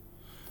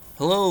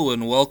Hello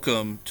and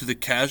welcome to the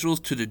Casuals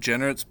to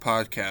Degenerates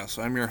podcast.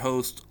 I'm your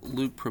host,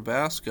 Luke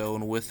Probasco,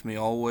 and with me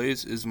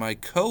always is my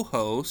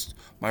co-host,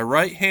 my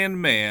right-hand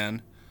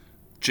man,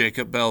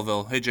 Jacob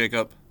Belleville. Hey,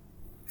 Jacob.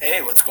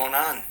 Hey, what's going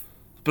on?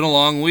 It's been a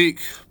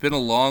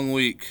long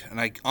week.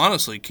 And I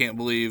honestly can't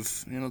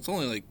believe, it's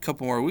only like a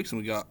couple more weeks and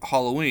we got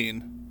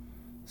Halloween.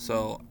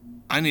 So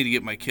I need to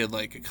get my kid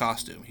like a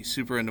costume. He's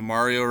super into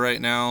Mario right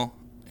now.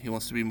 He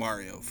wants to be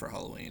Mario for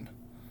Halloween.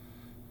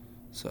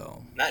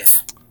 So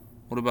Nice.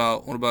 What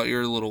about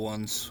your little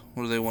ones?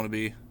 What do they want to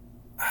be?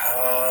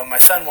 My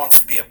son wants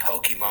to be a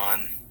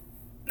Pokemon.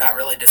 Not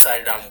really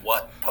decided on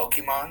what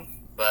Pokemon,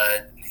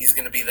 but he's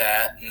going to be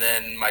that. And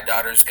then my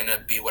daughter's going to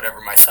be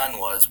whatever my son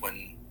was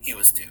when he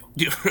was 2.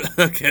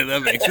 Okay,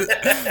 that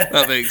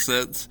makes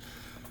sense.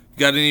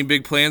 Got any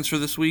big plans for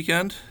this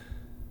weekend?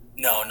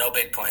 No, no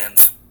big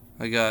plans.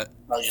 I got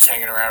I was just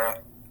hanging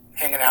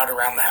out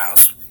around the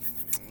house.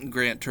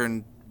 Grant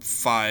turned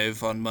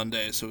 5 on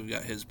Monday, so we've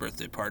got his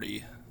birthday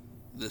party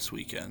this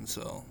weekend.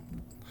 So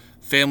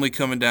family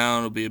coming down.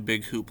 It'll be a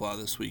big hoopla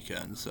this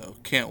weekend. So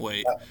can't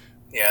wait.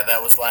 Yeah,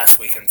 that was last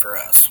weekend for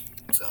us.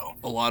 So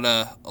a lot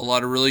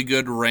of really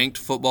good ranked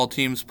football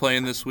teams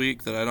playing this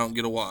week that I don't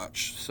get to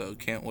watch. So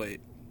can't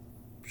wait.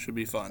 Should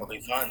be fun. It'll be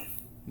fun.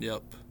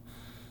 Yep.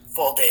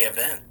 Full day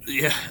event.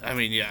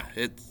 Yeah,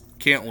 it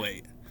can't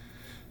wait.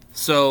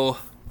 So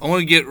I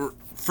want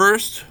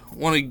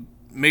to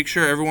make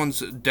sure everyone's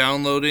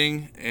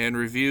downloading and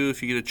review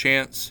if you get a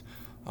chance.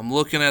 I'm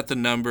looking at the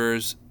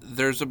numbers.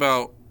 There's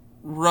about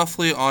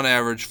roughly on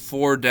average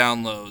 4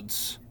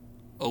 downloads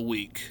a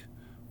week.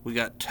 We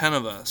got 10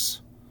 of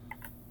us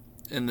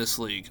in this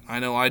league. I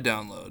know I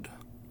download.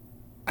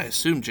 I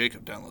assume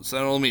Jacob downloads. So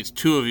that only means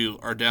 2 of you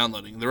are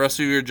downloading. The rest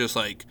of you are just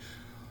like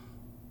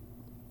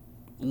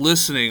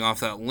listening off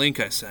that link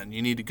I send.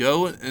 You need to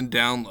go and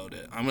download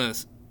it.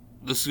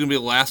 This is going to be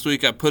the last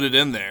week I put it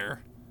in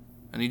there.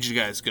 I need you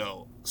guys to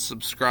go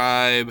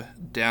subscribe,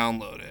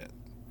 download it.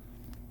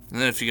 And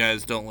then if you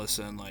guys don't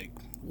listen, like,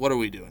 what are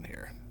we doing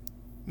here?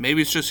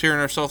 Maybe it's just hearing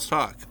ourselves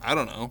talk. I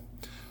don't know.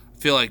 I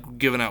feel like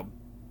giving out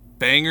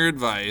banger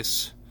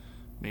advice.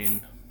 I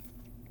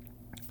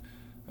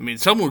mean,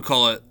 some would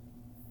call it,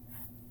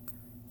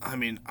 I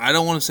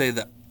don't want to say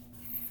that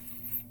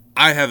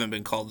I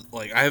haven't called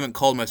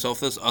myself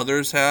this.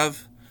 Others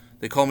have.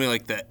 They call me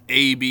like the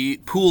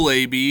pool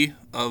AB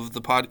of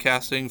the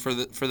podcasting for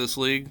this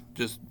league.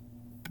 Just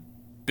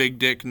big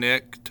dick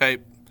Nick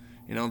type.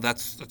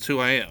 That's who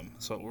I am.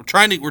 So we're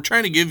trying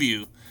to give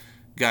you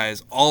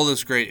guys all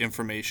this great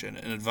information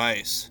and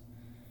advice.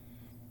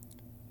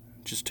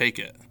 Just take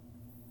it.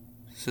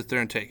 Sit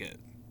there and take it.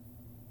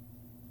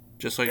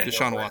 Just like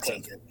Deshaun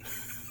Watson.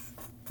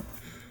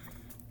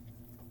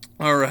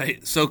 All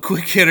right. So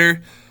quick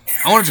hitter.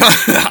 I want to talk.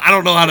 I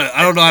don't know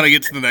how to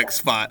get to the next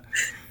spot.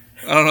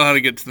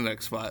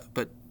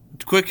 But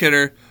quick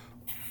hitter.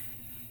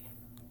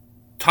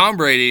 Tom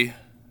Brady,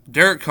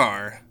 Derek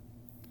Carr.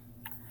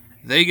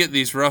 They get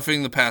these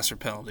roughing the passer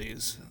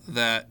penalties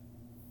that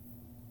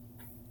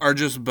are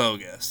just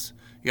bogus.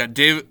 You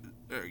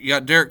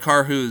got Derek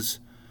Carr who's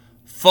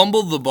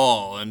fumbled the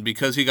ball, and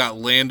because he got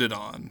landed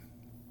on,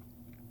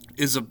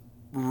 is a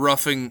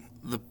roughing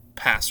the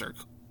passer.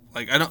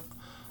 Like I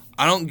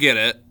don't get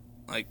it.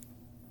 Like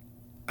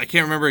I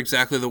can't remember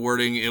exactly the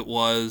wording it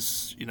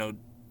was,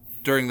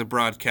 during the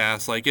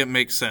broadcast. Like it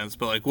makes sense,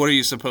 but like what are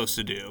you supposed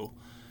to do?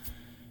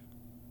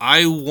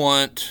 I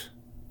want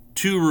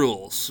 2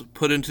 rules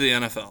put into the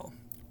NFL.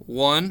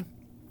 1,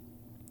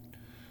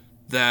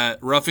 that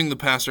roughing the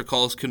passer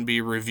calls can be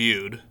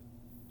reviewed.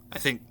 I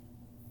think,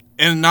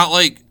 and not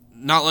like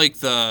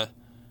the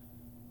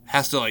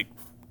has to like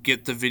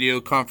get the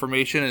video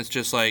confirmation. It's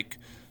just like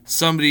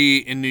somebody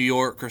in New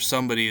York or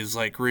somebody is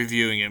like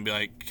reviewing it and be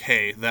like,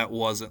 hey, that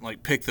wasn't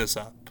like pick this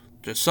up.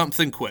 Just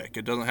something quick.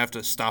 It doesn't have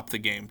to stop the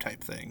game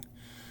type thing.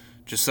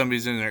 Just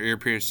somebody's in their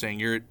earpiece saying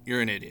you're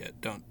an idiot.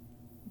 Don't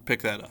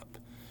pick that up.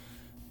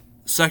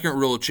 Second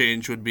rule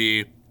change would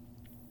be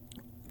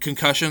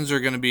concussions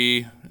are going to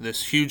be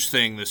this huge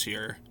thing this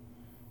year.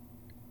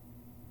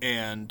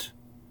 And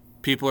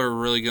people are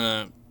really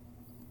going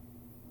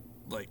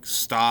to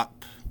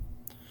stop.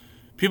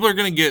 People are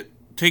going to get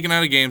taken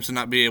out of games and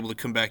not be able to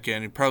come back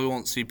in. You probably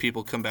won't see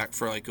people come back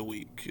for like a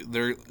week.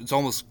 It's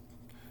going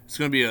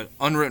to be an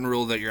unwritten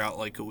rule that you're out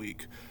like a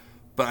week.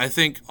 But I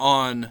think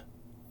upon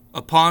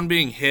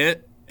being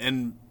hit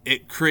and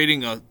it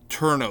creating a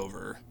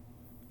turnover,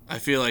 I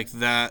feel like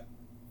that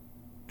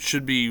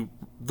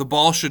the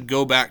ball should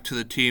go back to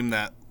the team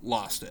that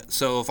lost it.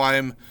 So if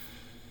I'm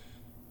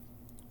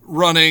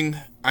running,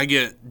 I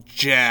get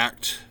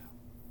jacked,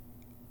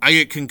 I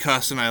get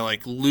concussed, and I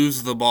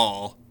lose the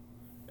ball,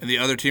 and the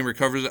other team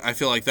recovers it, I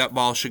feel like that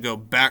ball should go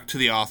back to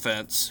the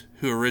offense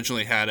who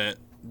originally had it.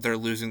 They're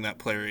losing that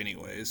player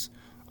anyways.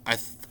 I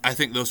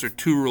think those are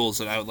 2 rules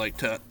that I would like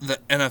the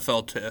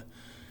NFL to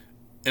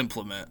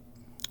implement.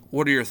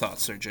 What are your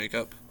thoughts there,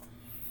 Jacob?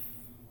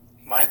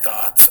 My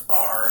thoughts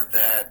are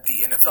that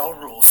the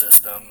NFL rule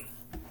system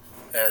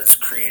has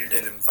created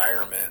an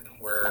environment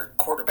where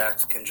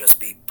quarterbacks can just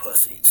be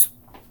pussies.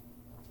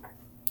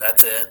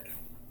 That's it.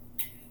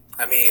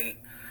 I mean,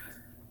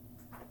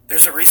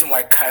 there's a reason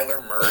why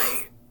Kyler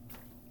Murray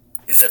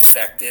is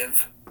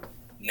effective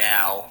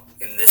now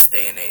in this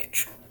day and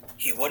age.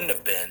 He wouldn't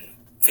have been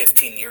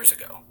 15 years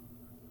ago.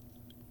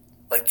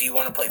 Like, do you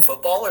want to play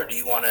football or do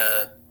you want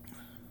to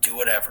do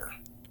whatever?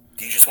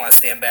 Do you just want to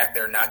stand back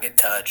there, not get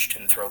touched,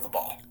 and throw the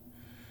ball?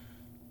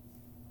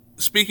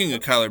 Speaking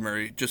of Kyler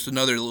Murray, just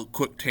another little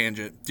quick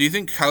tangent. Do you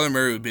think Kyler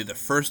Murray would be the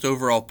first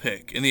overall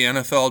pick in the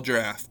NFL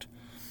draft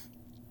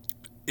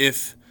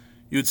if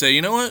you would say,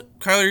 you know what,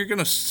 Kyler, you're going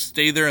to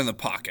stay there in the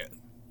pocket?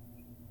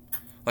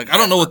 Like, I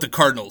don't know what the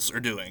Cardinals are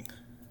doing.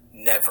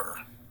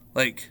 Never.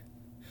 Like,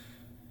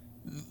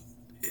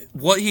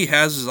 what he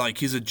has is, like,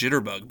 he's a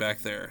jitterbug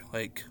back there.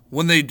 Like,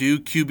 when they do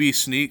QB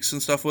sneaks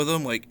and stuff with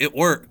him, like, it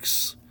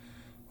works.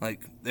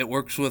 Like, it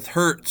works with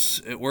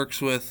Hurts. It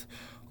works with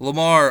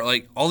Lamar.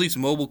 Like, all these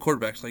mobile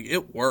quarterbacks, like,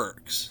 it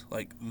works.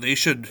 Like, they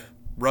should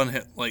run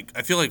him. Like,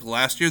 I feel like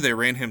last year they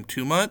ran him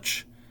too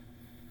much.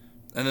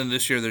 And then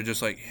this year they're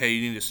just like, hey,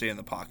 you need to stay in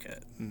the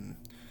pocket. And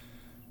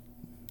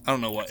I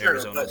don't know what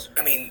Arizona's.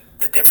 But, I mean,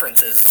 the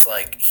difference is,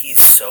 like, he's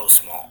so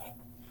small.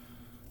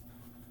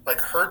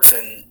 Like, Hurts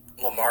and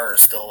Lamar are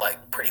still,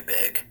 like, pretty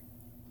big.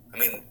 I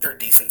mean, they're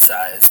decent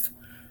sized.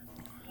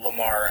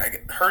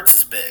 Hurts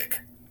is big.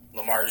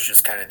 Lamar is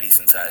just kind of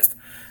decent sized.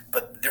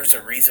 But there's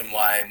a reason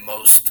why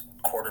most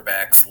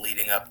quarterbacks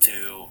leading up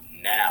to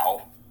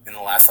now, in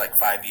the last, like,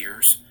 5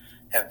 years,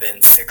 have been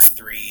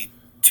 6'3",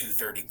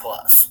 230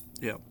 plus.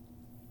 Yeah.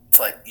 It's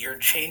like you're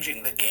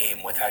changing the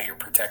game with how you're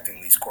protecting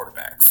these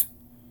quarterbacks.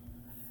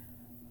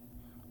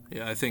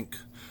 Yeah, I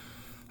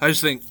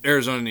just think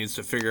Arizona needs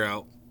to figure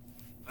out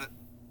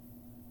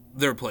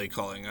their play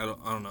calling. I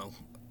don't know.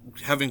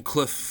 Having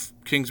Cliff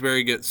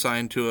Kingsbury get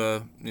signed to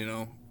a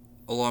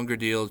longer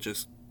deal is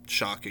just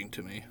shocking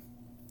to me.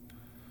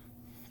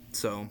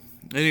 So,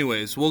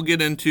 anyways, we'll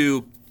get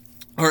into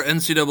our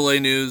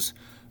NCAA news.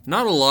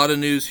 Not a lot of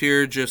news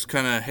here, just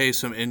kind of, hey,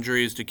 some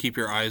injuries to keep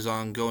your eyes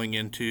on going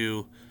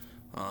into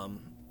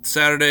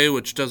Saturday,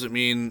 which doesn't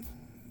mean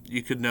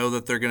you could know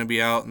that they're going to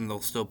be out and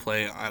they'll still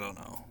play. I don't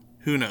know.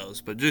 Who knows?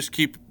 But just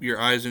keep your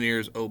eyes and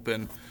ears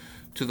open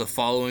to the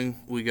following.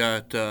 We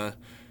got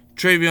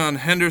Travion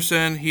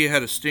Henderson. He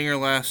had a stinger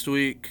last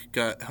week,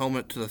 got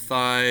helmet to the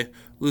thigh.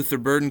 Luther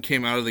Burden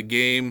came out of the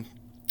game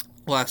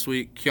last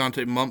week.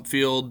 Keontae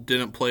Mumpfield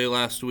didn't play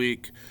last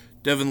week.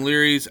 Devin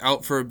Leary's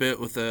out for a bit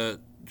with a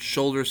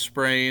shoulder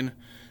sprain.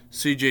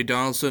 C.J.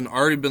 Donaldson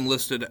already been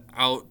listed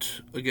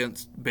out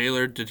against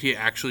Baylor. Did he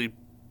actually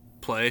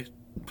play?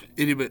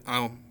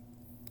 I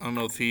don't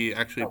know if he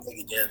actually. I don't think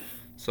he did.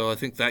 So I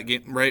think that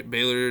game, right?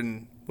 Baylor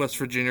and West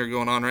Virginia are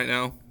going on right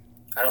now.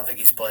 I don't think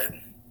he's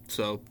played.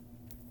 So,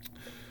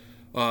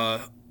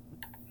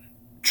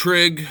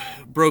 Trigg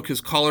broke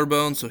his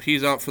collarbone, so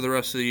he's out for the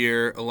rest of the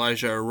year.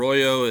 Elijah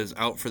Arroyo is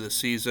out for the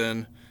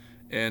season,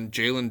 and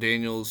Jalen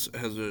Daniels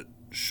has a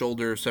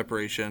shoulder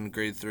separation,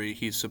 grade 3.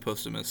 He's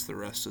supposed to miss the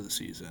rest of the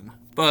season.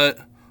 But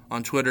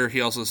on Twitter,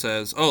 he also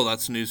says, oh,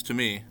 that's news to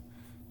me.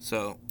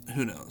 So,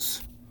 who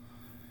knows?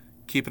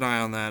 Keep an eye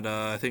on that.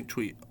 I think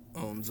Tweet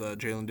owns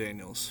Jalen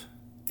Daniels.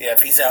 Yeah,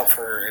 if he's out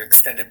for an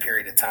extended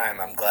period of time,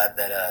 I'm glad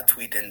that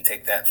Tweet didn't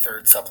take that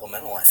third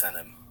supplemental I sent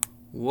him.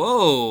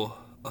 Whoa,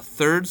 a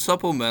third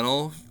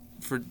supplemental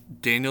for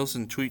Daniels,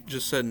 and Tweet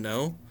just said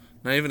no?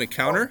 Not even a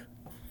counter?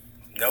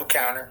 No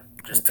counter,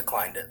 just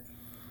declined it.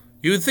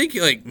 You would think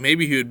like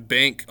maybe he would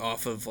bank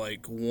off of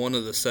like one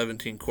of the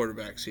 17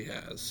 quarterbacks he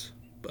has,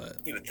 but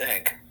you would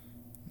think.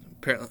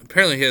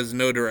 Apparently he has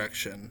no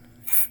direction.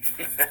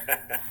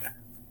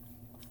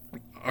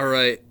 All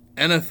right,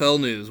 NFL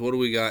news. What do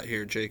we got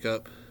here,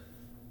 Jacob?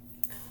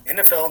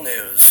 NFL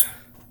news.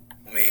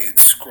 Let me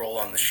scroll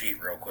on the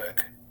sheet real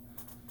quick.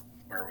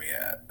 Where are we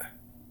at?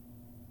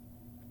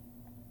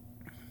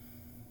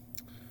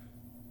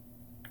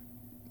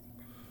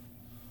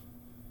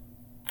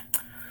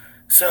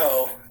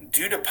 So,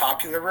 due to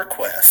popular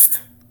request,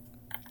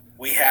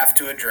 we have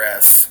to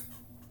address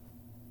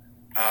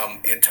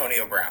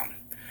Antonio Brown.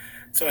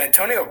 So,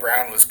 Antonio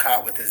Brown was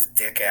caught with his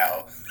dick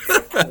out in a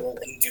pool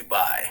in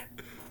Dubai.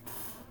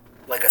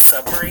 Like a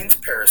submarine's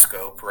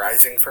periscope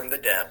rising from the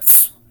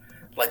depths,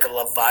 like a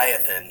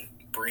leviathan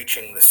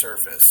breaching the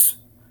surface.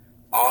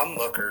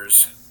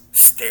 Onlookers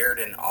stared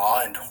in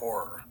awe and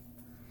horror.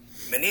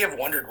 Many have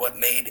wondered what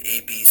made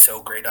AB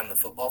so great on the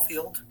football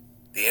field.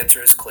 The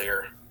answer is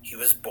clear. He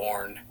was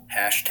born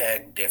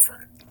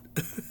 #different.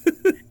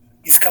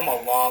 He's come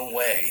a long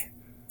way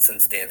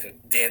since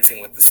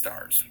Dancing with the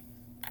Stars.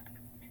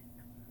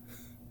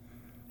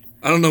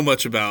 I don't know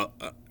much about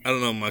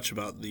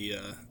the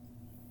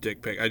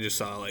dick pic. I just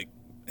saw like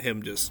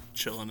him just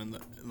chilling in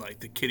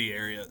the kiddie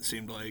area. It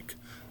seemed like,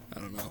 I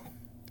don't know.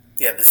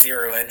 Yeah, the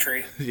zero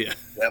entry. Yeah.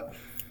 Yep.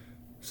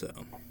 So,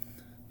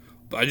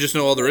 but I just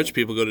know all the rich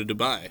people go to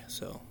Dubai.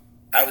 So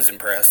I was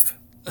impressed.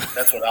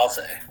 That's what I'll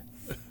say.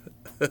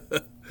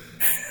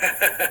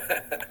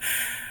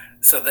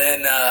 So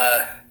then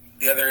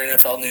the other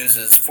NFL news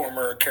is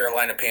former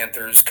Carolina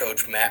Panthers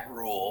coach Matt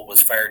Rule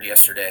was fired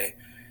yesterday.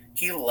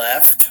 He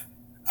left,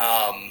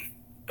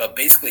 but But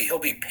basically, he'll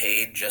be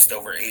paid just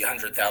over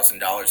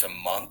 $800,000 a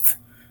month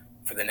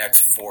for the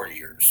next 4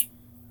 years,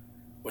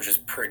 which is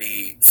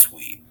pretty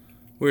sweet.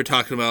 We were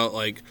talking about,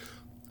 like,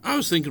 I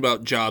was thinking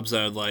about jobs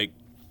that I'd like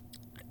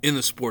in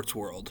the sports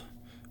world.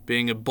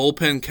 Being a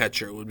bullpen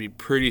catcher would be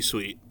pretty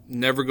sweet.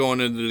 Never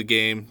going into the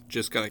game,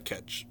 just got to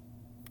catch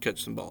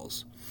some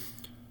balls.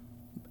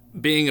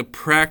 Being a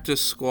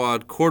practice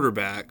squad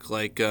quarterback,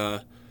 like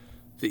the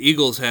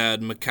Eagles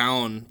had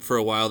McCown for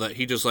a while, that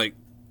he just, like,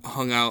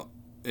 hung out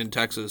in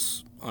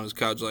Texas on his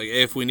couch, like,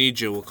 hey, if we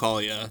need you, we'll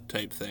call you,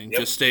 type thing.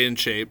 Yep. Just stay in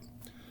shape.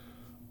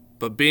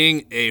 But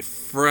being a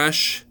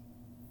fresh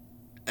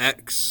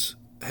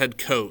ex-head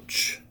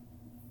coach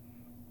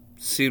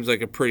seems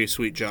like a pretty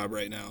sweet job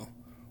right now.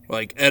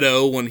 Like Ed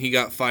O, when he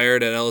got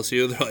fired at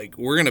LSU, they're like,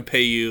 we're going to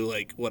pay you,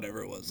 like,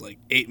 whatever it was, like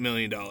 $8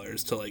 million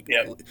to, like,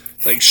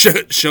 it's like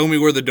show me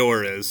where the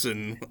door is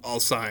and I'll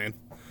sign.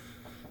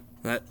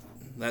 That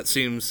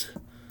seems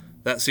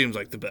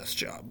like the best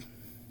job.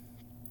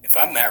 If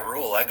I'm Matt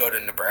Rule, I go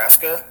to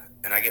Nebraska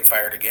and I get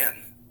fired again.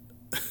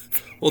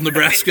 Well,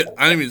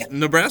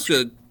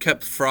 Nebraska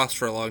kept Frost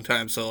for a long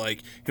time, so,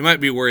 like, he might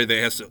be worried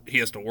that he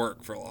has to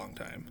work for a long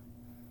time.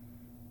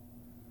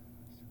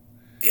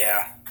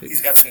 Yeah,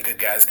 he's got some good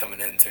guys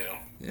coming in too.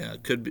 Yeah,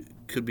 it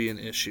could be an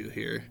issue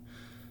here.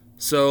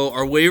 So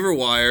our waiver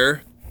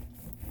wire,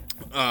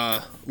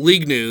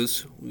 league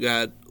news. We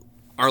got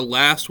our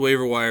last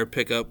waiver wire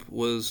pickup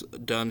was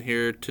done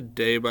here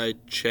today by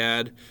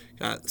Chad.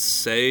 Got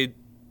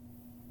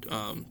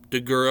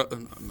Degura,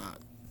 not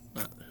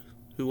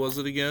who was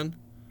it again?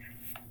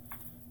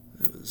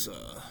 It was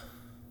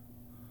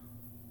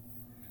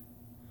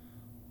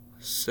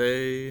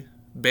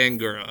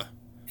Bangura,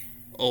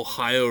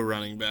 Ohio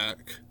running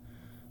back.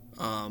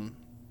 So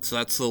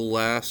that's the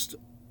last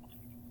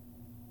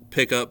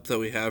pickup that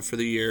we have for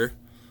the year.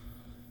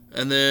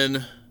 And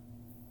then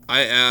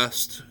I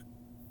asked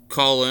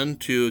Colin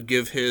to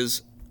give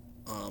his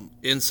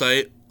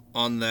insight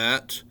on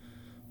that.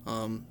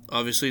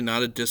 Obviously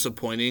not a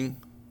disappointing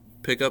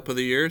pickup of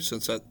the year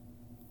since that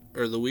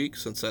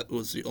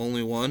was the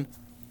only one.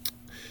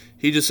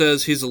 He just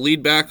says he's a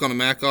lead back on a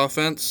MAC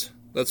offense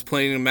that's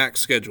playing a MAC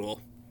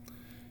schedule.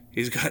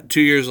 He's got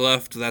 2 years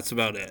left. That's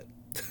about it.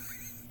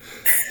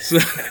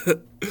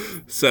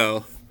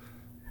 so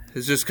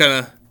it's just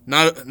kind of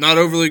not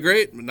overly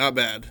great, but not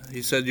bad.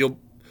 He said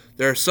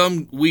there are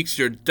some weeks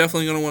you're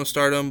definitely going to want to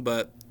start him,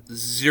 but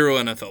zero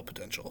NFL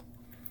potential.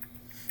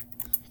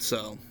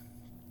 So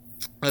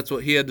that's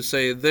what he had to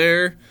say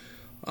there.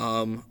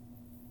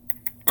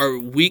 Our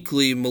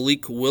weekly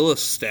Malik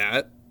Willis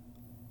stat,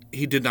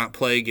 he did not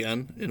play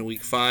again in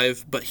week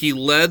 5, but he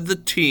led the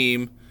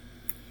team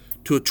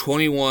to a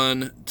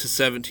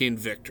 21-17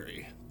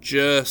 victory.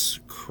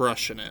 Just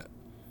crushing it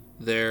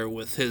there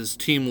with his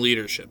team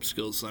leadership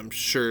skills. I'm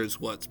sure is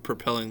what's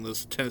propelling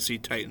those Tennessee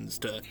Titans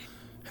to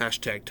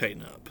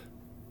 #Tighten Up.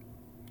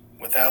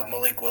 Without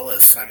Malik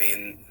Willis, I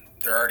mean,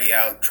 they're already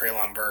out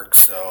Treylon Burks,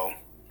 so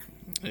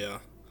yeah,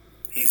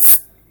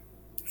 he's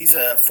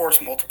a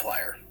force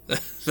multiplier.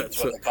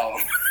 That's what they call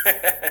him.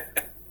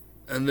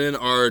 And then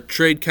our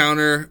trade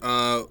counter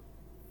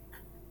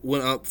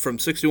went up from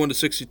 61 to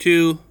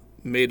 62.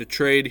 Made a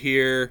trade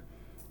here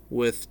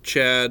with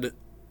Chad.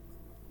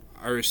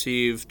 I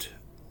received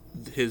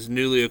his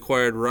newly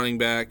acquired running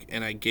back,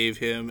 and I gave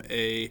him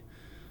a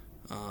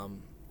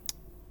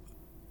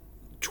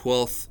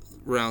 12th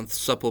round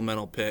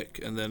supplemental pick,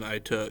 and then he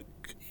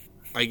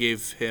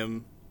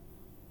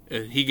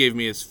gave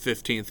me his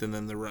 15th and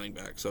then the running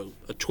back. So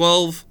a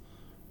 12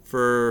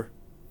 for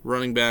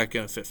running back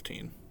and a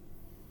 15.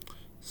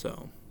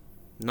 So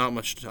not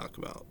much to talk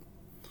about.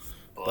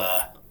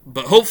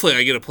 But hopefully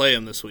I get to play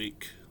him this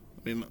week.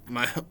 I mean,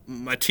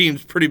 my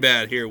team's pretty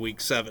bad here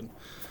week 7.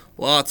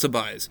 Lots of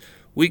buys.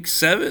 Week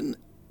 7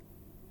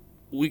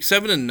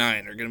 and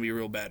 9 are going to be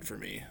real bad for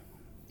me.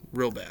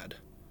 Real bad.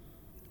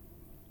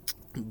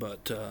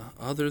 But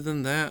other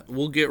than that,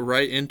 we'll get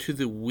right into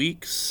the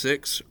week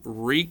 6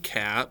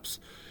 recaps.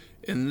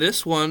 And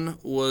this one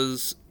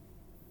was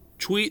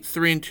Tweet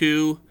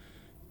 3-2,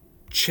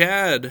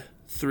 Chad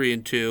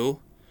 3-2.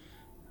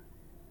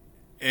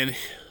 And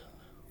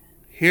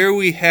here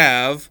we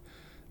have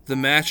the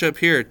matchup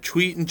here.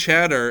 Tweet and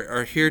Chad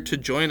are here to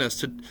join us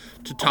to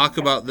talk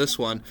about this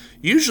one.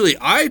 Usually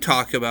I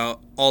talk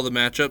about all the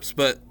matchups,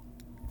 but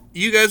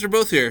you guys are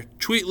both here.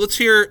 Tweet, let's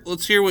hear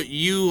what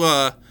you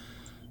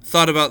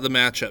thought about the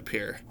matchup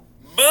here.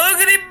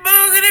 Boogity,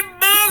 boogity,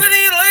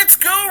 boogity, let's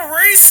go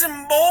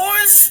racing,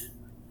 boys.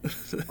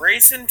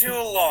 Racing to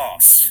a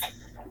loss.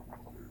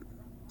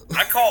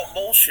 I call it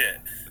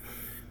bullshit.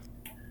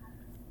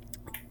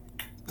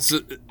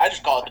 So, I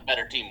just call it the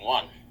better team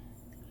won.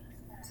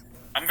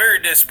 I'm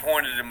very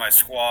disappointed in my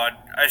squad.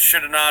 I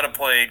should have not have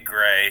played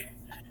Gray,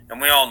 and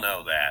we all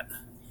know that.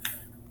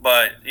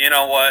 But you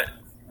know what?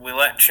 We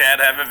let Chad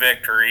have a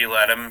victory.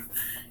 Let him,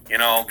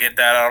 get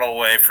that out of the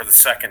way for the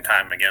second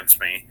time against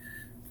me,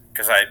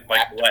 because I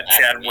like to let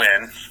Chad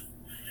win.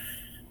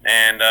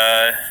 And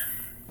I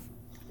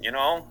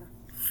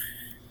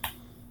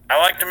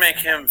like to make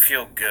him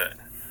feel good.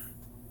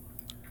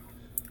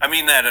 I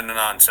mean that in a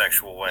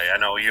non-sexual way. I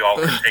know you all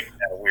can take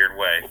that a weird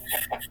way.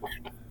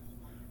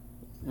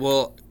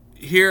 Well,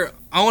 here,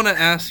 I want to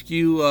ask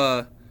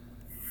you,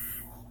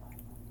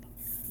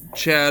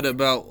 Chad,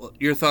 about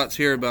your thoughts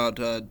here about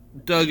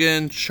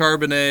Duggan,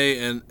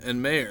 Charbonnet,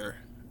 and Mayer.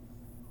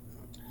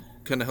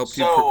 Kind of help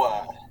you.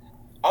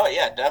 Oh,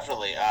 yeah,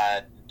 definitely.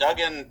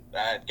 Duggan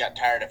got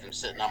tired of him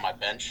sitting on my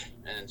bench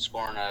and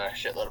scoring a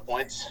shitload of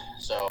points.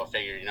 So I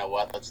figured, you know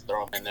what, let's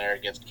throw him in there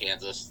against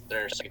Kansas.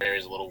 Their secondary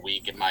is a little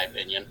weak, in my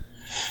opinion.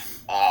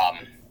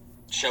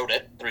 Showed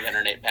it,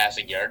 308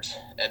 passing yards.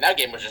 And that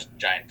game was just a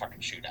giant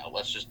fucking shootout.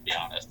 Let's just be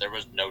honest. There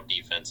was no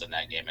defense in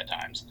that game at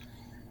times.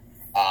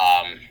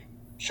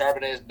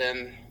 Charbonnet has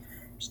been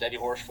a steady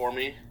horse for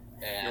me.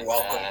 And, You're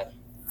welcome.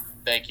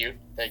 Thank you.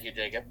 Thank you,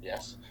 Jacob.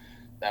 Yes.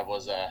 That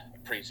was a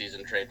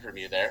preseason trade from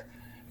you there.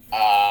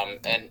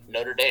 And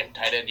Notre Dame,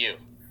 tight end you.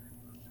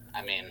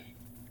 I mean,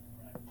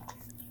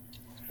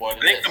 I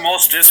think the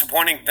most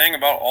disappointing thing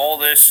about all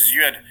this is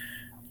you had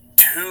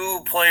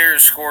 2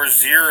 players score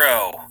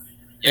 0.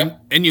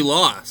 Yep. And you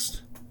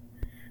lost.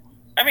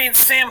 I mean,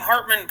 Sam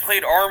Hartman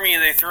played Army.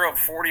 They threw up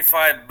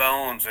 45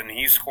 bones, and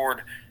he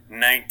scored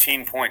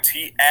 19 points.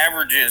 He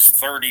averages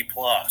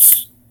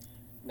 30+.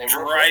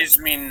 Drives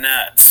me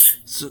nuts.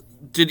 So,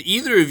 did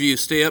either of you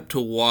stay up to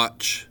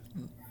watch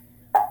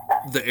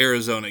the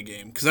Arizona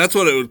game? Because that's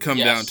what it would come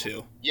down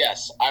to.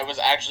 Yes, I was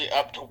actually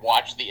up to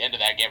watch the end of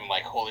that game. I'm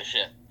like, holy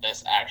shit,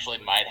 this actually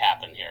might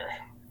happen here.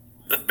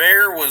 The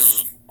Bear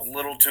was a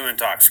little too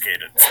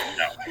intoxicated.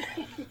 No.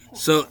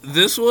 So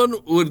this one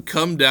would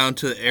come down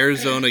to the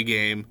Arizona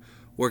game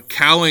where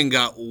Cowan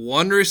got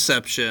 1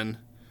 reception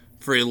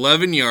for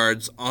 11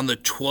 yards on the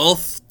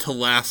 12th to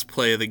last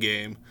play of the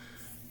game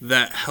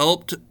that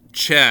helped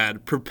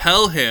Chad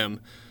propel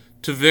him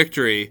to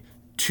victory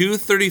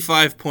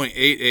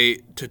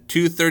 235.88 to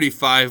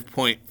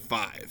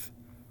 235.5.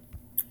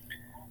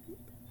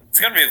 It's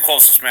going to be the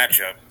closest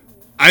matchup.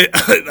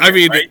 I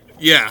mean, right?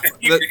 Yeah.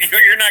 You're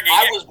not I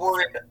getting was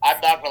worried. I'm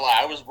not gonna lie.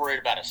 I was worried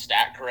about a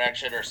stat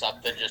correction or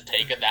something, just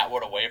taking that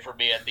one away from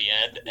me at the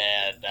end,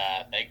 and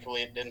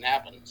thankfully it didn't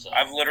happen. So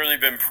I've literally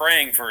been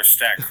praying for a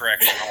stat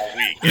correction all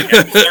week.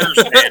 It's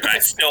Thursday, and I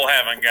still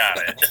haven't got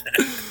it.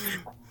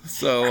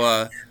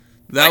 So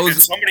that was.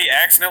 Did somebody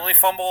accidentally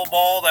fumble a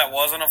ball that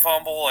wasn't a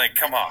fumble? Like,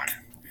 come on.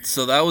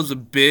 So that was a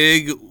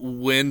big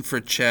win for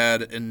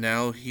Chad, and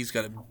now he's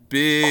got a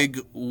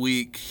big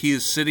week. He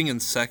is sitting in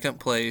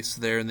second place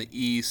there in the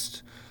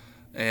East,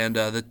 and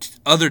the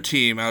other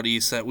team out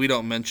East that we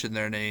don't mention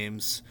their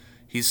names,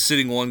 he's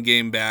sitting one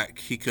game back.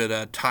 He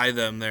could tie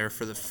them there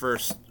for the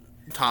first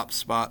top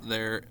spot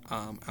there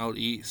out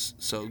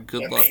East. So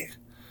good luck.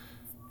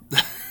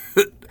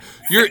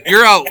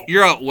 You're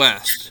out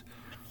West.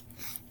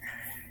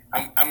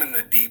 I'm in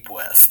the deep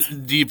West.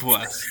 Deep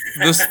West.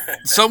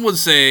 Some would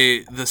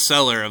say the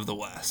cellar of the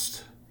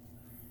West.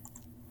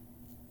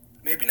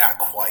 Maybe not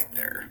quite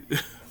there.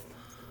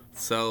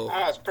 So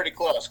it's pretty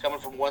close, coming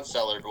from one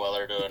cellar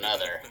dweller to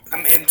another.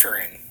 I'm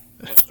entering.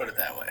 Let's put it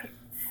that way.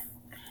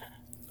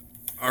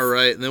 All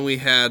right, and then we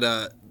had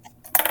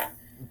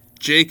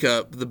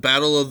Jacob, the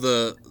battle of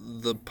the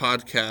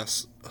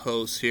podcast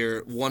hosts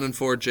here.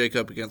 1-4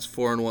 Jacob against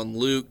 4-1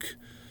 Luke.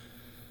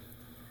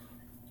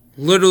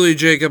 Literally,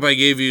 Jacob, I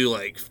gave you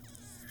like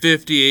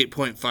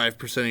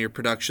 58.5% of your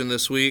production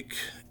this week,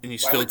 and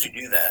Why would you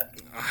do that?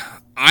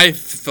 I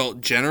felt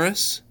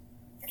generous.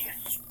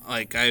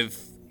 Like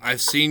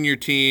I've seen your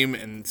team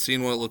and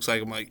seen what it looks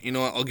like. I'm like, you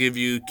know what? I'll give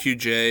you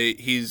QJ.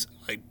 He's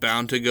like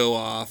bound to go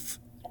off.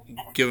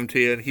 Give him to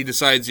you, and he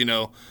decides,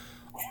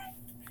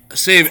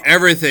 save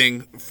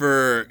everything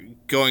for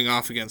going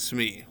off against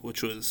me,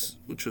 which was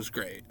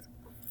great.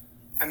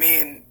 I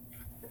mean,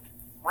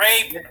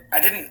 Rape. I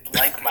didn't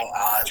like my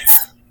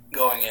odds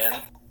going in,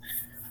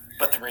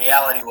 but the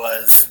reality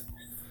was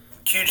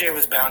QJ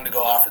was bound to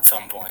go off at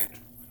some point.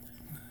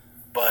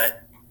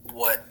 But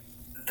what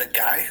the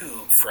guy who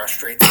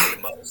frustrates me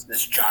the most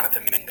is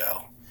Jonathan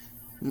Mingo.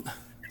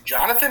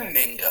 Jonathan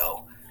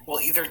Mingo will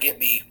either get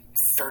me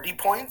 30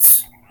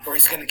 points or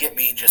he's going to get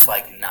me just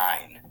like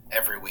 9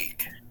 every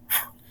week.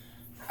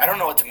 I don't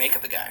know what to make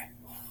of the guy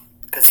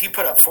because he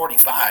put up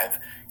 45.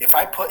 If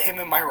I put him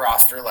in my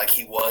roster like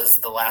he was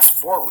the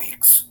last 4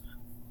 weeks,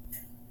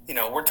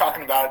 we're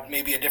talking about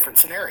maybe a different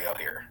scenario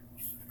here.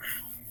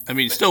 I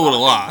mean, you still would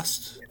have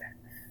lost.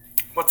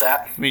 What's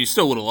that? I mean, you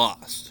still would have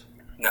lost.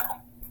 No.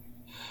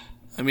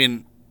 I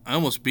mean, I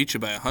almost beat you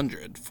by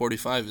 100.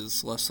 45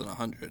 is less than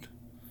 100.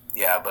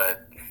 Yeah,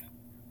 but...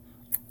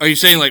 Are you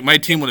saying like my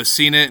team would have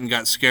seen it and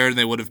got scared and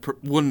they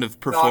wouldn't have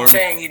performed? No, I'm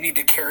saying you need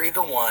to carry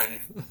the 1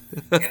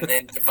 and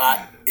then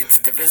divide. It's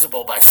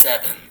divisible by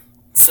 7.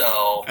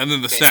 So... And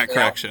then the stat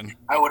correction.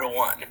 I would have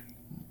won.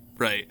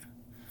 Right.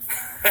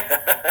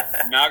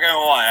 Not gonna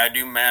lie, I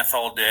do math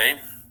all day.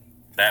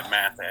 That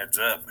math adds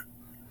up.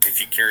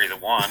 If you carry the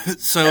 1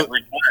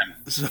 every time.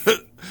 So,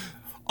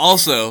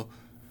 also,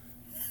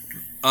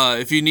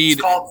 if you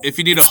need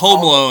a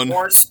home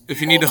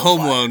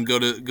loan, go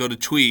to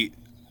Tweet.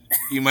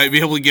 You might be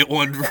able to get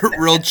one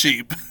real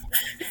cheap.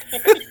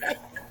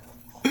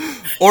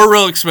 or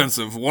real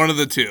expensive. One of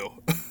the two.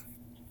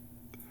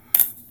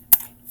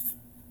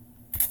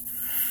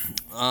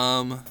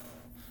 What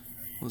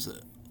was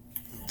it?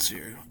 Let's see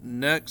here.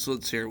 Next,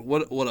 let's hear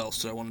what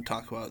else did I want to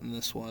talk about in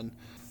this one.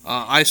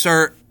 I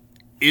start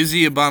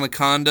Izzy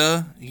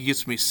Abanaconda. He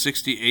gets me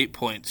 68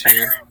 points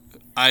here.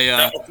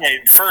 Okay,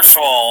 first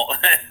of all,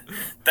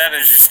 that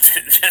is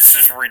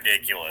just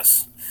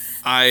ridiculous.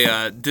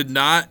 I did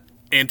not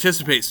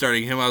anticipate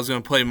starting him. I was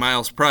going to play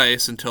Miles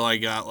Price until I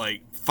got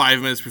like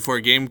 5 minutes before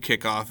game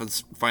kickoff and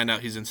find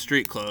out he's in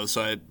street clothes.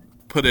 So I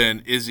put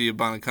in Izzy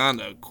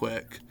Abanaconda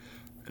quick.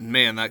 And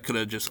man, that could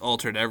have just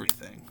altered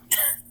everything.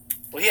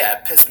 Well, yeah,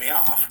 it pissed me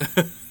off.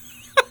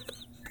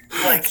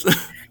 Like,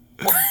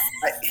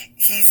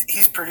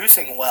 he's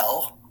producing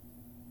well.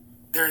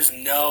 There's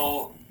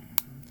no...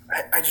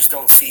 I just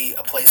don't see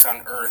a place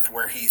on earth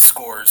where he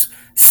scores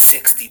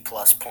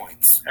 60-plus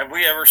points. Have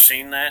we ever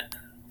seen that?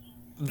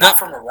 Not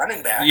from a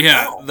running back.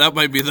 Yeah, no. That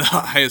might be the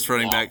highest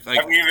running back.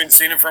 Have we even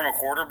seen it from a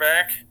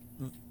quarterback?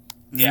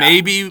 Yeah.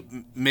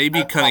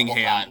 Maybe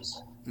Cunningham.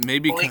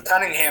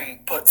 Cunningham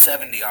put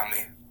 70 on me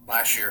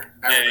last year.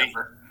 I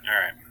remember. All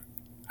right.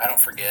 I don't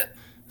forget.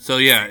 So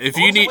yeah, if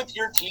you need with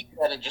your team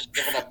that had just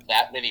given up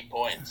that many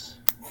points,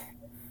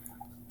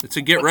 it's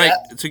a get right.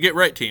 It's a get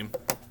right team.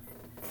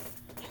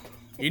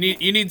 You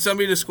need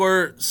somebody to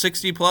score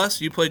 60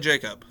 plus. You play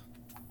Jacob.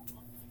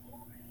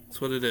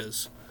 That's what it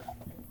is.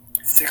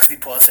 60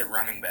 plus at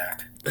running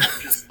back.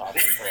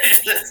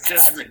 It's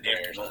just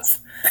ridiculous.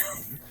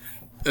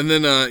 And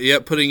then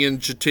putting in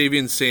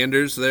Jatavian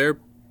Sanders there,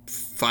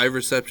 5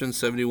 receptions,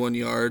 71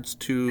 yards,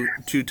 two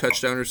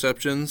touchdown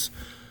receptions.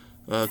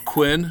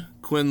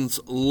 Quinn's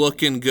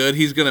looking good.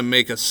 He's gonna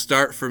make a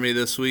start for me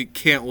this week.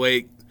 Can't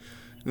wait.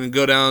 I'm gonna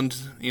go down,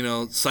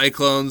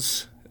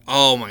 Cyclones.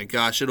 Oh my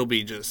gosh, it'll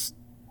be just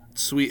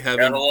sweet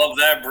heaven. Gotta love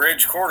that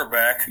bridge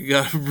quarterback. You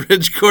got a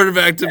bridge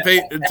quarterback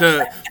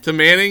to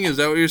Manning. Is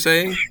that what you're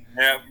saying?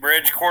 Yeah,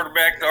 bridge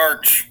quarterback to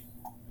Arch.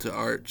 To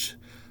Arch.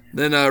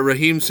 Then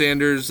Raheem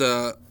Sanders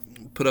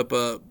put up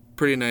a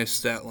pretty nice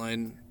stat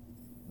line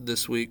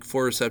this week.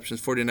 4 receptions,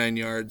 49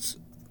 yards,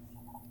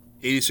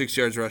 86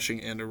 yards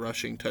rushing, and a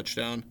rushing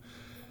touchdown.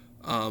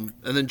 And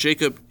then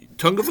Jacob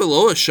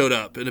Tungavailoa showed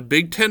up in a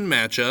Big Ten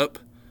matchup.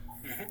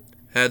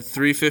 Had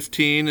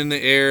 315 in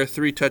the air,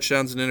 3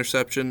 touchdowns and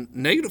interception,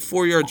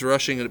 -4 yards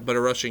rushing, but a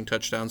rushing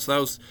touchdown. So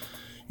that was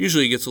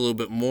usually gets a little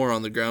bit more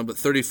on the ground, but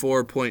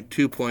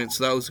 34.2 points.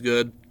 So that was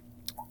good.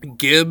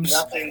 Gibbs,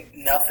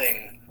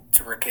 nothing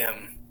to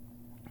Rakim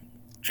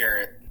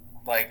Jarrett.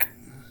 Like,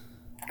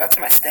 that's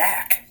my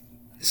stack.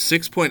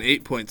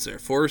 6.8 points there,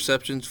 4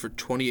 receptions for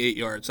 28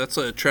 yards. That's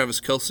a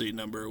Travis Kelce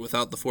number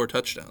without the 4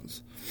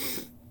 touchdowns.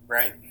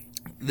 Right.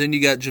 Then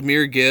you got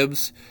Jahmyr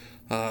Gibbs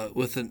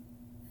with an.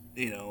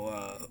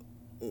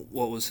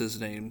 What was his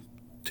name?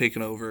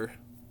 Taken over.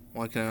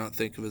 Why can I not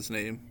think of his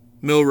name?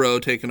 Milroe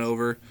taken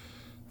over.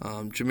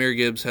 Jahmyr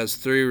Gibbs has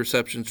 3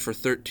 receptions for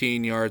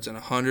 13 yards and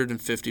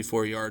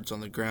 154 yards on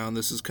the ground.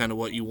 This is kind of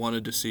what you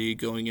wanted to see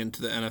going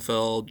into the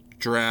NFL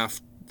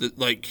draft.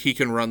 Like, he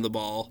can run the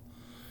ball.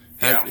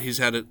 Yeah. He's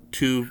had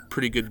 2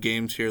 pretty good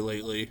games here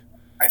lately.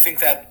 I think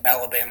that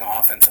Alabama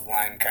offensive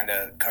line kind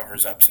of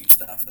covers up some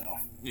stuff, though.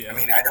 Yeah. I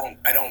mean, I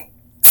don't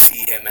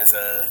see him as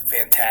a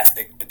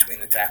fantastic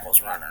between the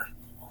tackles runner.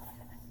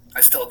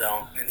 I still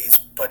don't, and he's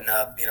putting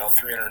up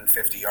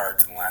 350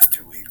 yards in the last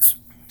 2 weeks.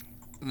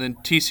 And then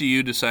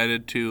TCU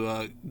decided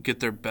to get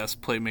their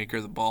best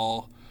playmaker the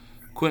ball.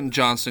 Quentin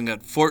Johnston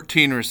got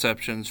 14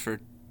 receptions for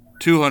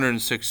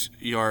 206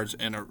 yards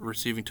and a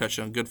receiving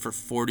touchdown, good for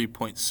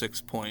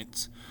 40.6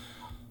 points.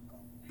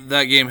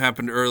 That game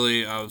happened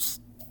early. I was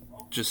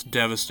just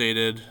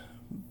devastated,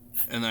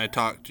 and I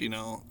talked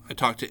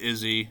to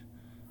Izzy,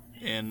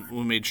 and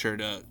we made sure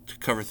to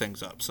cover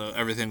things up. So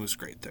everything was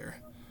great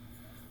there.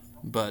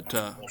 But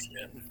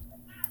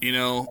he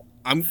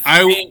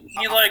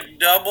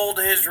doubled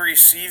his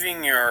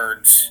receiving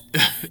yards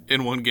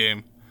in one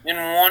game. It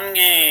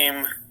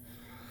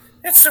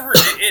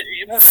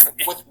was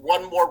with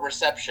 1 more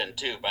reception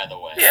too, by the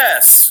way.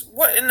 Yes.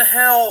 What in the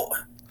hell?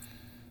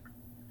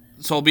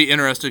 So I'll be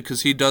interested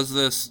because he does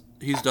this.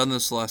 He's done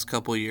this the last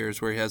couple of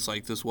years where he has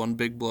like this one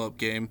big blow up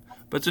game.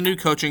 But it's a new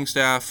coaching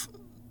staff,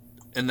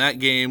 and that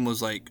game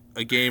was like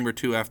a game or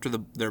 2 after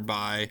their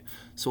bye.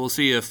 So we'll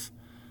see if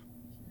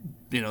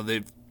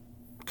they've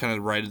kind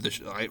of righted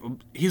the.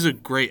 He's a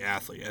great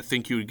athlete. I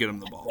think you would get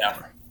him the ball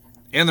more.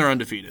 And they're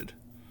undefeated.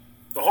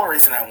 The whole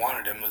reason I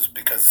wanted him was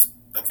because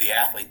of the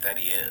athlete that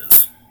he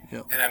is.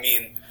 Yep. And I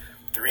mean,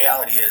 the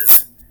reality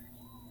is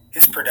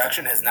his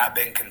production has not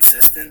been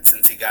consistent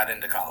since he got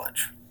into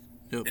college.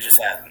 Yep. It just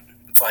hasn't.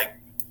 It's like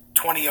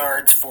 20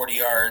 yards, 40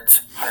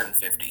 yards,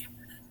 150.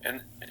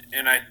 And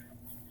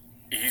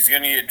he's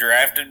going to get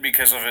drafted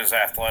because of his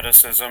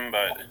athleticism,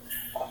 but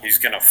he's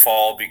going to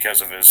fall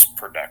because of his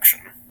production.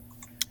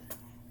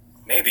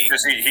 Maybe.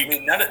 Because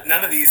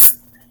none of these.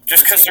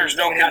 Just because there's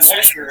no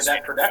consistency. Are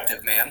that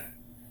productive, man.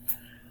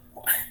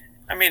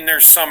 I mean,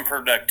 there's some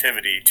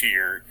productivity to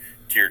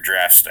your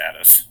draft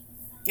status.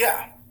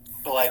 Yeah,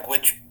 but like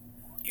which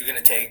you're going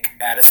to take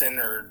Addison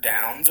or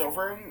Downs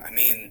over him? I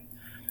mean,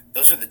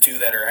 those are the two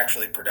that are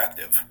actually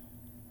productive.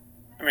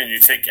 I mean, you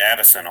take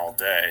Addison all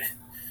day.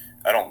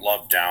 I don't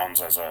love Downs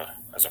as a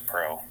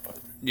pro, but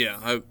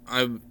yeah,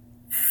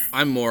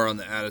 I'm more on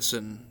the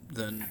Addison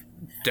than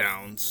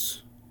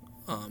Downs.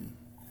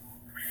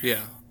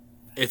 Yeah,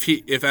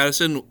 if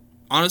Addison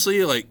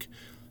honestly like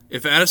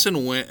if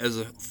Addison went as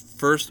a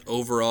first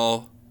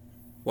overall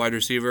wide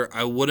receiver,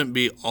 I wouldn't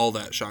be all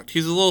that shocked.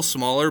 He's a little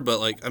smaller, but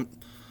like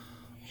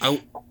I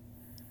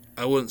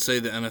wouldn't say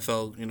the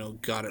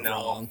NFL got it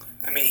wrong.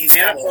 I mean, he's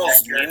kind of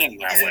he's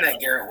in that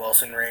Garrett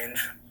Wilson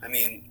range. I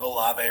mean,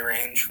 Olave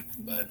range,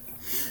 but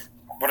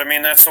I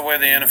mean that's the way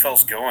the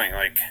NFL's going.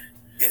 Like,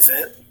 is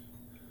it?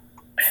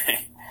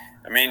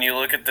 I mean, you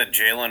look at the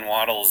Jalen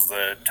Waddles,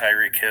 the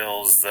Tyreek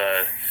Hills,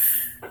 the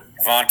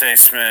Devontae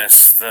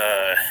Smiths,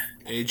 the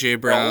A.J.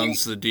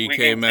 Browns, the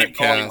DK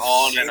Metcalf.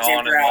 On and A.J.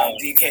 on Brown, and on.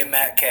 DK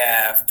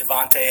Metcalf,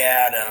 Devontae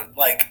Adams.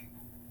 Like,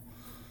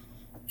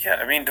 yeah,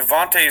 I mean,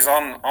 Devontae's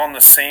on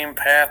the same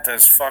path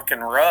as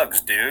fucking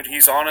Ruggs, dude.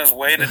 He's on his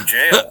way to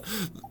jail.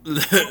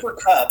 Cooper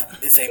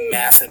Kupp is a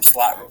massive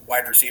slot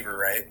wide receiver,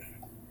 right?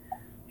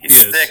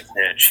 He's thick,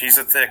 bitch. He's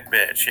a thick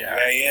bitch, yeah.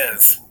 Yeah, he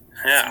is.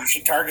 Yeah. So you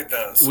should target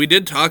those. We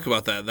did talk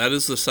about that. That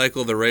is the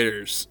cycle of the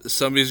Raiders.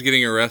 Somebody's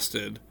getting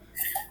arrested.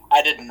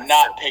 I did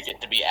not pick it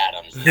to be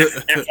Adams.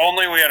 If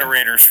only we had a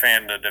Raiders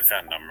fan to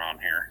defend him on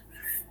here.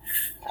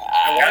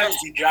 Why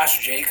don't you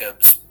Josh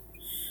Jacobs?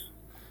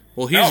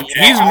 Well,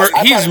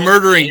 he's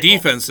murdering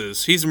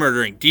defenses. He's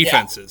murdering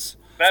defenses.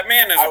 That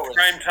man is a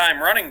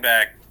prime-time running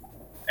back.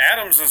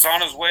 Adams is on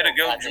his way to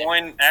go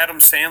join Adam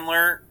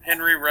Sandler,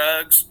 Henry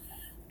Ruggs,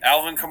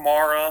 Alvin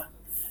Kamara.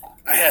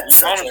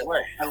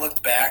 I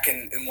looked back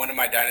in one of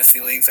my dynasty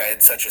leagues. I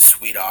had such a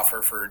sweet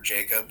offer for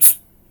Jacobs,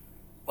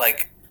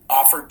 like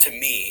offered to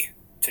me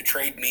to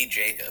trade me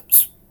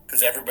Jacobs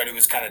because everybody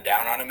was kind of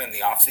down on him in the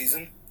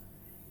offseason,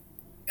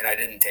 and I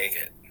didn't take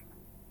it,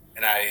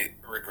 and I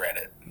regret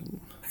it.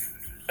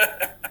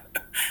 I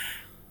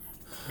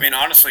mean,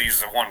 honestly,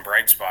 he's the one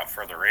bright spot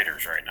for the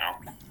Raiders right now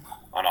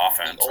on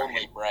offense. The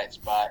only bright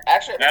spot.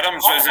 Actually,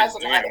 Adams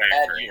hasn't had a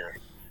bad year.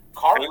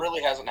 Carr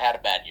really hasn't had a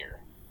bad year.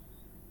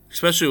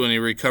 Especially when he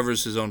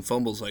recovers his own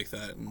fumbles like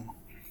that and,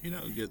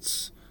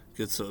 gets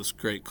those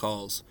great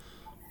calls.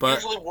 But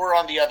usually we're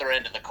on the other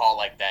end of the call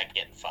like that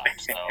getting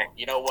fucked. So,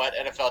 you know what?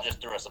 NFL just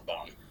threw us a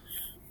bone.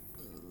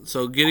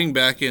 So getting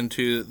back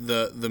into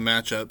the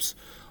matchups,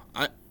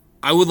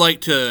 I would like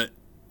to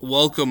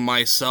welcome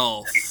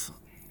myself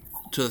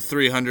to the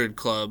 300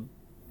 Club,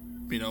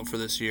 for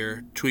this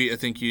year. Tweet, I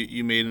think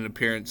you made an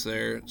appearance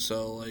there.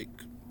 So, like,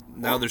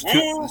 now there's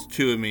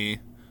two of me.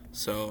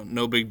 So,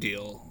 no big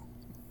deal.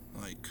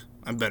 Like,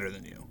 I'm better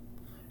than you.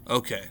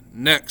 Okay,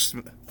 next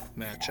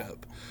matchup.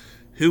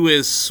 Who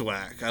is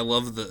Swack? I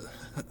love the...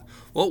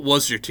 What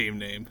was your team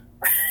name?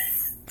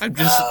 I'm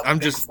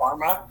just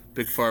Pharma?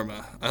 Big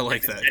Pharma. I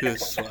like that. Who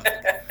is Swack?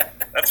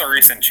 That's a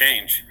recent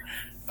change.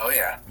 Oh,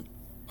 yeah.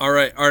 All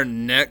right, our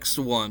next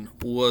one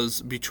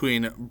was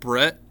between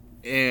Brett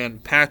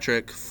and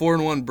Patrick.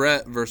 4-1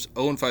 Brett versus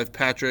 0-5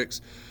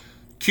 Patrick's.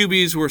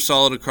 QBs were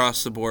solid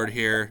across the board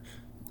here.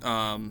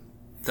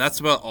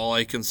 That's about all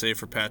I can say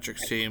for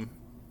Patrick's team.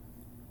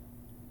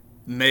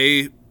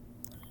 I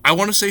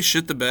want to say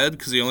shit the bed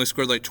because he only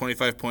scored like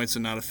 25 points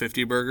and not a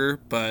 50 burger,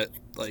 but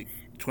like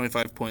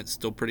 25 points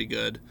still pretty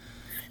good.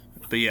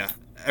 But yeah,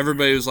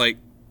 everybody was like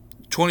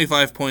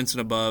 25 points and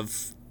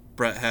above.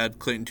 Brett had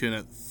Clayton Tune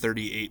at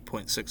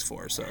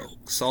 38.64, so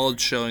solid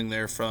showing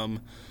there from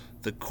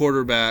the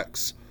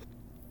quarterbacks.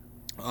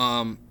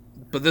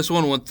 But this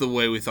one went the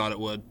way we thought it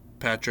would.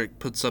 Patrick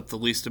puts up the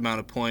least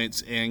amount of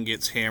points and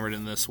gets hammered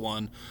in this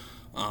one.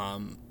 I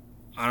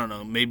don't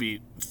know,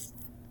 maybe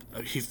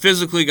he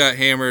physically got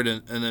hammered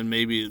and then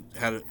maybe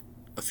had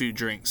a few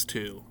drinks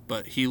too.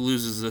 But he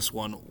loses this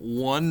one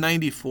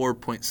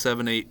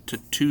 194.78 to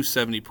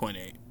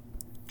 270.8.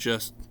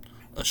 Just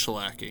a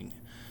shellacking.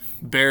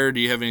 Bear, do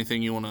you have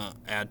anything you want to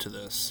add to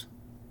this?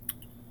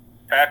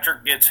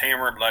 Patrick gets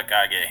hammered like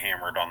I get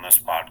hammered on this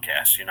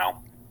podcast,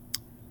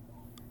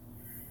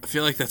 I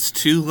feel like that's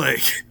too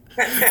like...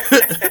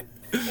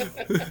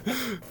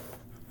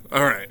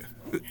 All right.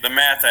 The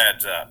math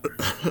adds up.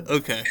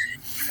 Okay.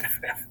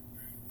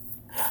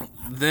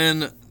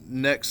 Then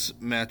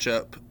next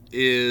matchup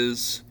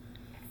is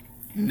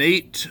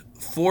Nate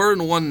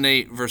 4-1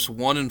 Nate versus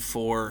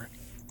 1-4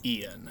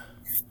 Ian.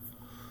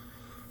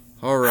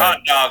 All right.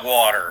 Hot dog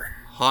water.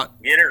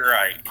 Get it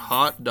right.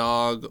 Hot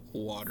dog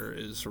water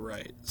is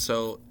right.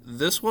 So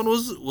this one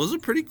was a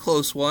pretty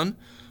close one.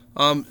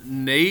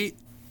 Nate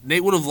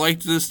would have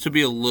liked this to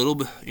be a little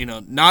bit,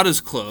 not as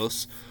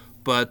close,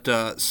 but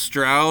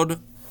Stroud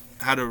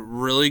had a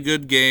really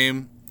good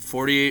game,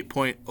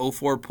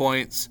 48.04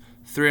 points,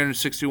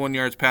 361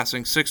 yards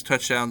passing, 6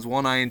 touchdowns,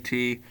 1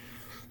 INT.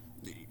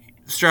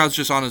 Stroud's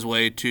just on his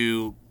way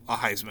to a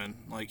Heisman.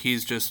 Like,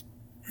 he's just,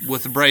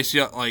 with Bryce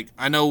Young, like,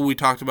 I know we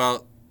talked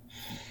about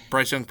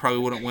Bryce Young probably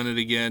wouldn't win it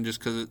again just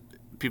because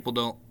people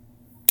don't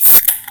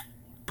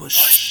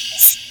push.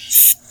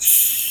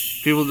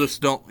 People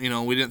just don't,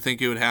 we didn't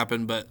think it would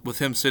happen, but with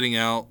him sitting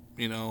out,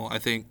 I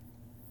think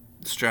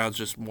Stroud's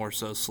just more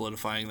so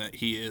solidifying that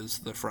he is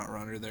the front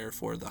runner there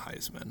for the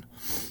Heisman.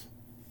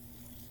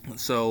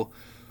 So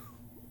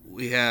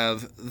we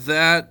have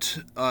that.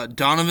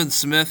 Donovan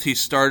Smith, he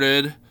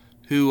started,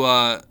 who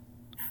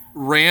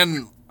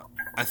ran,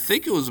 I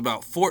think it was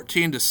about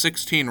 14 to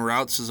 16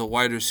 routes as a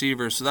wide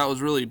receiver, so that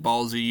was really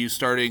ballsy, you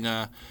starting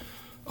a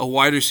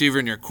wide receiver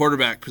in your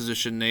quarterback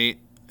position, Nate.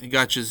 He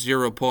got you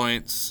 0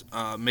 points,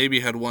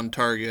 maybe had 1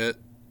 target.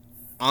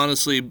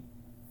 Honestly,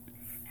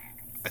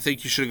 I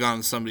think you should have gone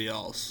to somebody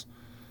else.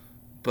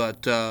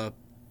 But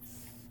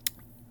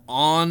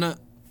on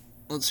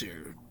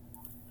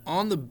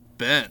the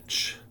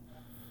bench,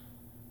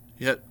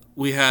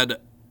 we had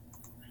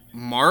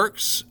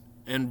Marks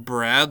and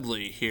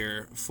Bradley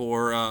here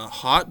for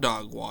hot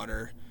dog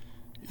water.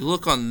 You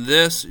look on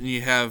this, and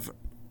you have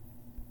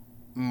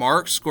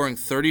Marks scoring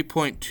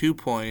 30.2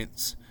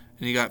 points,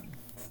 and you got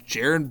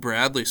Jaron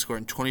Bradley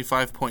scoring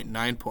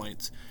 25.9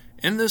 points.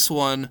 In this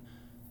one,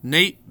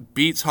 Nate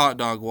beats hot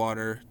dog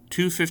water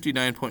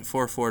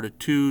 259.44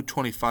 to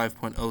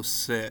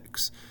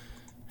 225.06.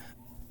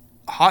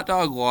 Hot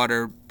dog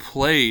water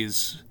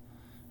plays,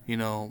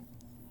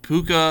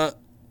 Puka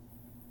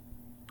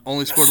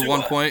only scored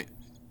 1 point.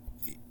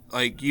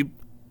 Like, you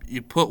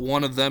put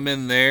one of them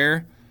in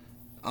there.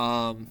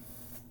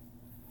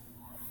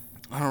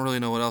 I don't really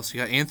know what else. You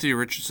got Anthony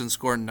Richardson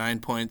scoring 9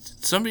 points.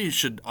 Somebody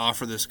should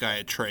offer this guy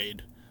a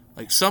trade.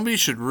 Like, somebody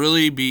should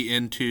really be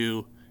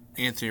into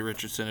Anthony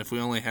Richardson if we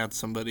only had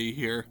somebody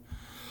here.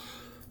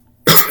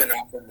 It's been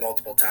offered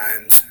multiple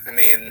times. I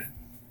mean,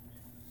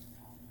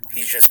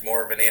 he's just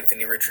more of an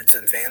Anthony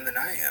Richardson fan than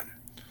I am.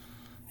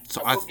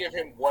 So I will give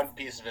him one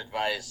piece of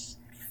advice.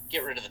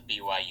 Get rid of the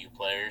BYU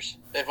players.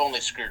 They've only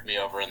screwed me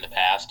over in the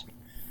past.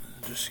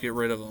 Just get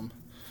rid of them.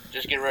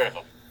 Just get rid of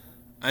them.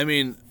 I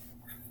mean,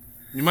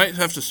 you might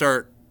have to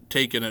start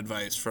taking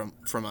advice from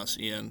us,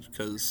 Ian,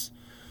 because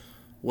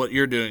what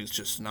you're doing is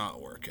just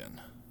not working.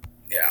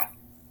 Yeah.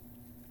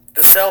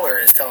 The cellar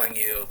is telling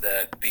you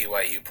that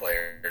BYU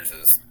players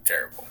is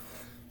terrible.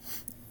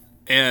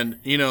 And,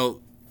 you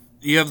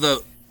have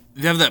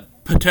that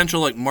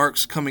potential like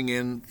Marks coming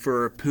in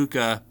for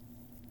Puka,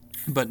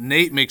 but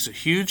Nate makes a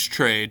huge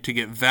trade to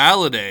get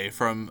Valladay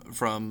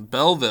from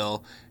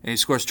Belleville, and he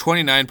scores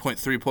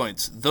 29.3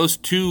 points. Those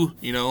two,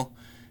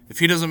 if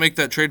he doesn't make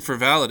that trade for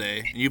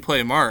Valladay and you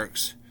play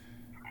Marks,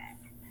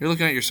 you're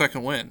looking at your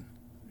second win,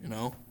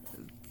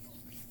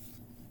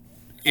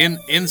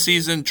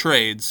 In-season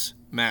trades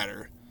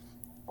matter.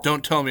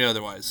 Don't tell me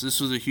otherwise. This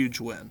was a huge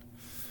win.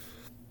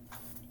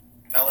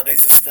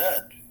 Valladay's a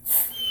stud.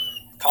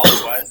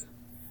 College-wise.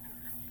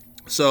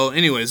 So,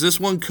 anyways, this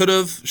one could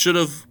have, should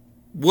have,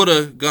 would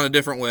have gone a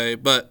different way,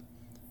 but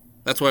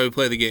that's why we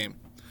play the game.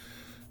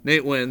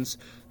 Nate wins.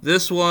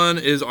 This one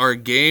is our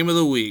game of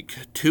the week.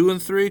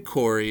 2-3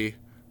 Corey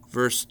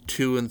versus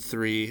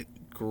 2-3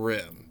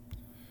 Grim.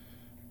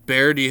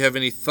 Bear, do you have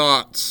any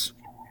thoughts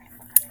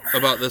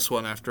about this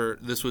one after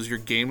this was your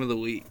game of the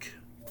week?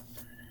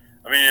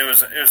 I mean, it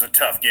was a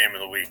tough game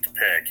of the week to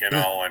pick, and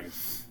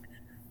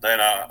then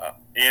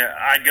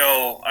I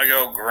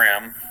go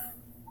Grim.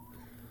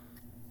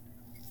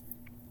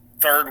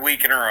 Third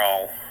week in a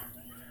row.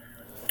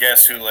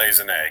 Guess who lays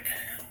an egg?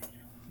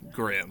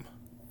 Grim.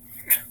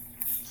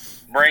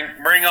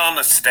 Bring on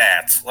the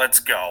stats. Let's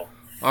go.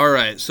 All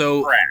right,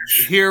 so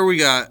Crash. Here we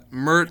got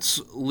Mertz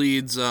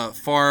leads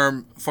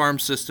farm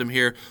system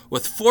here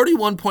with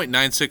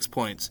 41.96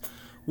 points.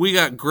 We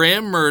got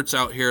Graham Mertz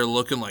out here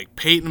looking like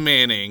Peyton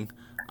Manning.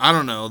 I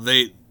don't know.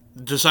 They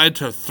decide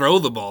to throw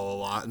the ball a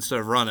lot instead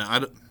of run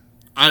it.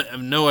 I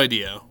have no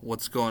idea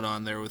what's going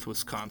on there with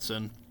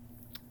Wisconsin.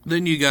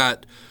 Then you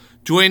got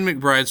Dwayne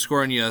McBride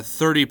scoring you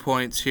 30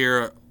 points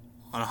here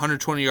on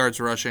 120 yards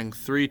rushing,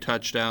 3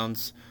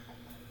 touchdowns.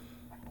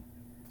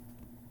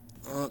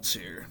 Let's see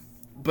here.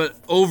 But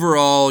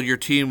overall, your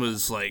team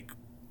was like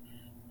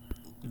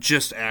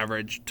just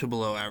average to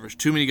below average.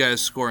 Too many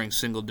guys scoring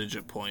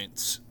single-digit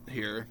points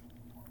here.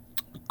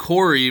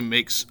 Corey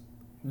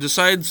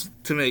decides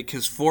to make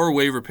his 4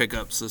 waiver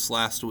pickups this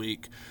last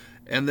week,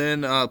 and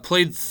then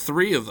played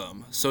 3 of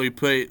them. So he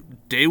played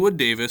Dawood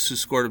Davis, who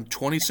scored him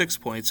 26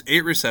 points,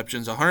 8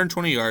 receptions,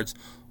 120 yards,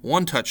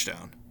 1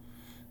 touchdown.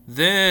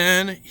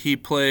 Then he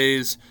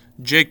plays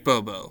Jake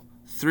Bobo,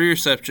 3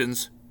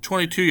 receptions,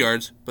 22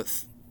 yards,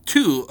 but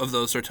 2 of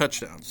those are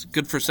touchdowns.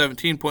 Good for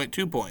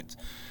 17.2 points.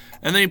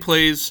 And then he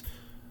plays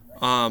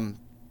Bo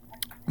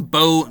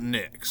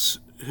Nix,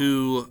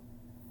 who,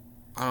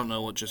 I don't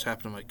know what just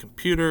happened to my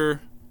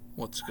computer.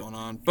 What's going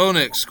on? Bo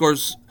Nix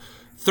scores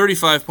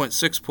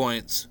 35.6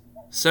 points,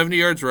 70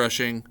 yards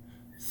rushing,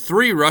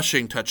 3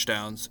 rushing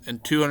touchdowns,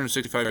 and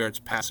 265 yards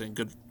passing.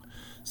 Good.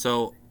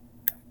 So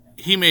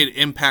he made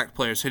impact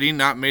players. Had he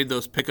not made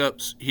those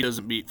pickups, he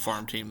doesn't beat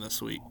farm team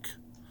this week,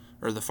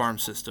 or the farm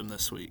system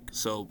this week.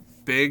 So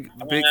big.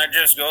 That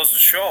just goes to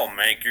show,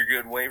 make your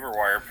good waiver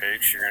wire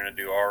picks, you're going to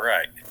do all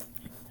right.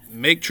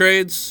 Make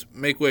trades,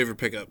 make waiver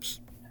pickups.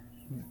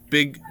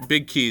 Big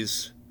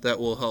keys that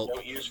will help.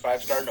 Don't use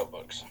 5-star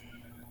notebooks.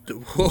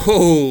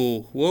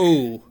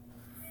 Whoa.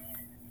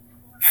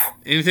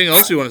 Anything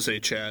else you want to say,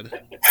 Chad?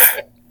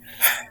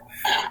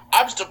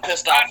 I'm still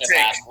pissed off at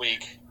last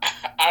week.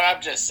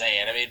 I'm just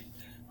saying. I mean,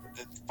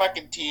 the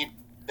fucking team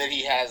that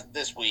he has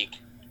this week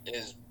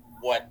is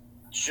what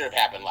should have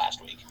happened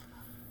last week.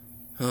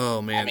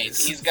 Oh, man. I mean,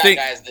 he's got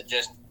guys that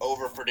just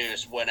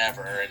overproduce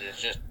whenever, and it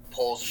just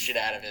pulls shit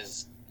out of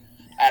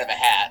a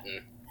hat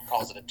and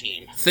calls it a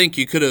team. I think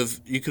you could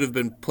have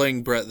been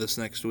playing Brett this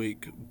next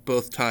week,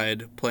 both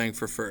tied, playing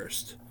for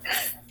first.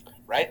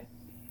 Right?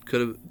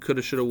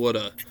 Coulda, shoulda,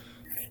 woulda.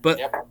 But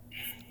Yep.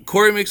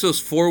 Corey makes those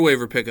 4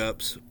 waiver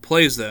pickups,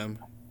 plays them,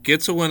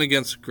 gets a win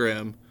against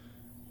Grimm.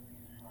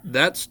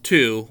 That's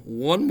 2.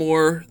 One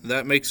more,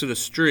 that makes it a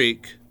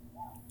streak.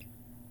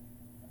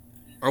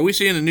 Are we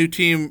seeing a new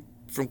team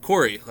from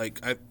Corey?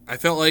 Like, I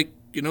felt like,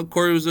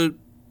 Corey was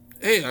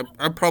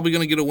I'm probably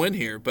going to get a win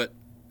here, but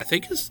I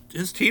think his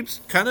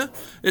team's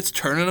it's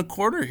turning a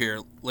corner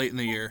here late in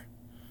the year.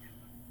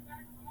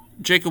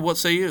 Jacob, what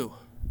say you?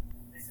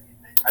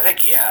 I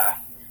think, yeah.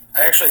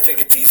 I actually think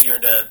it's easier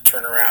to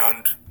turn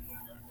around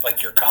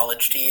like your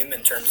college team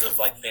in terms of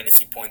like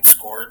fantasy points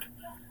scored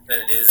than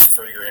it is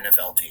for your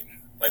NFL team.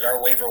 Like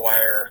our waiver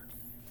wire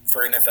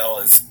for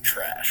NFL is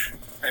trash.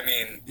 I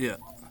mean, yeah,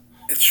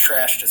 it's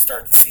trash to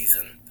start the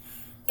season.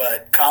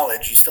 But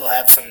college, you still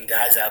have some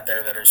guys out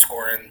there that are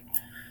scoring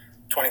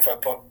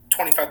 25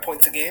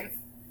 points a game.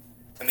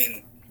 I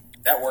mean,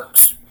 that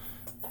works.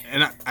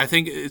 And I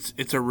think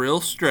it's a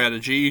real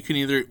strategy. You can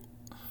either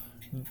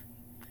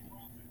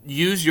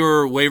use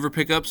your waiver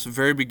pickups at the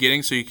very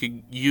beginning so you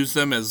can use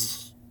them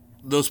as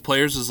those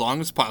players as long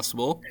as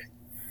possible,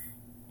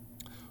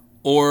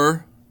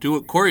 or do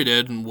what Corey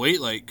did and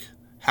wait like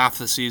half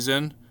the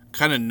season,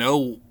 kind of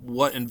know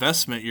what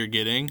investment you're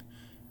getting,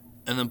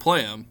 and then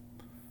play them.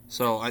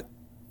 So Are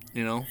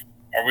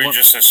we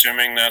just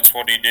assuming that's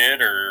what he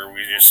did, or are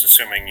we just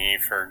assuming he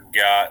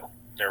forgot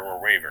there were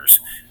waivers?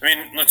 I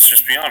mean, let's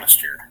just be honest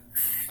here.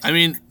 I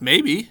mean,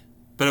 maybe,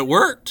 but it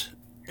worked,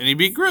 and he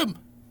beat Grimm.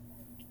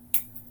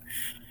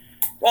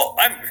 Well,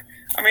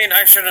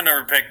 I should have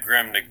never picked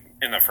Grimm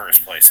in the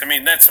first place. I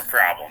mean, that's a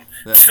problem.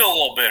 Yeah. Still a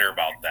little bitter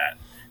about that.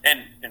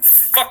 And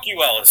fuck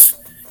you, Ellis.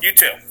 You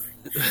too.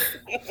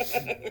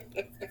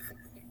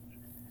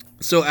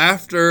 So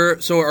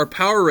our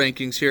power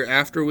rankings here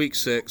after week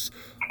 6,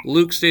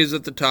 Luke stays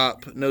at the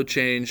top, no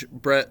change.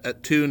 Brett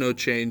at 2, no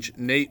change.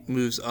 Nate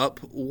moves up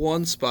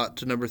 1 spot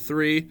to number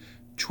 3.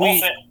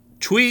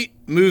 Tweet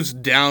moves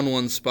down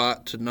 1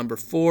 spot to number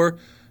 4.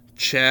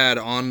 Chad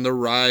on the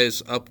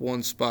rise, up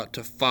 1 spot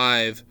to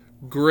 5.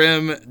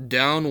 Grimm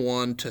down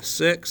 1 to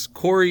 6.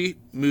 Corey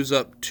moves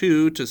up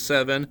 2 to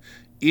 7.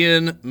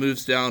 Ian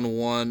moves down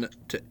 1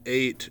 to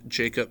 8.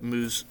 Jacob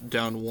moves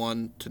down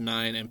 1 to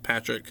 9. And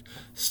Patrick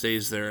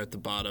stays there at the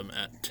bottom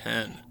at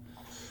 10.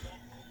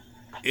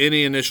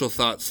 Any initial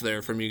thoughts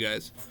there from you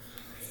guys?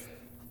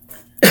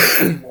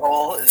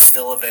 Hall is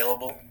still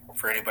available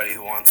for anybody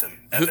who wants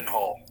him. Evan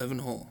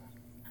Hall.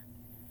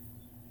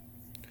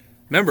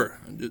 Remember,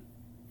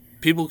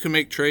 people can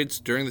make trades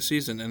during the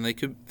season, and they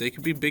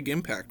could be big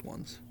impact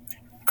ones.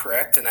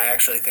 Correct, and I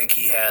actually think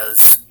he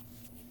has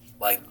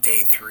like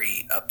day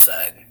 3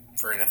 upside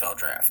for NFL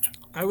draft.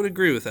 I would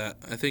agree with that.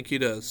 I think he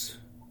does.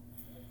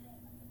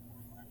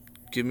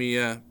 Give me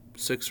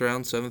 6th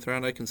round, 7th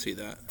round. I can see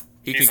that.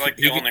 He's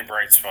the only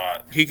bright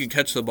spot. He can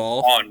catch the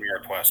ball on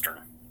Northwestern.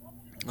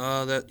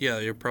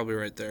 You're probably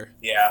right there.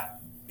 Yeah,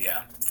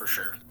 for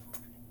sure.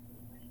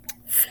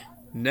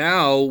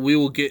 Now we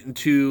will get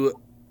into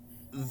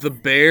the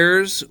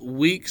Bears'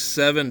 Week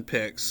 7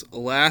 picks.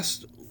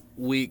 Last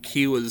week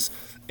he was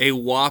a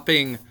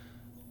whopping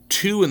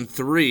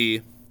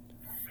 2-3.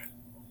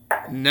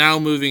 Now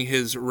moving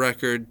his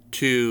record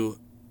to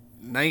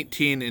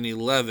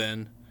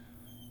 19-11.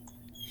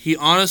 He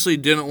honestly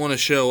didn't want to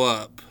show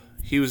up.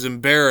 He was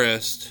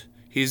embarrassed.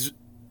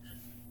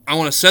 I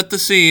want to set the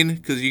scene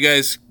because you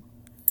guys,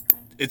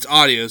 it's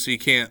audio so you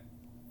can't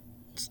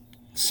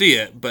see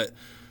it, but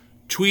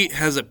Tweet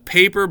has a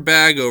paper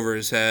bag over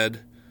his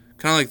head,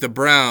 kind of like the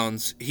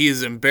Browns. He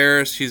is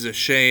embarrassed. He's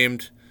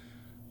ashamed.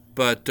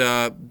 But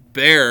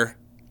Bear,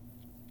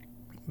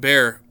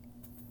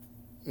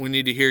 we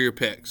need to hear your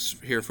picks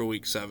here for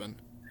Week 7.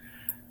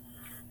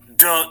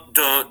 Dun,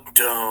 dun,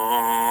 dun.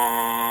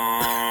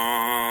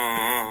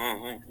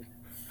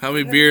 How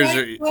many beers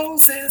are you?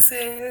 Moses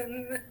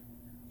in.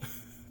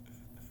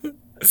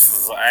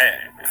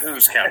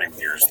 Who's counting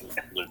beers,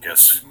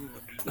 Lucas?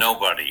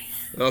 Nobody.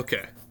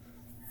 Okay.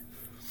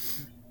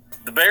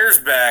 The Bears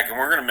back, and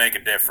we're going to make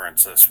a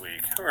difference this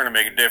week. We're going to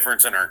make a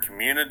difference in our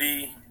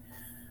community.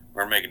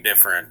 We're going to make a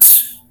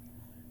difference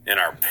in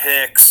our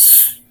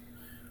picks.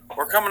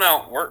 We're coming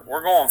out. We're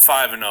going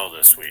 5-0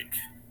 this week.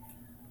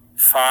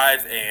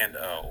 5-0.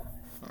 All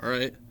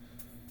right.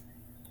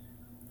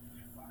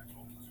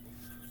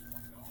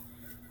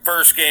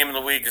 First game of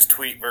the week is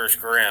Tweet versus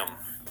Grimm.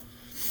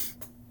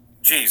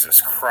 Jesus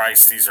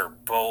Christ, these are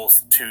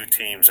both 2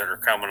 teams that are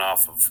coming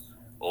off of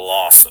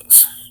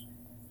losses.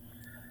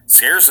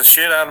 Scares the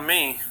shit out of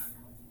me.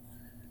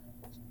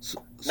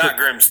 Not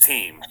Grimm's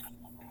team.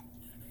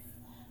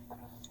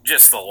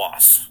 just the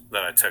loss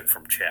that I took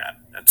from Chad.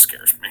 That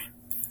scares me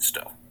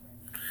still.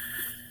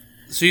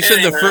 So you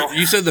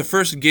said the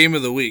first game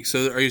of the week.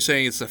 So are you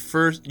saying it's the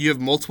first? You have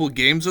multiple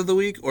games of the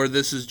week, or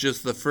this is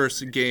just the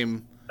first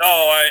game?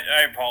 Oh,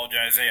 I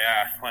apologize.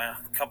 Yeah, well,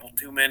 a couple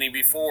too many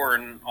before,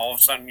 and all of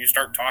a sudden you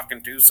start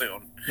talking too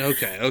soon.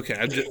 Okay.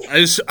 I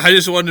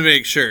just wanted to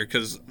make sure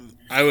because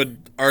I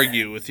would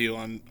argue with you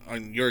on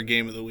your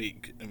game of the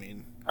week. I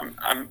mean,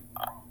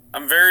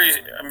 I'm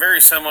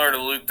very similar to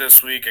Luke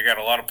this week. I got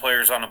a lot of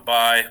players on a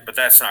bye, but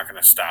that's not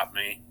going to stop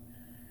me.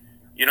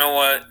 You know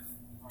what?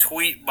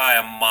 Tweet by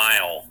a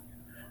mile.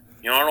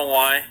 You don't know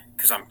why?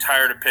 Because I'm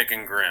tired of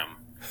picking Grim.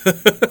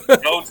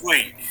 No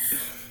tweet.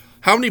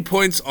 How many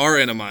points are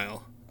in a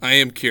mile? I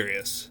am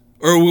curious.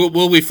 Or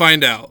will we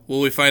find out? Will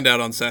we find out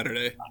on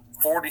Saturday?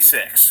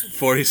 46.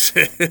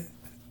 46.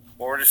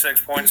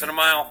 46 points in a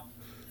mile.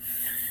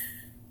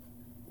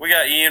 We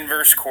got Ian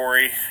versus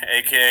Corey,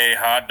 a.k.a.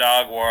 Hot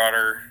Dog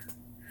Water.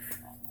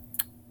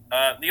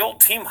 The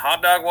old team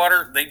Hot Dog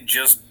Water, they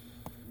just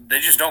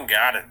don't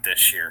got it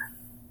this year.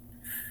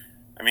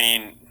 I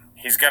mean,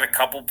 he's got a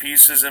couple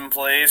pieces in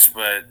place,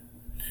 but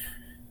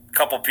a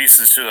couple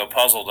pieces to the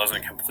puzzle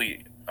doesn't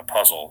complete a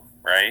puzzle,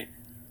 right?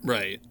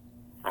 Right.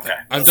 Okay.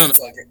 Unless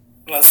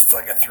it's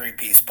like a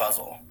 3-piece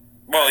puzzle.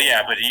 Well,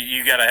 yeah, but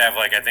you got to have,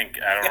 like, I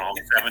don't know,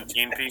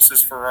 17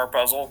 pieces for our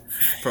puzzle.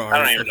 I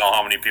don't even know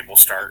how many people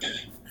start.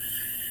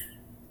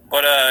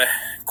 But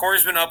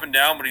Corey's been up and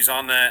down, but he's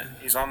on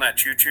that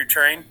choo-choo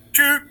train.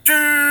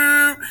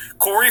 Choo-choo!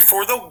 Corey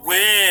for the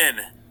win.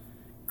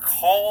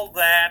 Call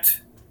that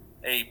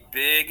a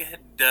big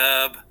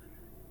dub.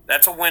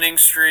 That's a winning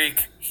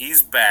streak.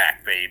 He's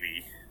back,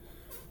 baby.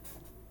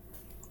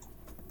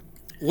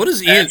 What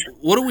is Ian?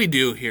 What do we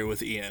do here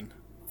with Ian?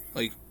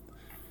 Like,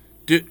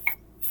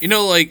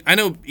 I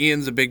know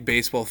Ian's a big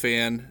baseball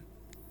fan,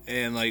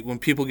 and like when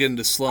people get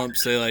into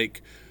slumps, they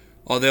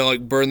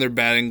burn their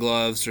batting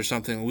gloves or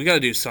something. We got to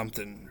do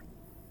something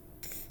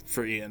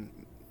for Ian.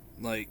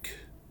 Like,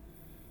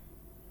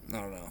 I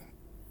don't know.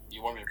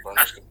 You want me to burn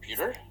his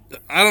computer?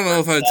 I don't know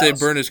if I'd say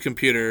burn his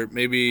computer.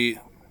 Maybe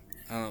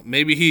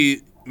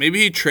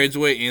he trades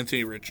away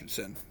Anthony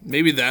Richardson.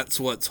 Maybe that's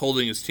what's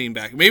holding his team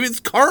back. Maybe it's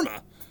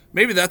karma.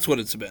 Maybe that's what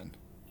it's been.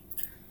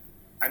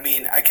 I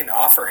mean, I can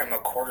offer him a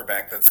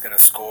quarterback that's going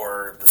to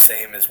score the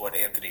same as what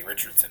Anthony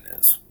Richardson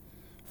is.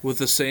 With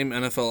the same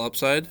NFL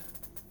upside?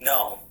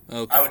 No.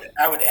 Okay.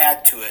 I would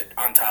add to it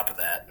on top of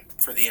that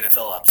for the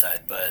NFL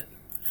upside, but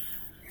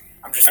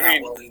I'm just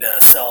not willing to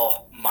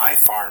sell my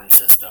farm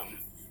system,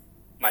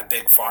 my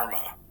big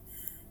pharma,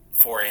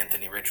 for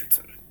Anthony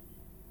Richardson.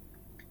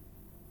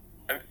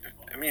 I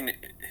mean,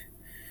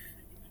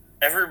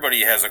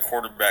 everybody has a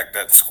quarterback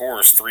that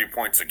scores 3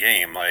 points a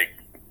game. Like,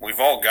 we've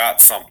all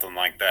got something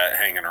like that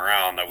hanging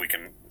around that we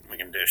can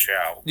dish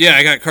out. Yeah,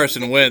 I got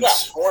Carson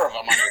Wentz. You got 4 of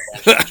them on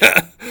your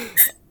bench.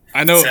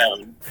 I know.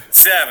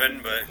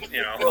 Seven, but,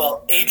 you know.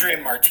 Well,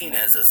 Adrian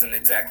Martinez isn't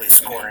exactly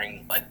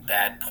scoring, like,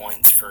 bad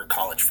points for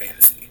college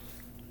fantasy.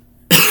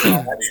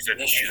 So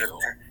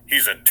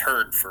he's a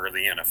turd for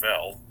the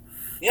NFL.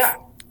 Yeah.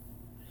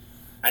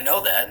 I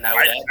know that, and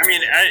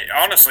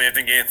honestly, I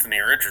think Anthony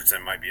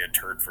Richardson might be a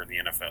turd for the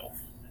NFL.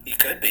 He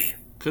could be.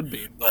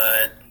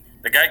 But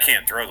the guy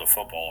can't throw the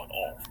football at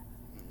all.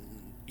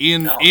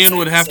 Ian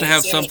would have to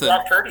have something.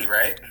 Brock Purdy,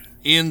 right?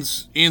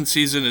 Ian's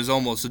season is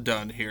almost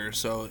done here,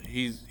 so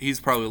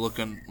he's probably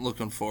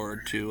looking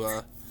forward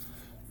to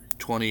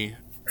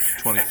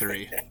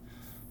 2023.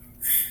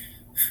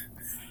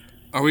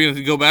 Are we going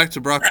to go back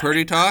to Brock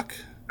Purdy talk?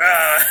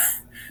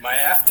 Might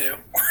have to.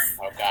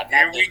 Oh, God.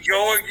 Here we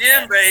go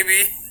again,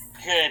 baby.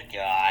 Good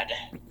God.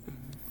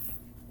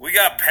 We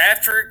got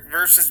Patrick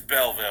versus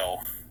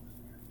Belleville.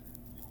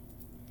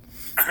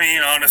 I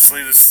mean,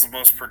 honestly, this is the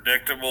most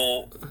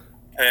predictable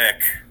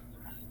pick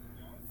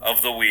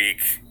of the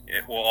week.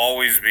 It will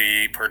always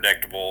be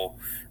predictable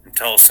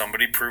until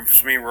somebody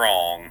proves me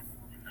wrong.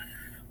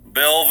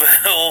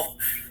 Belleville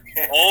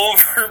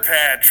over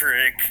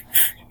Patrick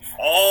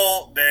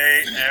all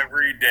day,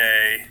 every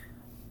day,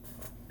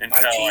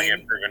 until I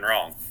get proven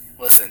wrong.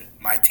 Listen,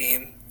 my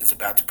team is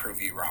about to prove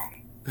you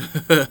wrong.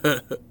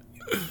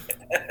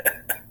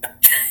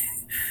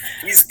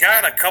 He's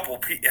got a couple.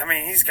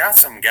 He's got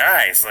some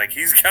guys. Like,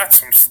 he's got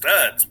some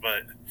studs,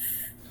 but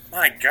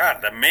my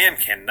God, the man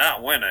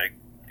cannot win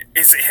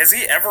has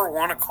he ever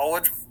won a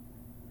college?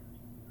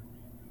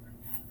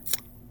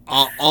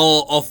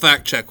 I'll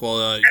fact check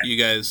while you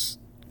guys.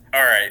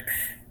 All right.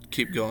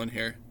 Keep going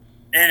here.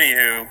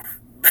 Anywho,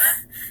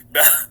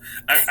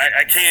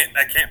 I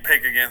can't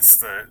pick against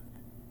the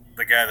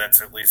guy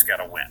that's at least got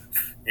to win.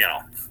 You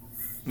know.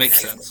 Makes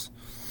sense.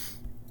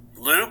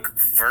 Luke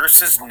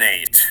versus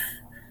Nate.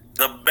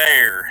 The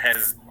Bear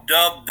has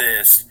dubbed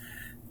this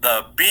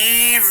the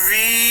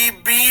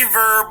BV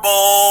Beaver Bowl.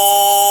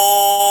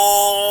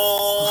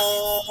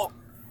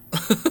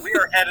 We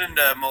are heading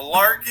to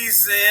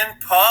Malarkey's and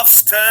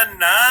Puffs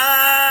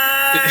tonight.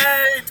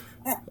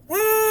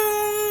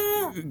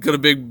 Woo! Got a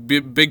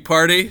big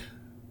party?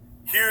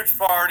 Huge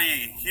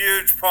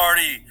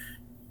party.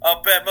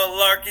 Up at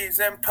Malarkey's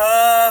and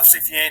Puffs.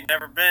 If you ain't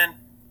never been,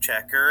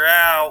 check her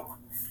out.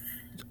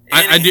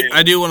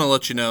 I do want to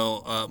let you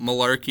know,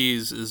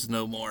 Malarkey's is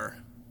no more.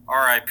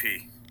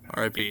 R.I.P.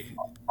 R.I.P.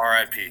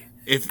 R.I.P.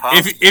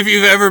 If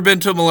you've ever been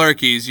to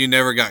Malarkey's, you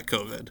never got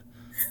COVID.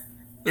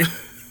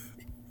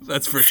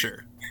 That's for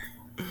sure.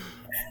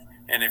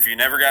 And if you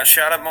never got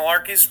shot at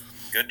Malarkey's,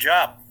 good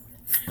job.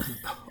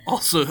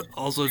 Also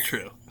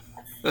true.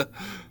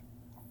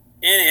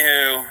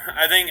 Anywho,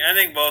 I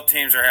think both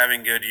teams are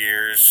having good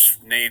years.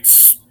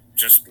 Nate's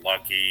just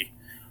lucky.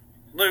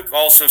 Luke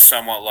also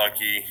somewhat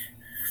lucky.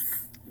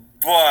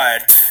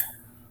 But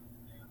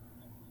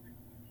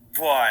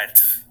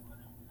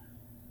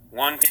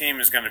one team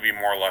is going to be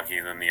more lucky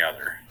than the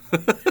other.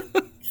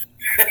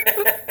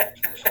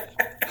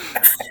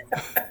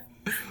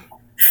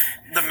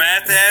 The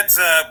math adds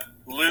up.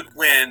 Luke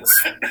wins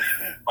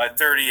by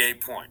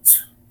 38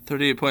 points.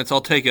 38 points.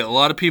 I'll take it. A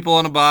lot of people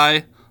on a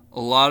bye.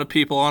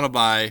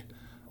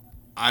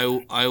 I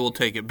will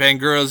take it.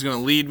 Bangura is going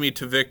to lead me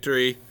to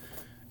victory.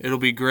 It'll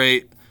be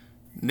great.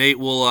 Nate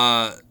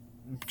will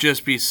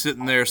just be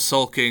sitting there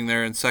sulking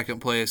there in second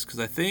place because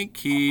I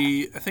think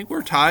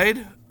we're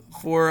tied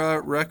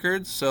for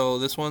records. So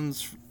this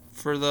one's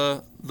for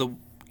the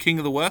King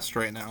of the West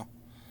right now.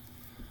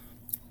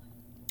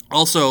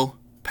 Also,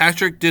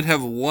 Patrick did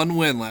have one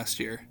win last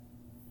year.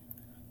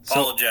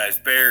 Apologize.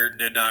 Bear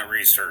did not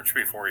research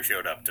before he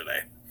showed up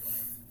today.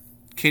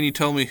 Can you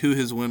tell me who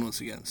his win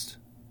was against?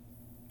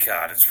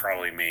 God, it's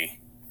probably me.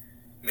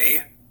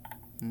 Me?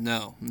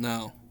 No.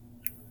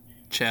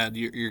 Chad,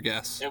 your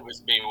guess. It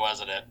was me,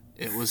 wasn't it?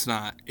 It was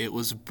not. It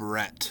was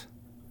Brett.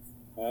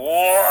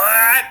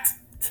 What?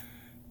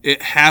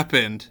 It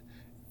happened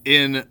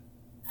in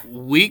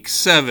week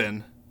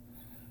 7.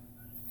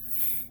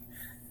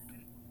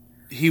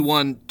 He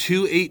won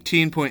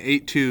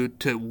 218.82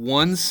 to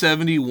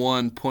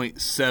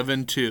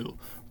 171.72.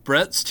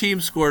 Brett's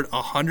team scored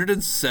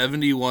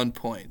 171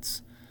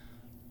 points.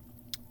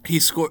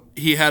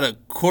 He had a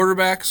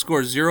quarterback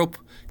score 0.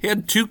 He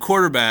had 2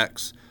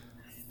 quarterbacks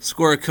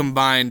score a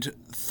combined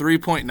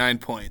 3.9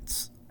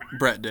 points.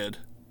 Brett did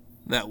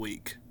that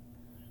week.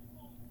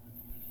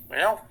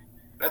 Well,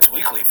 that's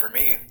weekly for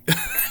me.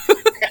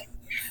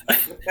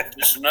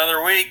 Just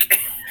another week.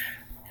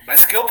 My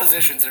skill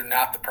positions are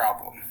not the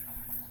problem.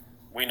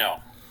 We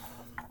know.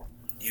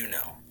 You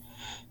know.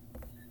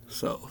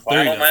 So,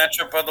 final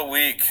matchup of the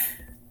week.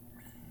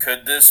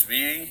 Could this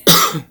be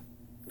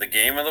the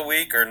game of the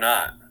week or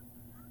not?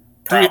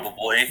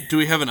 Probably. Do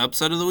we have an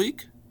upset of the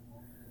week?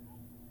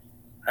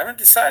 I haven't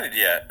decided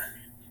yet.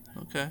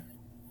 Okay.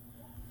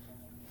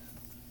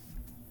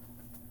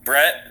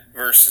 Brett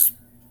versus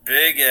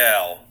Big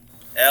L.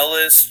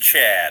 Ellis,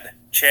 Chad.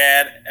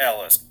 Chad,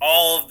 Ellis.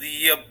 All of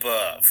the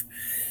above.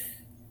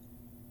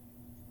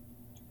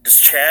 Does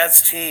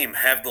Chad's team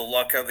have the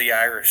luck of the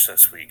Irish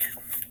this week?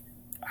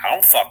 I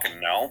don't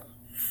fucking know.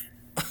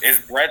 Is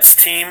Brett's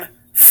team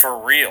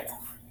for real?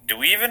 Do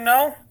we even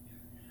know?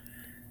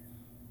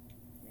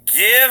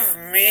 Give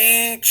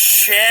me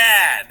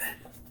Chad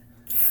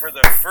for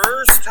the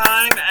first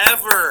time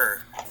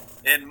ever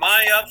in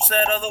my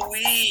upset of the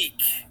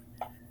week.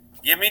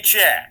 Give me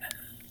Chad.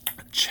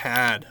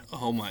 Chad.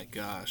 Oh my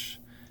gosh.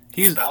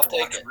 He's about to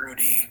watch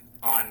Rudy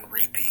on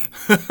repeat.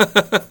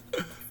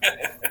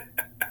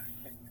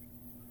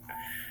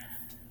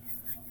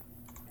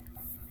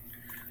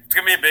 It's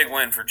going to be a big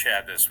win for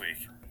Chad this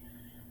week.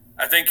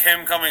 I think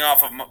him coming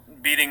off of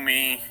beating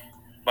me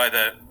by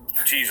the...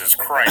 Jesus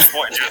Christ,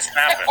 what just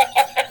happened?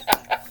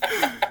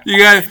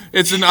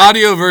 It's an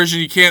audio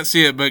version, you can't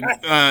see it, but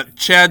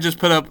Chad just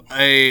put up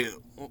a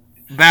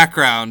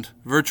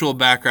virtual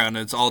background.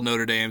 It's all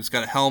Notre Dame. It's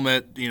got a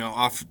helmet,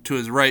 off to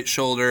his right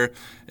shoulder.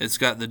 It's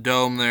got the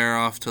dome there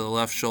off to the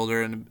left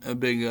shoulder and a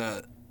big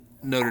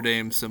Notre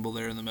Dame symbol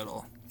there in the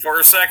middle. For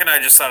a second, I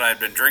just thought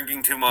I'd been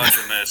drinking too much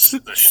and this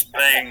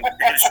thing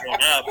had shown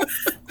up.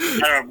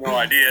 I have no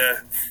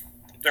idea.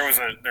 There's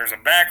a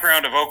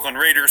background of Oakland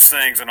Raiders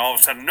things, and all of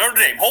a sudden, Notre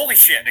Dame. Holy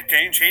shit! It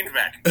changed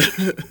back.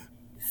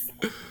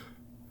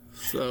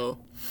 So,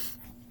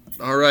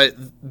 all right,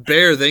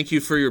 Bear. Thank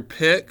you for your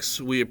picks.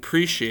 We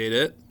appreciate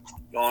it.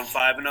 Going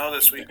 5-0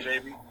 this week,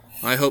 baby.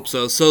 I hope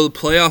so. So the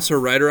playoffs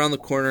are right around the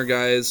corner,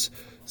 guys.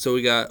 So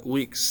we got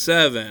week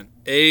 7,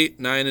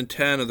 8, 9, and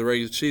 10 of the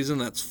regular season.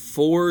 That's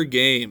 4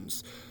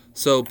 games.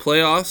 So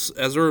playoffs,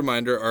 as a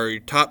reminder, are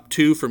your top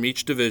 2 from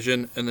each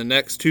division, and the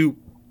next 2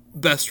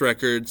 best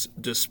records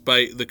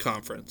despite the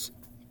conference.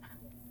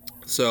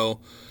 So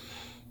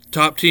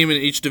top team in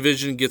each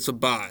division gets a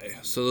bye.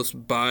 So those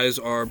byes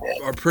are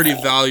pretty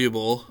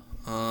valuable.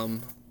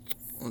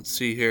 Let's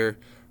see here.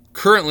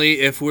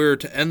 Currently, if we were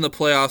to end the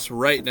playoffs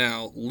right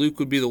now, Luke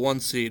would be the 1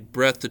 seed,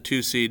 Brett the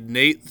 2 seed,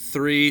 Nate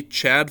 3,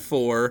 Chad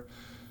 4,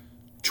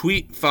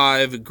 Tweet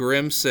 5,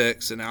 Grim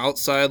 6, and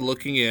outside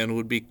looking in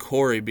would be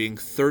Corey being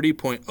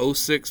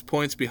 30.06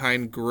 points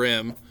behind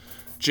Grim.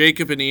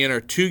 Jacob and Ian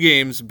are 2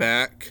 games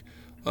back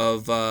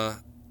of the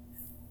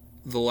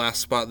last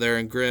spot there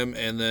in Grim,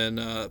 and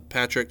then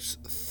Patrick's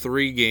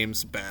 3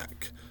 games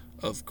back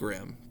of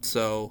Grim.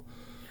 So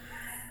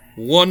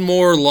One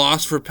more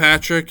loss for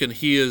Patrick, and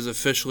he is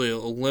officially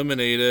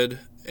eliminated.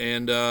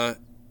 And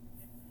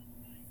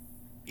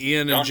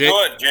Ian and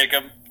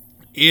Jacob.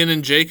 Ian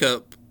and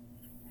Jacob,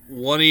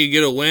 one of you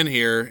get a win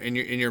here in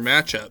your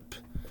matchup.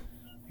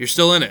 You're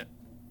still in it.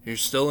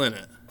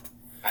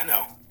 I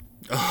know.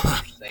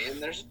 Saying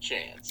there's a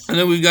chance. And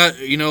then we've got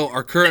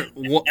our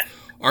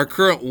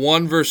current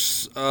 1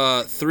 versus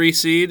 3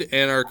 seed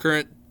and our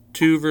current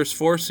 2 versus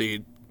 4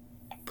 seed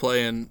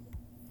playing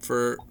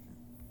for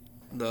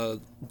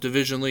the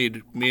division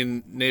lead. Me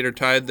and Nate are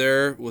tied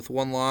there with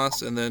 1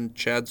 loss, and then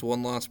Chad's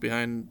 1 loss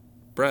behind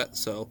Brett.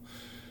 So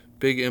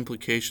big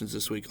implications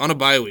this week on a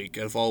bye week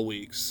out of all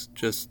weeks.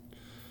 Just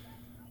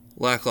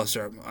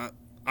lackluster.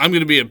 I'm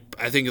going to be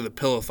I think of the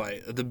pillow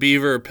fight. The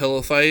beaver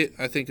pillow fight,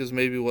 I think, is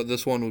maybe what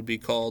this one would be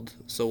called.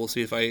 So we'll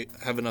see if I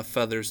have enough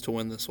feathers to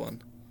win this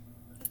one.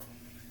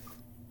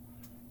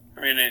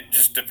 I mean, it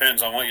just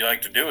depends on what you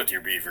like to do with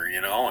your beaver,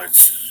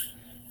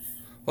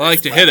 Well, I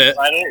like to hit it.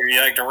 Or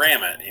you like to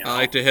ram it, I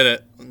like to hit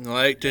it. I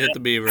like to hit the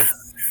beaver.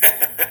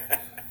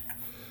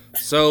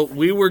 So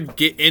we were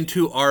get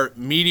into our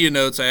media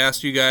notes. I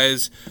asked you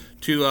guys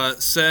to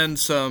send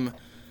some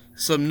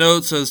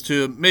notes as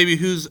to maybe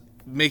who's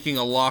making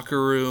a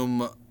locker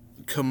room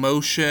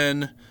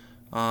commotion.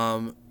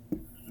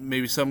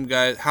 Maybe some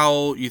guys,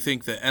 how you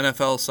think the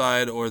NFL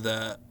side or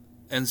the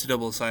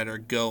NCAA side are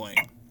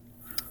going.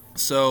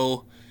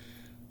 So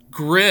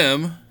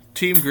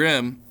Team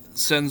Grim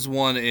sends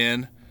one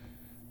in.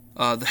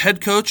 The head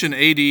coach and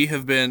AD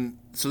have been,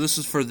 so this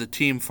is for the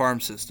team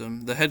farm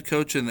system. The head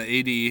coach and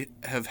the AD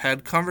have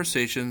had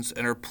conversations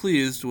and are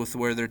pleased with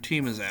where their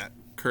team is at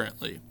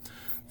currently.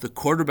 The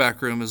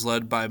quarterback room is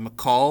led by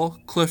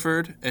McCall,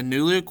 Clifford, and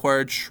newly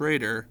acquired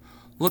Schrader.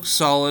 Looks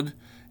solid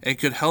and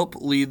could help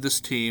lead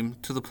this team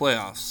to the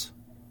playoffs.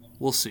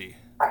 We'll see.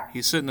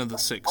 He's sitting at the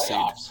 6th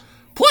seed.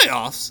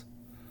 Playoffs?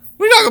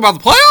 We talking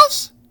about the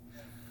playoffs?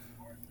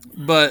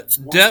 But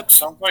depth.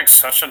 Sounds like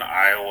such an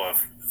Iowa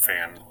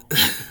fan.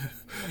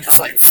 It's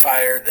like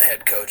fire the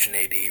head coach and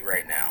AD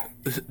right now.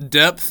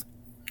 Depth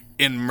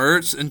in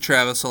Mertz and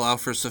Travis allow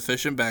for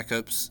sufficient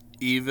backups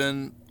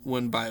even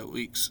when bye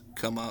weeks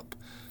come up.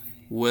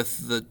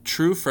 With the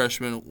true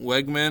freshmen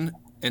Wegman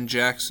and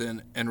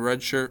Jackson and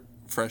redshirt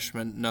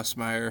freshman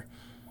Nussmeier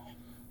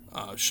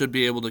should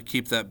be able to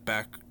keep that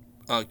back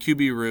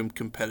QB room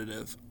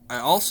competitive. I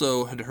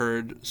also had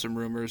heard some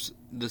rumors,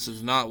 this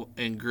is not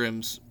in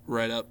Grimm's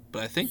write-up,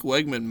 but I think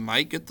Wegman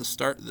might get the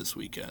start this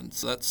weekend,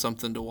 so that's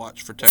something to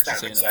watch for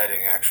Texas A&M. It's kind of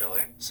exciting,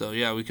 actually. So,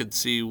 yeah, we could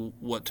see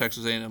what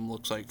Texas A&M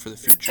looks like for the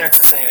future.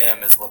 Texas A&M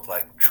has looked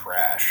like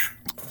trash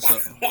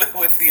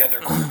with the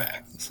other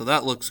quarterback. So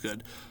that looks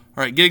good.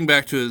 All right, getting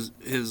back to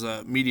his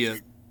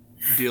media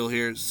deal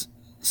here.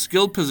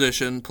 Skilled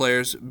position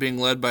players being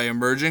led by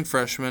emerging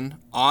freshmen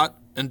Ott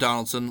and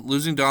Donaldson.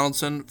 Losing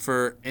Donaldson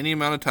for any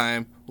amount of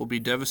time will be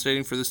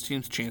devastating for this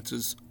team's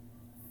chances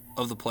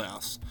of the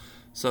playoffs.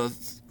 So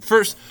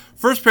first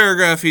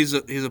paragraph, he's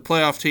a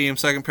playoff team.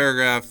 Second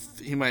paragraph,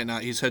 he might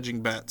not. He's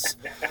hedging bets.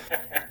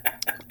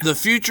 The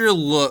future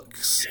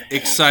looks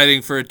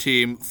exciting for a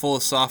team full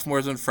of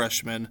sophomores and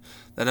freshmen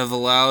that have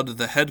allowed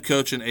the head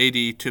coach and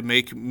AD to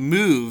make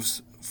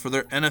moves for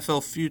their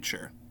NFL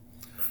future.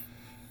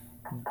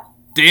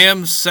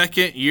 Damn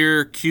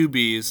second-year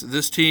QBs.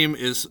 This team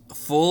is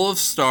full of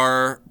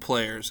star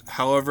players.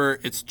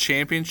 However, its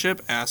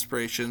championship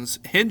aspirations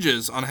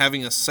hinges on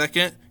having a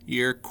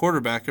second-year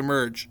quarterback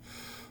emerge.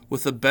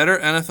 With a better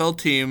NFL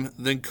team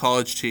than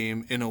college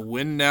team in a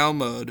win-now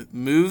mode,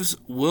 moves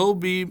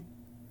made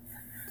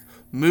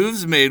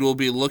will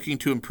be looking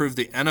to improve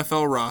the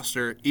NFL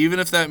roster, even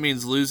if that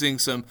means losing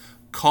some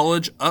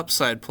college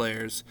upside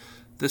players.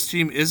 This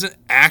team isn't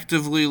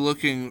actively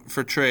looking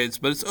for trades,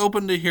 but it's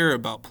open to hear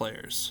about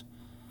players.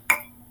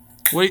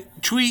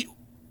 Tweet,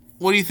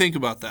 what do you think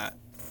about that?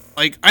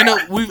 Like, I know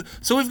we've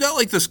got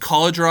like this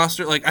college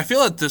roster. Like, I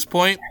feel at this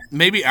point,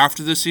 maybe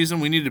after this season,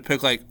 we need to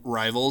pick like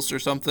rivals or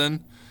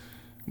something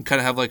and kind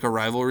of have like a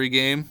rivalry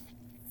game.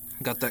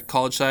 Got that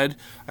college side.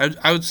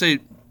 I would say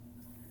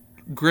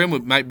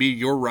Grimm might be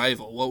your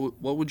rival.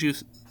 What would you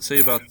say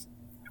about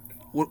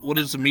what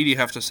does the media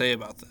have to say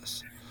about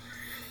this?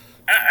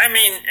 I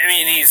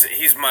mean,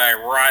 he's my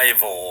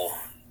rival,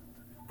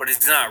 but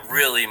he's not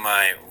really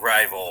my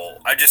rival.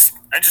 I just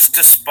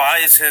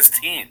despise his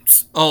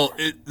teams. Oh,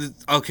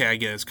 okay, I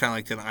get it. It's kind of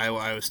like an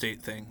Iowa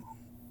State thing.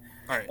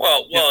 All right.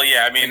 Well,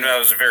 yeah. I mean, that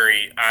was a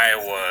very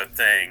Iowa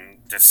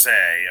thing to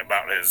say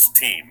about his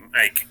team.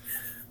 Like,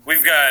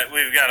 we've got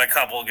a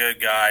couple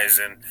good guys,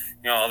 and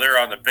they're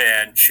on the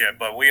bench,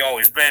 but we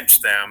always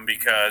bench them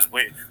because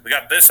we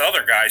got this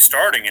other guy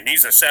starting, and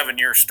he's a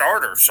 7-year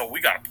starter, so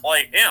we got to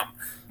play him.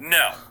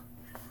 No.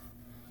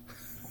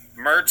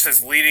 Mertz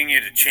is leading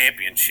you to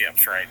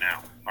championships right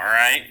now. All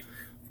right,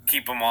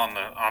 keep him on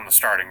the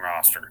starting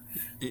roster.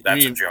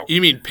 That's a joke.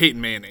 You mean Peyton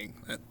Manning?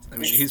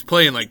 He's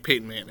playing like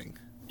Peyton Manning.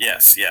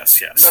 Yes.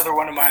 Another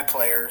one of my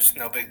players.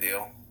 No big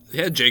deal.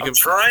 Yeah, Jacob. I'm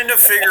trying to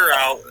figure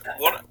out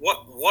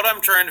what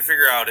I'm trying to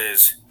figure out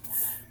is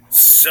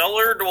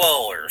cellar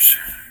dwellers.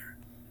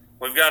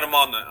 We've got him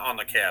on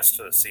the cast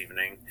this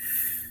evening.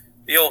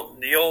 The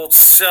old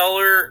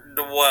cellar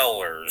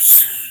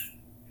dwellers.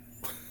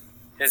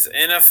 His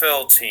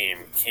NFL team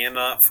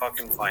cannot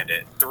fucking find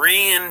it.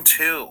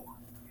 3-2.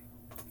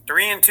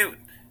 3-2.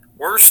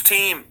 Worst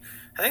team.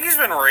 I think he's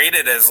been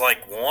rated as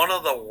like one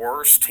of the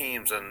worst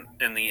teams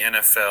in the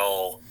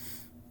NFL.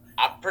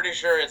 I'm pretty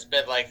sure it's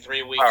been like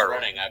 3 weeks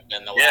running. I've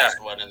been the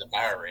last one in the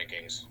power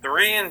rankings.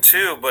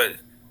 3-2,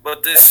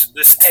 but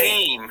this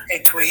team.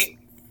 Hey, tweet.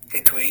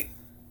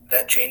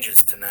 That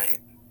changes tonight.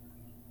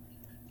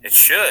 It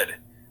should,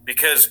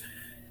 because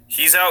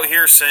he's out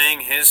here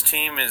saying his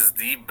team is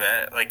the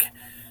best, like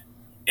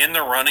in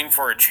the running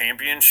for a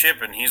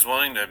championship, and he's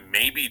willing to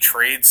maybe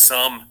trade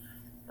some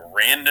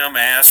random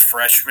ass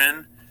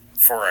freshman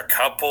for a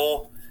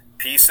couple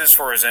pieces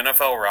for his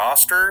NFL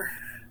roster.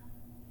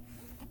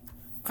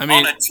 I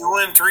mean, on a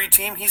 2-3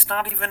 team, he's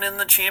not even in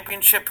the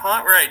championship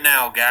hunt right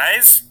now,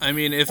 guys. I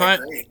mean, if I'm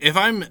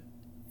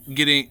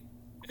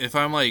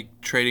like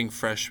trading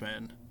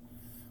freshmen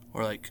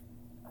or like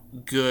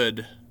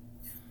good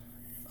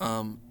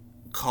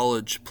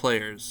college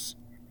players,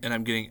 and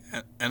I'm getting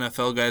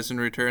NFL guys in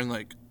return,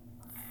 like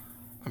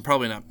I'm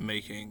probably not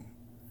making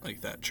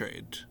like that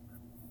trade.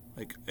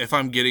 Like if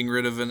I'm getting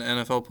rid of an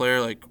NFL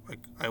player, like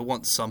I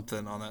want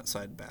something on that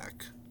side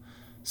back,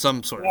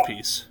 some sort of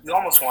piece. You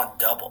almost want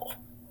double,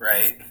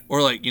 right?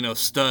 Or like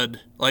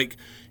stud, like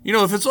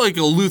if it's like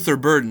a Luther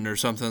Burden or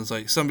something, it's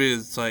like somebody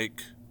that's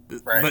like,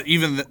 right. But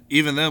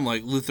even them,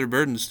 like Luther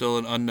Burden's still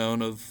an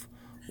unknown of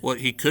what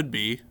he could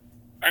be.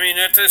 I mean,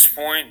 at this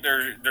point,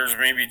 there's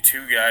maybe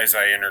two guys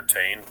I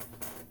entertain.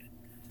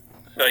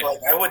 Like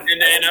I wouldn't,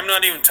 and I'm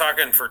not even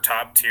talking for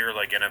top tier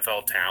like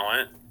NFL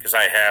talent because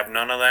I have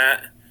none of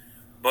that.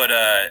 But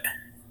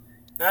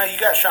no, you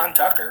got Sean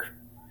Tucker,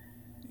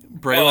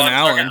 Braylon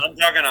Allen. I'm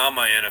talking on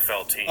my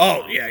NFL team.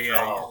 Oh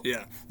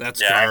yeah.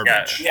 That's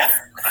garbage.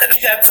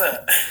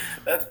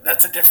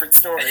 That's a different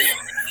story.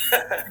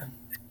 But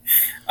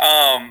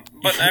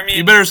I mean,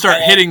 you better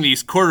start hitting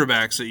these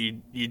quarterbacks that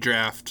you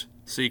draft.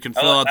 So you can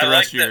fill out the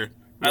rest of your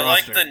I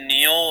roster. like the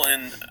Neal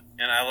and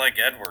I like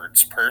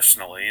Edwards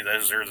personally.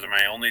 Those are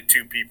my only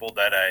two people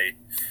that I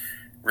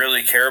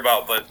really care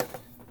about. But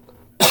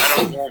I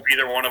don't know if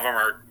either one of them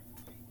are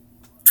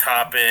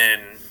top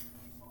end,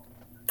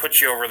 put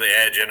you over the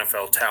edge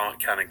NFL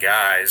talent kind of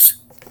guys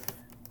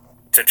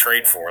to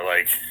trade for.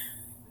 Like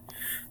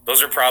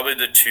those are probably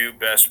the two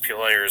best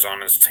players on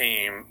his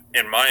team,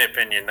 in my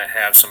opinion, that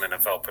have some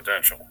NFL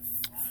potential.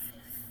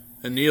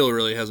 And Neal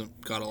really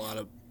hasn't got a lot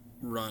of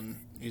run.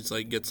 He's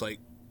like gets like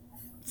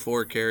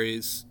 4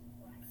 carries,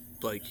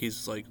 like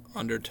he's like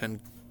under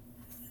 10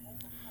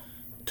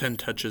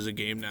 touches a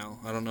game now.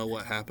 I don't know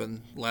what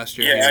happened last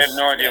year. Yeah, I have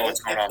no idea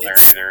what's going on there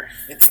either.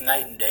 It's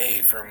night and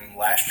day from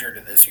last year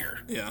to this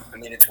year. Yeah, I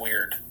mean it's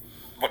weird.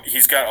 But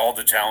he's got all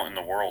the talent in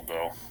the world,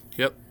 though.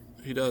 Yep,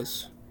 he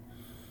does.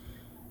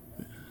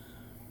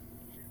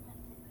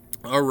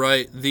 All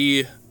right,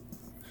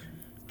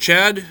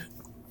 Chad,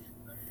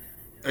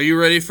 are you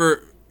ready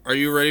for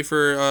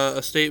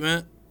a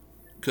statement?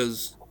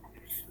 Because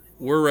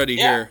we're ready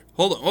here.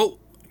 Hold on. Oh,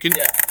 can.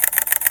 Yeah.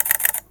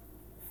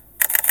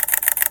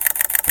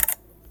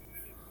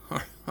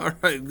 All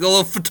right, a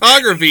little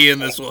photography in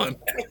this one.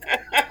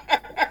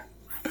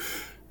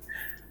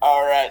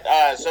 All right.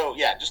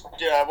 Just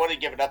I want to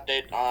give an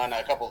update on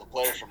a couple of the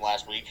players from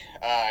last week.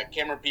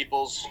 Cameron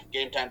Peoples,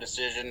 game time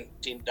decision.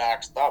 Team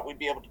Docs thought we'd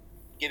be able to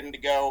get him to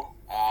go.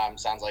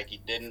 Sounds like he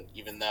didn't,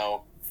 even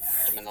though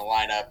I'm in the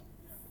lineup.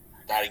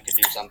 Thought he could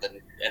do something,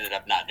 ended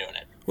up not doing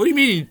it. What do you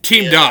mean,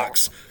 Team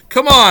Docs?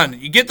 Come on,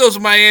 you get those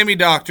Miami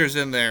doctors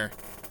in there.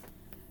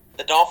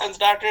 The Dolphins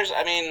doctors,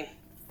 I mean,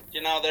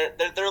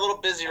 they're a little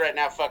busy right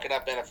now fucking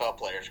up NFL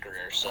players'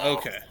 careers. So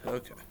okay.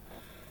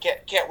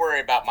 Can't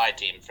worry about my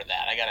team for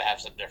that. I got to have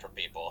some different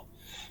people.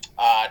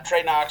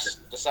 Trey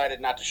Knox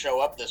decided not to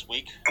show up this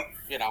week,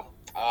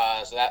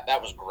 so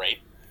that was great.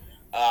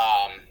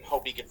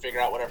 Hope he can figure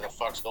out whatever the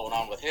fuck's going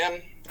on with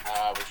him.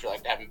 We'd sure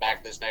like to have him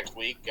back this next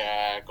week,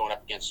 going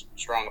up against a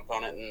strong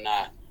opponent and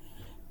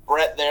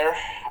Brett there.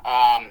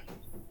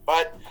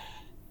 But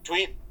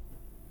Tweet,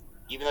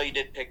 even though you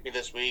did pick me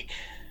this week,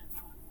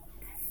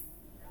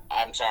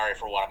 I'm sorry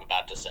for what I'm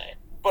about to say,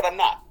 but I'm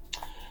not.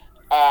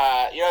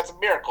 It's a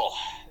miracle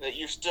that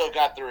you've still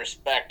got the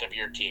respect of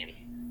your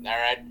team. All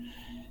right,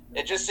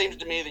 it just seems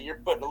to me that you're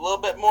putting a little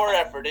bit more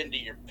effort into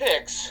your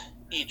picks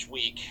each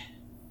week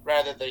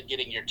rather than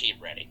getting your team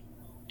ready.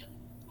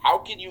 How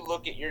can you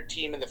look at your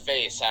team in the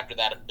face after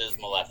that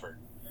abysmal effort?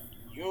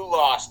 You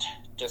lost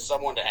to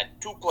someone that had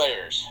 2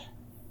 players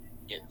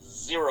get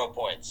 0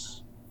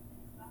 points.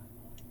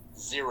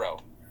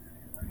 0.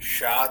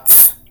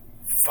 Shots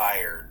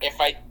fired. If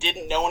I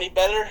didn't know any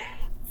better,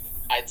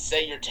 I'd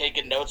say you're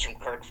taking notes from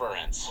Kirk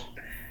Ferentz.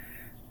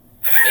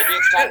 Maybe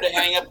it's time to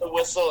hang up the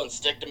whistle and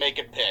stick to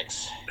making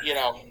picks.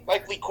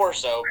 Like Lee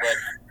Corso, but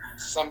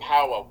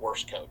somehow a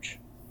worse coach.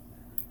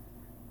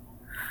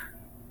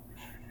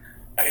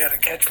 I gotta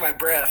catch my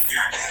breath.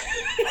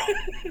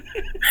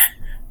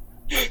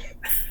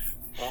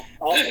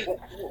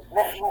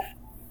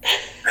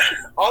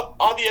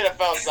 On the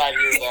NFL side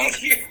here,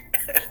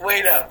 though.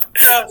 Wait up.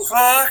 What the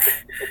fuck?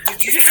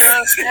 Did you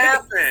just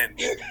happen?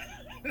 Did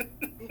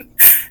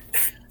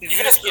You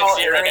guys can't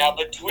see it right now,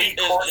 but Tweet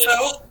is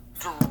just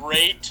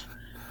straight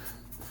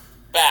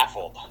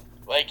baffled.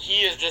 Like,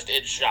 he is just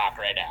in shock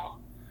right now.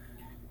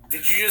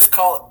 Did you just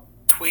call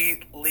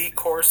Tweet Lee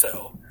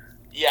Corso?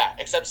 Yeah,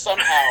 except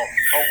somehow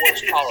a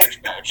worse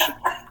college coach.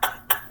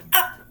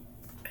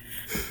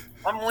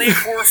 I'm Lee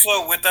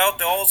Corso without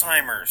the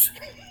Alzheimer's.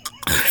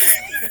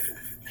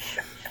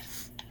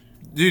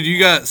 Dude, you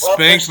got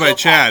spanked by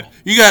Chad.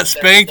 You got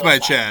spanked by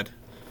Chad.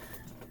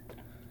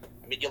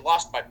 I mean, you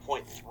lost by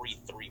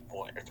 0.33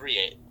 point or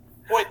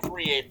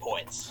 0.38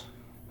 points.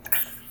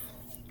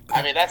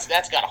 I mean, that's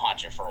got to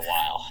haunt you for a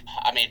while.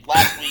 I mean,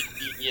 last week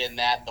beating you in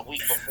that, the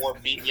week before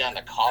beating you on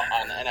the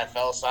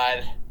NFL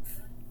side.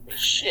 I mean,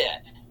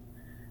 shit.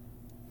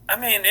 I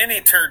mean, any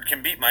turd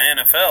can beat my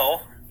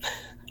NFL.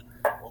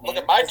 Well, look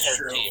at my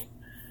turn team.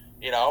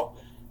 You know,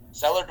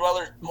 Cellar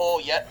Dwellers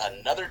pull yet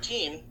another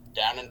team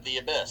down into the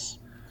abyss.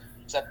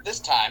 Except this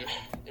time,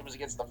 it was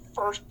against the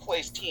first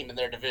place team in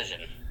their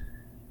division.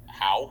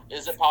 How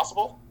is it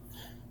possible?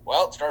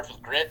 Well, it starts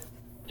with grit,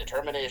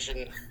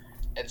 determination,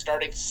 and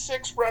starting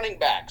 6 running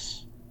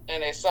backs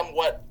in a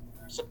somewhat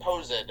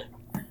supposed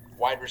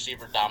wide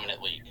receiver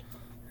dominant league.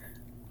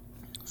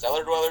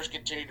 Cellar Dwellers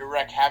continue to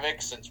wreak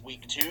havoc since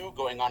week 2,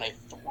 going on a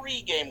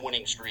 3-game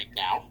winning streak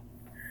now.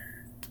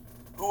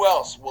 Who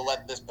else will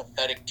let this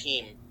pathetic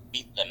team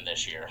beat them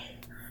this year?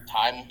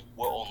 Time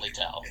will only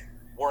tell.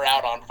 We're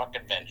out on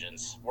fucking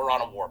vengeance. We're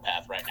on a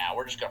warpath right now.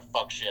 We're just gonna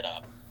fuck shit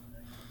up.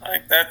 I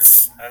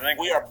think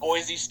We are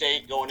Boise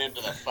State going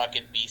into the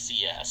fucking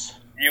BCS.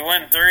 you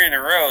win 3 in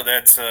a row.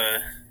 That's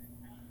a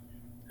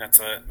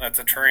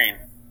train.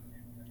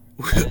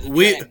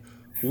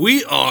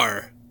 We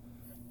are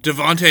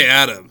Devontae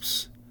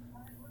Adams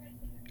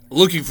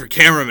looking for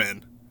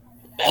cameramen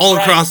all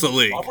across the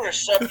league. I'm gonna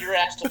shove your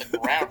ass to the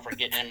ground for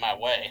getting in my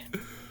way.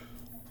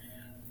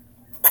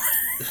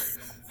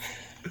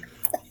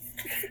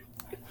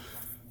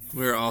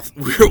 We're off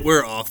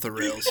the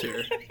rails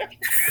here.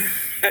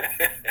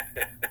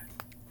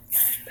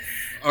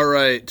 All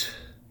right.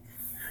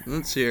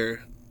 Let's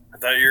hear. I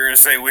thought you were going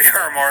to say we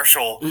are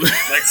Marshall.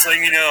 Next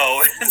thing you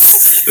know,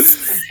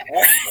 it's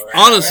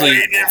Honestly,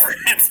 way different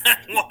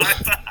than what I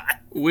thought.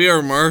 we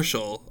are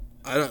Marshall.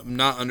 I'm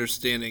not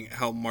understanding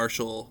how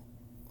Marshall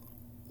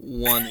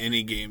won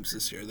any games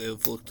this year.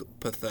 They've looked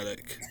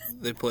pathetic.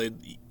 They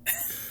played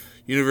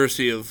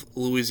University of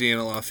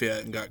Louisiana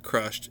Lafayette and got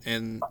crushed.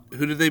 And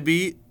who did they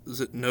beat?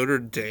 Was it Notre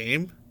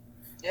Dame?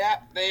 Yeah,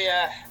 they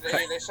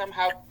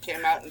somehow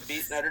came out and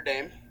beat Notre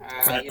Dame.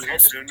 Too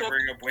soon to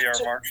bring up we are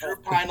Marshall. Drew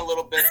Pine a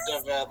little bit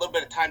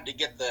of time to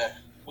get the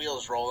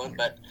wheels rolling,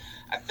 but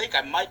I think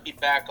I might be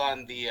back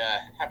on the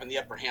having the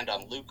upper hand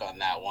on Luke on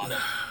that one.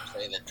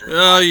 Saying that Drew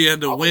Oh, Pine you had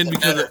to win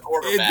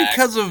was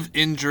because of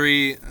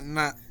injury.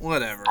 Not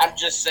whatever. I'm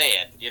just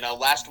saying,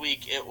 last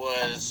week it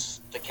was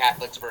the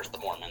Catholics versus the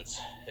Mormons.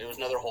 It was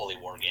another holy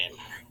war game.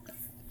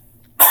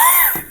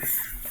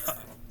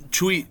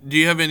 Tweet, do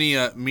you have any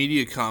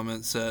media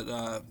comments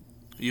that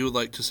you would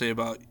like to say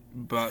about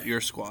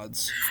your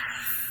squads?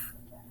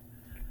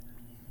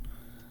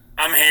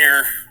 I'm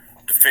here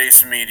to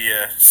face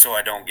media so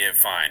I don't get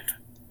fined.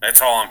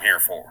 That's all I'm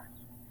here for.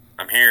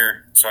 I'm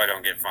here so I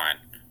don't get fined.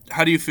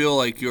 How do you feel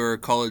like your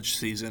college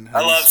season has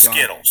I love gone?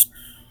 Skittles.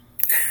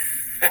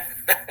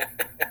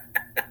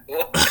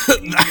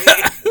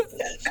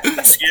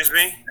 Excuse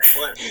me?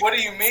 What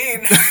do you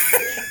mean?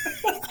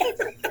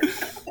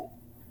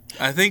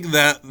 I think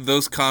that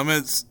those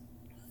comments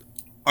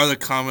are the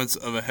comments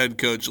of a head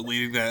coach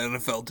leading that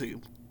NFL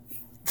team.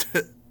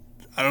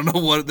 I don't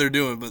know what they're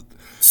doing, but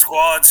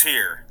Squad's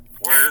here.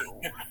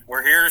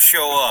 We're here to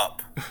show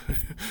up.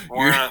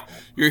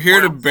 You're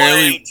here to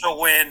barely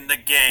win the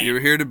game. You're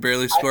here to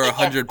barely score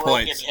 100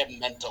 points.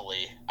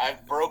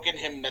 I've broken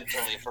him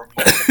mentally for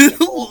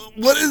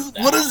what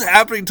is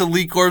happening to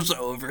Lee Corso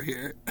over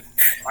here?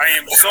 I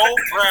am so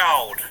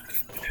proud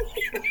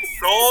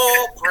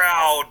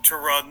to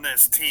run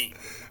this team.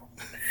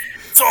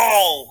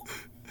 So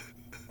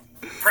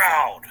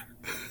proud.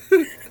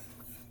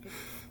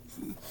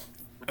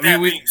 I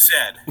mean, being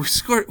said,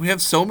 we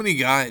have so many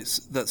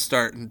guys that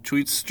start, and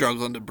Tweet's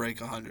struggling to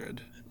break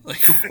 100.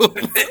 Like,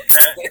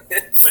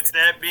 with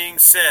that being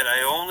said,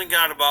 I only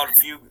got about a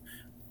few.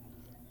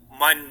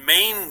 My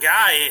main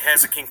guy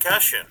has a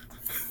concussion.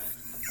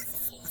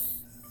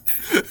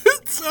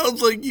 It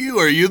sounds like you.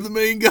 Are you the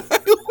main guy?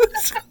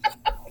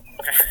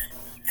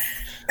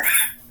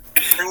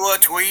 To a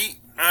tweet,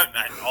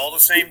 all the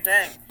same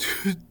thing.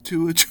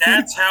 To a tweet.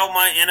 That's how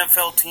my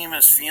NFL team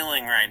is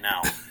feeling right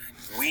now.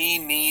 We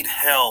need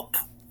help.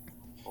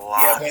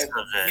 Lots of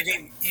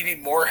it. You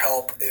need more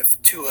help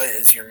if Tua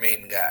is your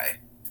main guy.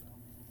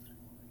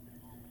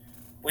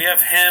 We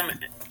have him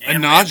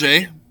and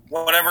Najee.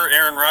 Whatever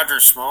Aaron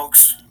Rodgers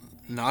smokes.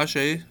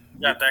 Najee.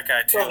 Got that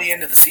guy too. Till the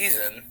end of the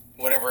season,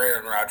 whatever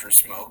Aaron Rodgers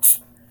smokes.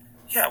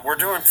 Yeah, we're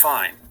doing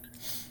fine.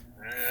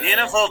 The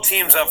NFL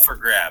team's up for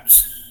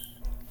grabs.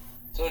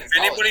 So If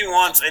anybody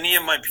wants any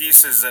of my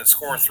pieces that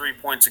score 3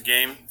 points a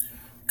game,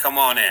 come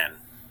on in.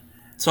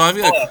 So I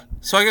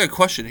got a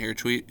question here,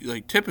 Tweet.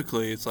 Like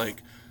typically, it's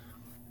like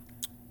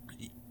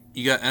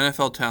you got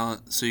NFL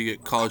talent, so you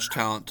get college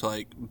talent to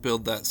like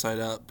build that side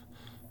up.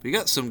 But you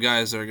got some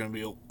guys that are going to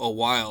be a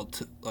while.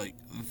 Like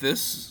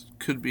this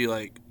could be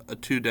like a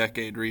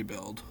 2-decade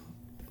rebuild.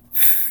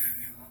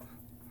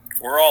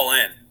 We're all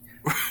in.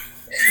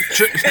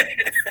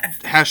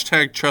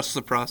 Hashtag trust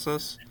the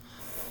process.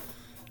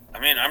 I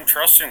mean, I'm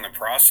trusting the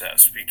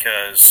process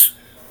because,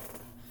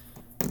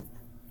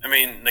 I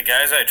mean, the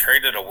guys I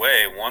traded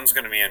away, one's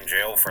going to be in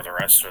jail for the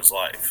rest of his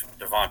life.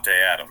 Devontae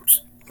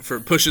Adams. For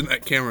pushing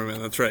that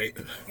cameraman, that's right.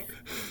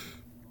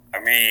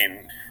 I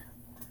mean,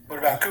 What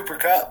about Cooper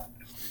Kupp?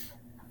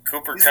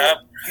 Cooper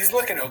Kupp. He's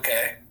looking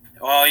okay.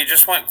 Well, he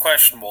just went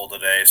questionable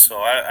today, so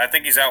I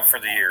think he's out for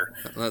the year.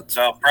 That's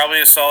So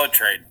probably a solid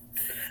trade.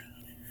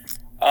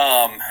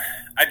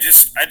 I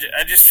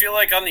just feel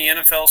like on the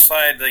NFL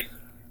side, like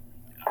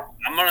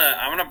I'm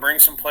gonna bring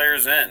some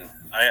players in.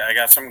 I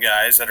got some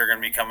guys that are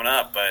gonna be coming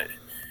up, but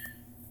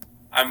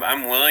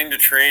I'm willing to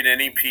trade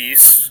any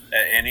piece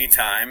at any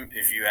time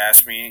if you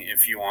ask me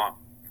if you want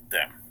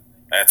them.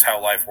 That's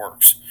how life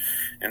works.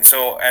 And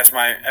so as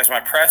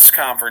my press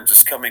conference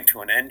is coming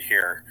to an end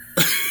here,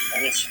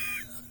 I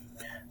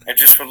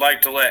just would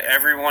like to let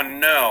everyone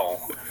know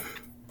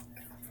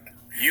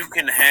you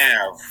can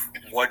have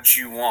what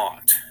you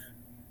want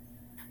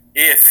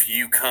if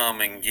you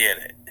come and get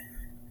it.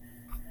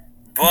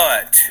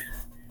 But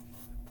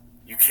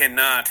you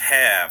cannot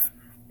have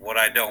what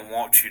I don't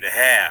want you to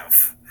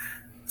have.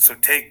 So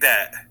take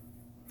that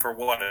for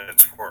what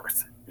it's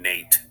worth,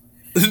 Nate.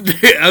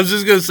 I was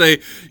just going to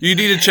say, you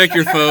need to check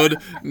your phone.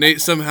 Nate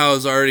somehow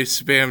has already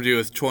spammed you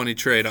with 20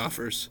 trade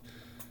offers.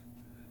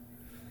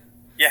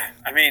 Yeah,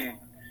 I mean,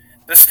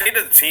 the state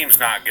of the team's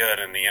not good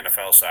in the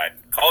NFL side.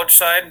 College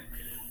side,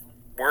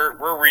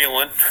 we're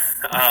reeling.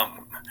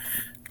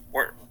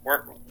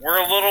 We're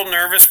a little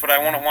nervous, but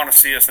I wouldn't want to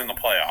see us in the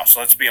playoffs.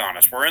 Let's be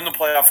honest. We're in the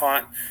playoff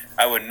hunt.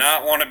 I would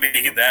not want to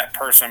be that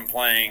person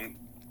playing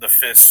the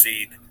 5th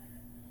seed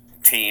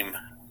team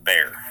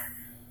Bear.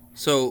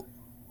 So,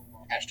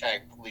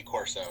 Hashtag Lee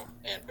Corso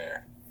and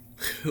Bear.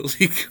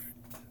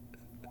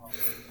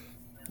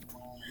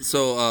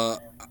 So,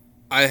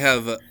 I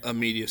have a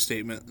media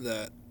statement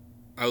that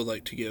I would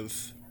like to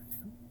give.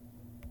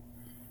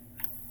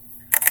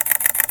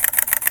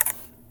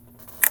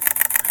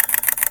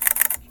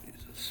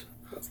 Jesus.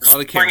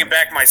 Bringing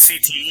back my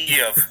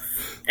CTE of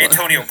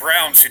Antonio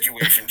Brown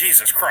situation.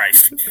 Jesus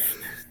Christ.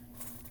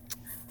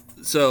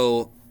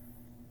 So,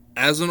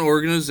 as an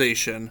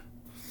organization,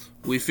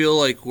 we feel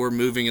like we're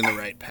moving in the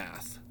right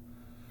path.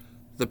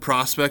 The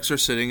prospects are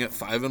sitting at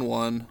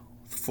 5-1.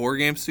 4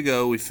 games to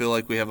go. We feel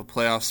like we have a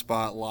playoff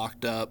spot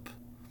locked up.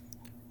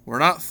 We're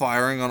not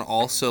firing on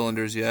all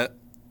cylinders yet,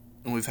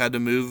 and we've had to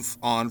move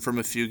on from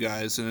a few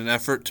guys in an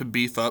effort to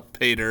beef up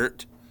pay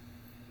dirt.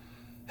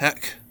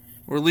 Heck,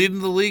 we're leading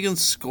the league in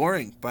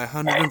scoring by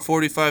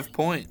 145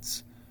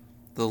 points.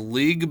 The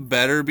league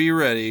better be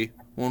ready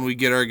when we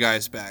get our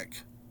guys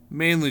back.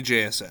 Mainly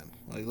JSN.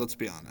 Like, let's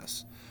be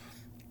honest.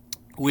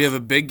 We have a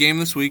big game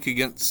this week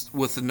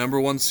with the number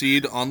 1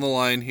 seed on the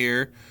line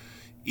here.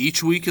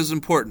 Each week is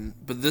important,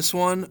 but this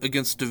one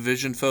against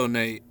division foe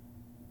Nate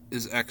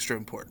is extra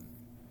important.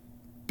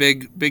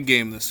 Big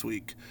game this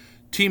week.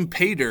 Team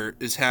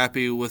Paydirt is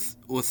happy with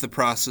the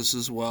process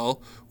as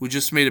well. We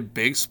just made a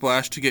big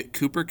splash to get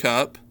Cooper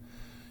Kupp.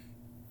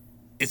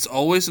 It's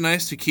always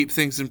nice to keep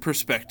things in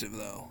perspective,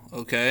 though,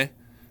 okay?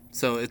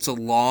 So it's a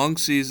long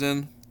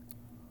season.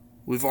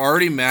 We've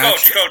already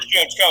matched... Coach.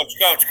 Okay. Coach,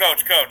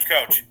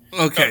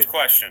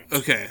 question.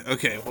 Okay.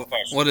 Question.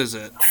 What is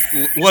it?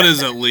 What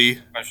is it, Lee?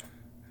 Question.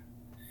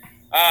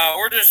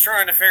 We're just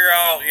trying to figure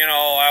out,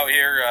 out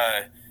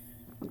here,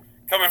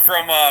 coming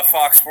from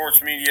Fox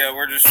Sports Media,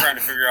 we're just trying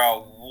to figure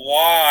out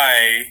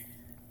why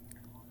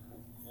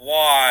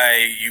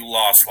you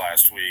lost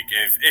last week.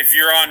 If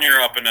you're on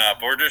your up and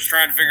up, we're just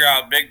trying to figure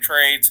out big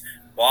trades,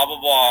 blah, blah,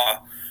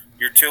 blah.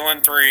 You're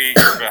 2-3.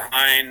 You're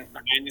behind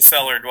the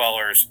cellar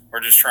dwellers.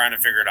 We're just trying to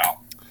figure it out.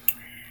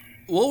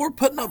 Well, we're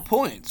putting up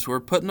points.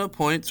 We've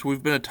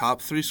been a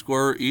top 3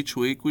 scorer each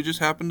week. We just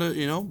happen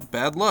to,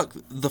 bad luck.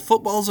 The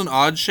football's an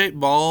odd-shaped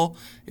ball.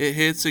 It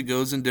hits, it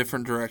goes in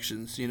different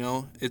directions,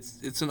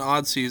 It's an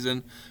odd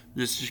season.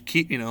 Just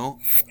keep,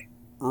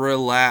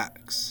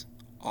 relax.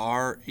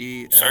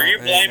 R-E-L-A-X. So are you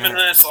blaming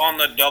this on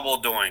the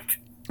double doink?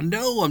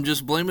 No, I'm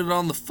just blaming it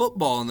on the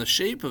football and the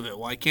shape of it.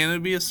 Why can't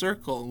it be a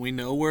circle? We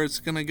know where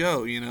it's going to go,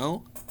 We're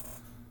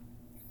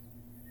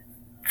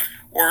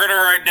going to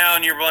write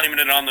down you're blaming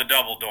it on the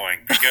double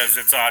doink because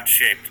it's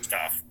odd-shaped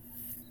stuff.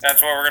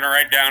 That's what we're going to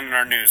write down in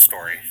our news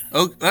story.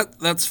 Oh,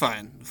 that's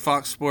fine.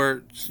 Fox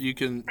Sports, you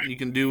can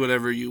do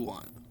whatever you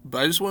want.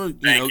 But I just want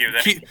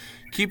to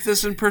keep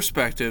this in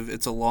perspective.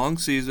 It's a long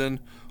season.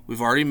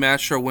 We've already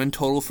matched our win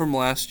total from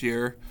last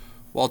year.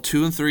 While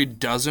 2-3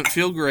 doesn't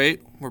feel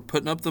great, we're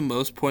putting up the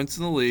most points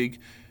in the league,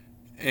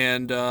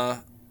 and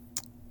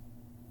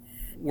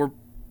we're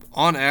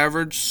on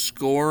average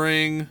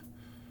scoring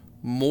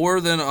more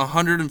than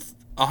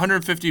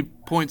 150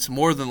 points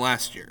more than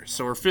last year.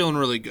 So we're feeling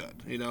really good.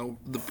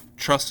 The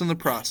trust in the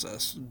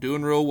process.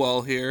 Doing real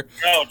well here.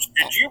 Coach,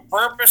 did you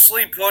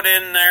purposely put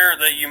in there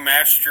that you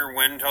matched your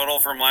win total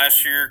from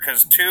last year?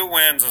 Because 2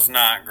 wins is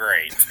not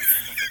great.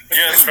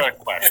 Just a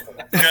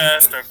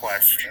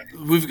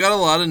question. We've got a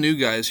lot of new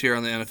guys here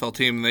on the NFL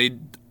team, and they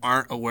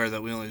aren't aware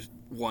that we only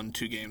won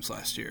 2 games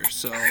last year.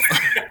 So I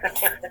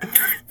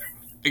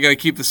got to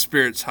keep the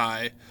spirits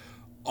high.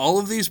 All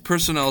of these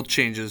personnel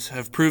changes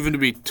have proven to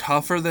be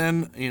tougher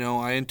than,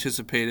 I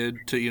anticipated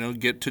to,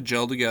 get to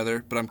gel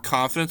together, but I'm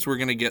confident we're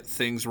going to get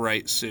things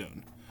right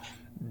soon.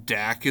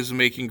 Dak is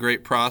making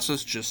great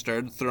progress, just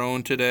started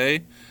throwing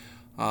today,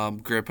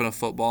 gripping a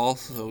football,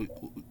 so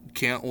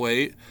can't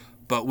wait.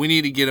 But we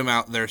need to get him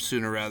out there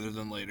sooner rather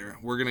than later.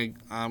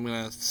 I'm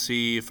gonna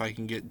see if I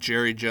can get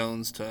Jerry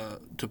Jones to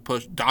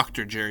push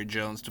Dr. Jerry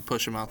Jones to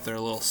push him out there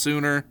a little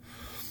sooner.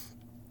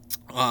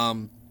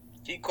 Can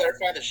you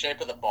clarify the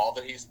shape of the ball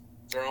that he's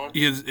throwing?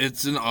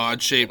 It's an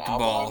odd-shaped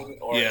ball.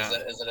 Or yeah.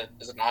 Is it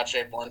an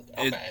odd-shaped one?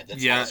 Okay,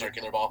 it's not a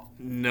circular ball.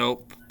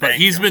 Nope. But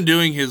he's been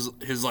doing his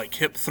like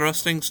hip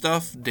thrusting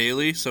stuff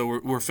daily,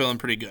 so we're feeling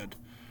pretty good.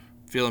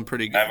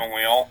 Haven't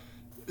we all?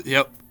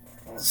 Yep.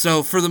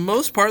 So for the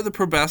most part, the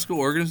pro basketball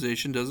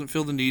organization doesn't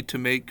feel the need to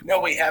make.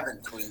 No, we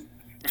haven't, Queen.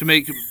 To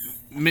make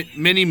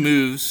many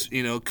moves,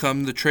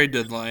 come the trade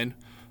deadline.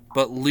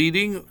 But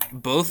leading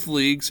both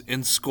leagues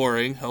in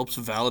scoring helps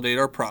validate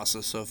our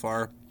process so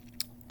far.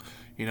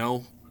 We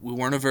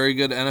weren't a very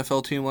good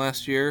NFL team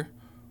last year.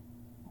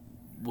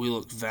 We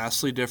look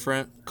vastly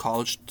different.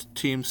 College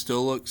team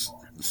still looks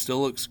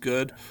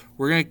good.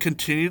 We're going to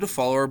continue to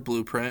follow our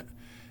blueprint,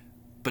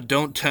 but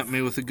don't tempt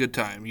me with a good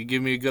time. You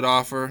give me a good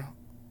offer,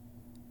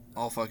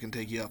 I'll fucking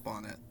take you up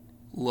on it.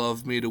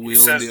 Love me to wheel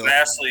and deal. He says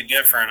vastly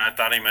different. I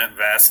thought he meant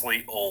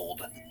vastly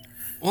old.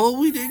 Well,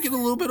 we did get a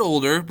little bit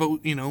older,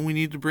 but, we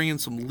need to bring in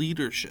some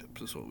leadership,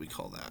 is what we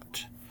call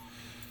that.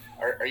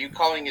 Are you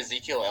calling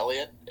Ezekiel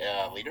Elliott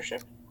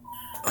leadership?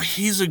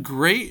 He's a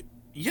great,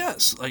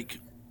 yes.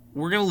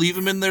 We're going to leave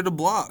him in there to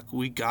block.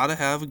 We got to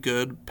have a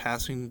good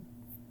passing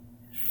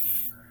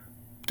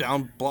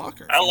down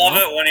blocker. I love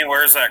it when he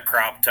wears that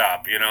crop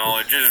top,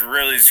 It just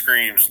really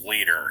screams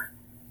leader.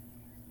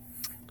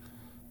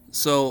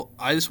 So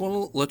I just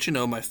want to let you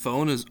know my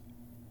phone is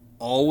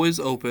always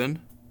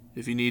open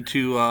if you need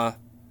to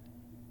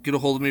get a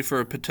hold of me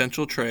for a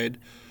potential trade.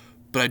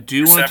 But I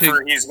do want to take. Except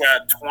for he's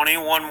got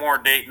 21 more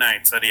date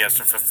nights that he has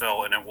to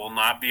fulfill, and it will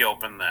not be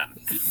open then.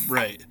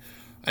 Right.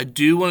 I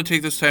do want to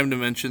take this time to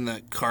mention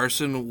that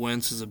Carson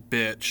Wentz is a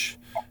bitch,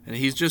 and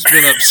he's just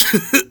been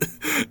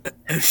upset.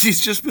 He's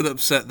just been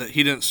upset that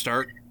he didn't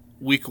start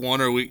week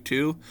 1 or week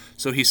 2,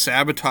 so he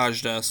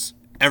sabotaged us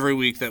every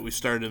week that we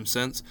started him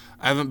since.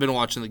 I haven't been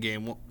watching the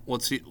game. Do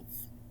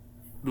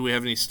we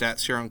have any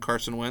stats here on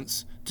Carson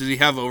Wentz? Does he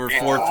have over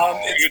 4?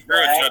 He threw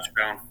a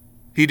touchdown.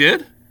 He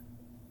did?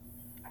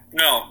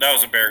 No, that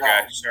was a Bear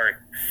guy. Sorry.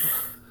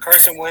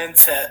 Carson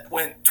Wentz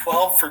went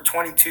 12 for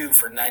 22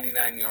 for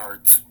 99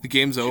 yards. The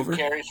game's 2 over?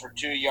 carries for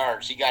 2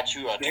 yards. He got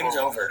you a game's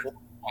over.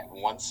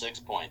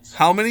 4.16 points.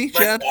 How many,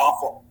 Chad? That's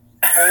awful.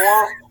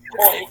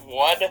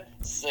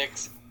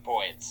 4.16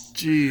 points.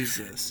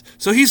 Jesus.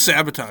 So he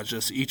sabotaged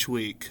us each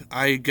week.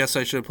 I guess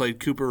I should have played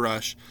Cooper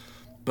Rush,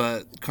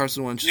 but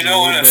Carson Wentz. In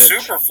a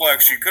super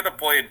flex, you could have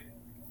played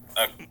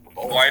a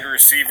wide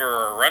receiver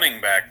or a running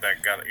back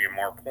that got you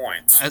more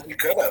points. You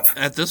could have.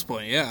 At this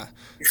point, yeah.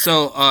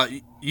 So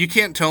you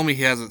can't tell me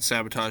he hasn't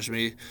sabotaged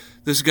me.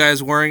 This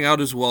guy's wearing out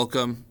his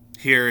welcome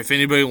here. If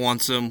anybody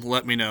wants him,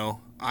 let me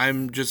know.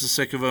 I'm just as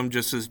sick of him,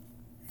 just as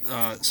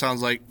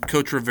sounds like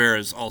Coach Rivera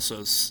is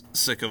also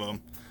sick of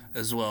him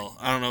as well.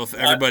 I don't know if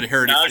everybody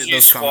heard it.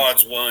 Najee's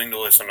squad's willing to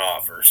listen to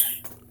offers.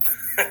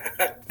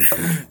 I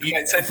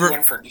said you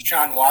went for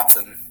Deshaun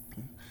Watson.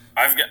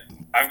 I've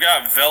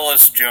got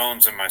Velus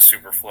Jones in my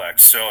super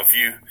flex. So if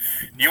you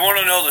want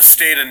to know the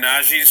state of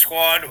Najee's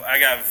squad, I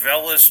got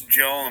Velus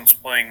Jones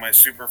playing my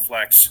super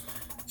flex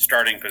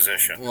starting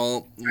position.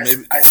 Well,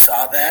 maybe I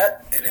saw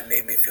that and it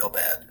made me feel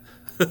bad.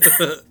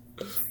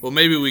 Well,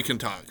 maybe we can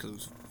talk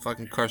because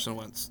fucking Carson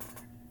Wentz.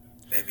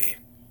 Maybe.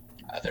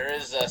 There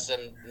is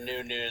some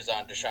new news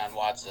on Deshaun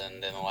Watson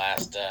in the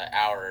last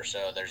hour or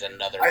so. There's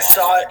another. I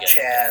saw it,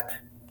 Chad.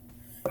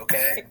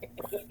 Okay.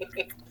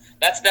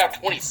 That's now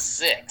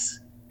 26.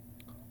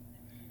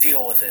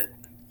 Deal with it.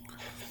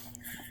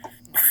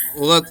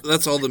 Well,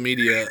 that's all the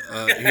media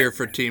here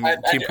for Team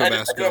Pro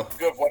Basketball. I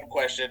do have one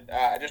question.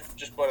 I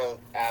just want to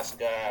ask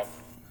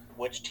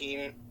which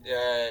team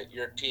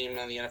your team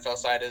on the NFL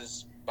side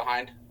is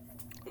behind?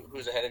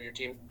 Who's ahead of your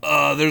team?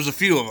 There's a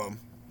few of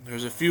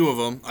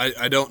them.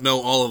 I don't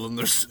know all of them.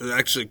 There's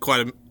actually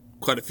quite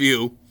a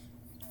few.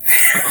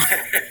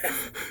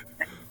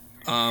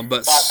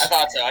 But I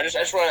thought so. I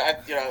just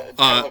want to, it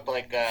looked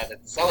like the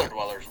Cellar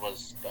Dwellers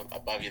was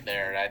above you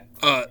there.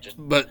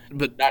 But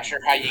not sure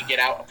how you get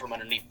out from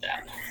underneath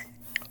that.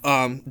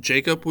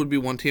 Jacob would be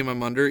one team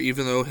I'm under,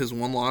 even though his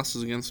one loss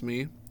is against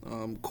me.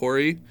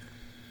 Corey,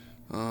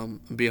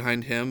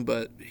 behind him,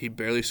 but he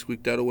barely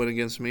squeaked out a win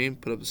against me.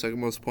 Put up the second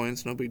most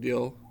points, no big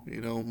deal.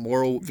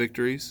 Moral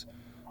victories.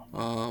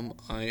 I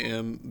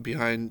am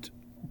behind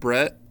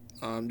Brett.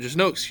 Just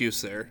no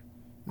excuse there.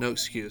 No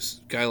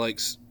excuse. Guy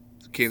likes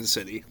Kansas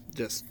City.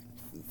 Just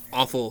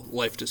awful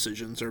life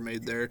decisions are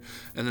made there.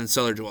 And then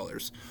Cellar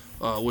Dwellers,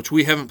 which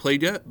we haven't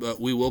played yet, but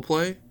we will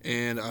play.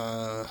 And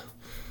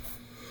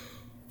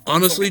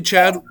honestly,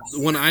 Chad,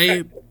 when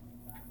I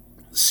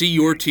see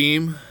your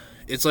team,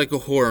 it's like a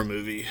horror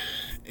movie.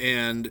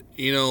 And,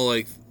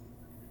 like,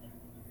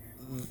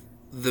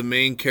 the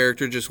main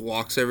character just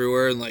walks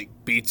everywhere and, like,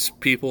 beats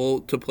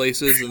people to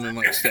places and then,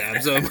 like,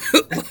 stabs them.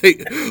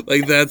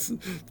 like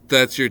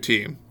that's your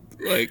team.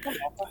 Like,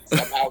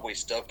 somehow we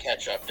still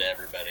catch up to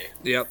everybody.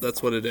 Yep,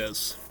 that's what it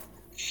is.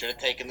 Should have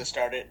taken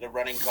the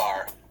running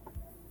car.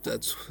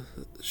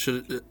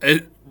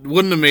 It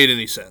wouldn't have made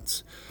any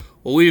sense.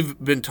 Well,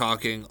 we've been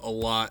talking a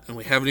lot, and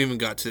we haven't even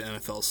got to the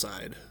NFL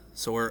side.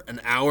 So we're an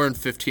hour and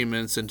 15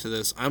 minutes into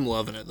this. I'm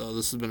loving it, though.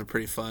 This has been a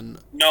pretty fun...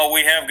 No,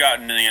 we have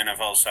gotten to the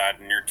NFL side,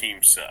 and your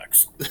team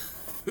sucks.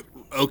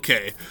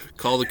 Okay.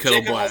 Call the kettle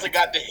Jacob black. hasn't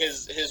got to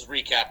his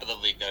recap of the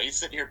league, though. He's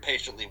sitting here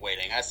patiently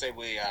waiting. I say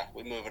we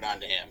move it on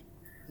to him.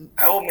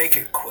 I will make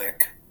it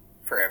quick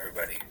for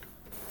everybody.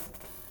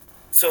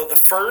 So the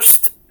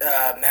first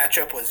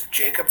matchup was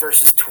Jacob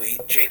versus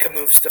Tweet. Jacob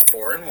moves to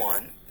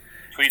 4-1.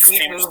 Tweet's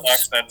team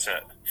sucks, that's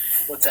it.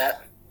 What's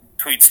that?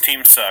 Tweet's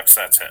team sucks,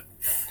 that's it.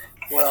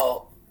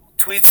 Well,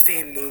 Tweet's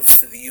team moves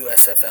to the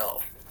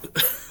USFL,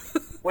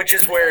 which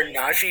is where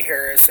Najee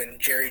Harris and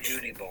Jerry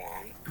Jeudy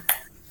belong.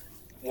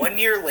 1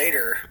 year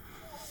later,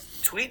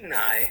 Tweet and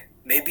I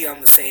may be on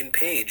the same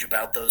page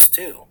about those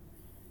two.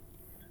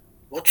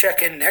 We'll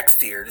check in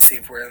next year to see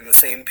if we're on the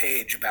same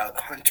page about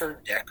Hunter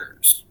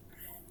Deckers.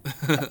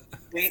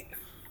 Tweet.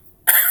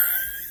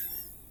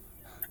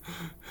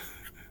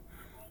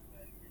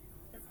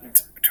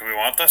 Do we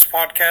want this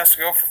podcast to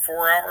go for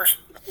 4 hours?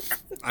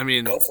 I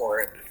mean... Go for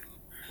it.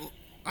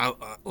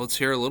 Let's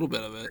hear a little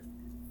bit of it.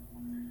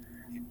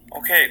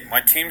 Okay,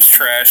 my team's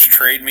trash.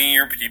 Trade me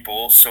your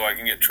people so I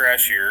can get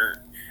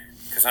trashier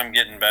because I'm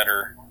getting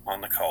better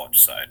on the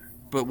college side.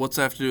 But what's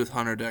that have to do with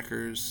Hunter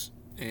Deckers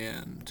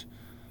and...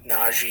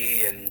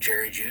 Najee and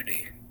Jerry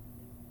Jeudy.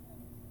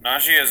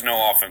 Najee has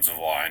no offensive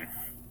line.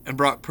 And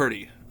Brock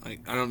Purdy. I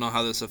don't know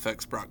how this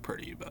affects Brock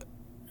Purdy, but...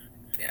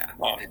 Yeah,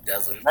 well, it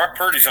doesn't. Brock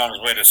Purdy's on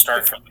his way to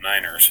start for the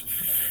Niners.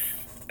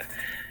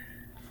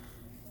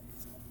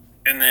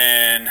 And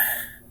then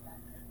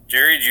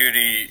Jerry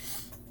Jeudy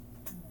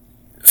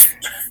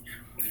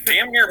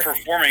damn near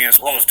performing as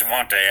low as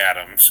Devontae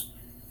Adams.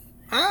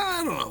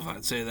 I don't know if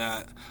I'd say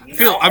that.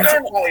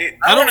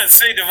 I wouldn't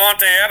say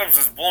Devontae Adams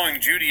is blowing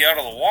Jeudy out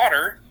of the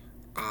water.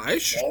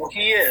 Well,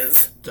 he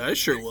is. I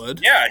sure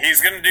would. Yeah,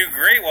 he's going to do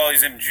great while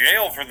he's in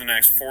jail for the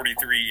next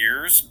 43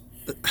 years.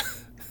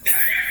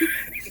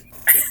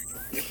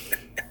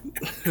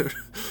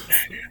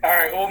 All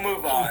right, we'll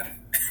move on.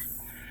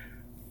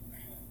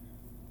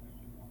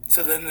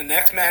 So then the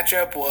next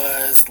matchup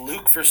was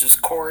Luke versus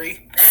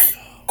Corey.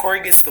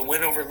 Corey gets the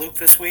win over Luke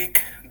this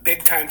week.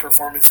 Big-time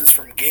performances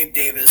from Gabe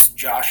Davis,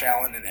 Josh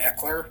Allen, and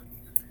Eckler.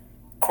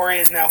 Corey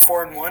is now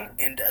 4-1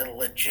 and a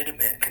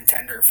legitimate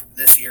contender for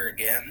this year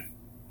again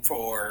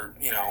for,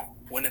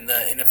 winning the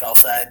NFL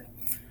side.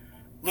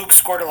 Luke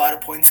scored a lot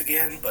of points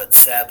again, but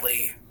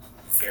sadly,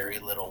 very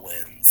little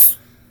wins.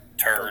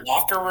 Turd. The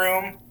locker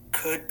room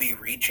could be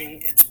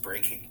reaching its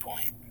breaking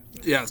point.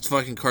 Yeah, it's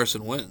fucking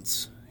Carson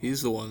Wentz.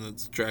 He's the one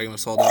that's dragging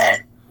us all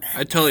down.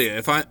 I tell you,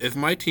 if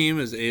my team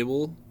is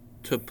able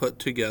to put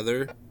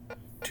together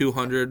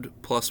 200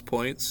 plus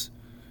points,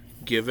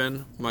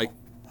 given my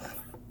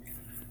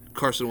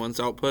Carson Wentz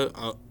output,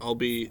 I'll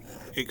be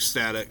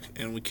ecstatic,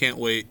 and we can't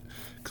wait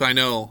because I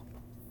know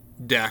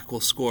Dak will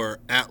score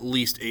at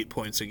least 8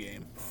 points a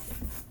game.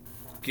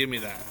 Give me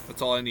that.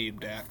 That's all I need,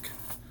 Dak.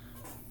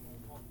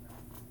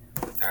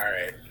 All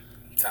right.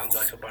 Sounds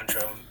like a bunch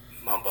of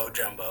mumbo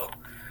jumbo.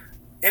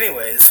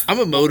 Anyways, I'm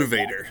a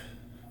motivator.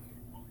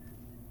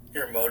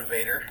 You're a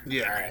motivator.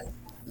 Yeah. All right.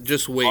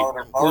 Just wait.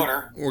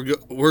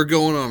 We're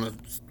going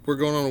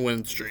on a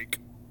win streak.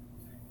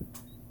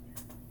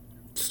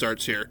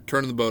 Starts here.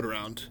 Turning the boat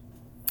around.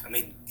 I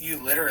mean,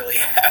 you literally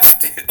have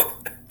to.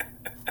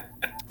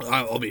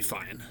 I'll be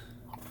fine.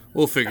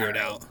 We'll figure it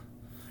out.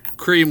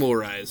 Cream will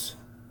rise.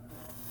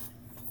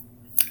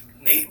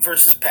 Nate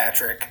versus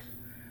Patrick.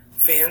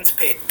 Fans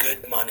paid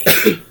good money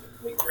for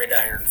the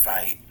gridiron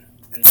fight.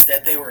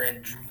 Instead, they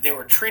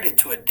were treated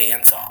to a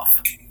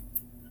dance-off.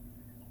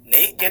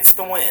 Nate gets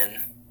the win,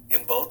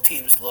 and both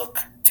teams look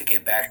to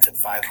get back to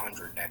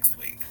 500 next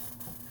week.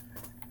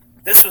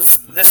 This was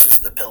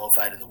the pillow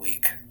fight of the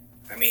week.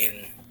 I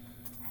mean,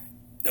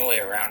 no way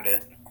around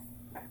it.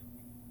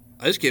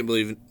 I just can't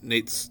believe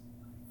Nate's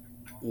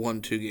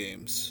won 2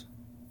 games.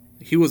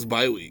 He was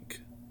bye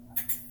week.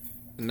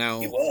 And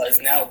now He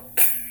was. Now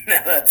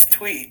that's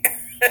Tweet.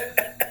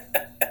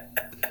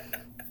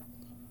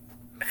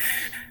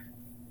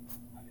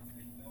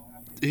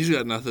 He's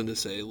got nothing to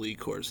say. Lee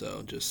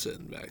Corso just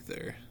sitting back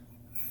there.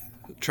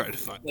 Try to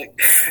find.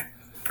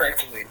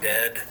 Practically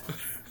dead.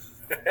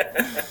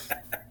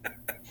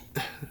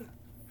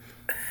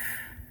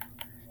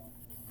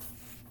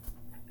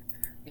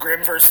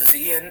 Grimm versus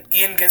Ian.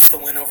 Ian gets the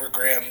win over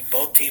Grimm.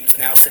 Both teams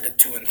now sit at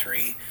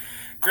 2-3.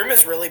 Grimm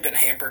has really been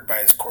hampered by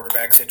his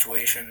quarterback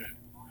situation.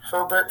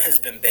 Herbert has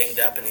been banged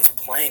up and he's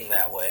playing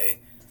that way.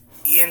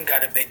 Ian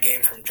got a big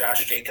game from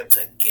Josh Jacobs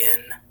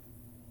again,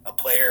 a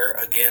player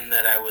again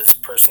that I was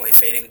personally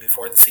fading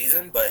before the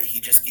season, but he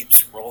just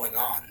keeps rolling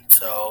on.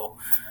 So,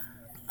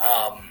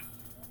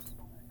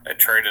 I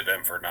traded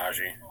him for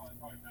Najee.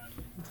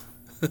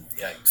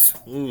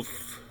 Yikes.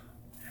 Oof.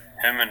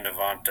 Him and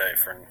Devontae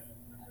for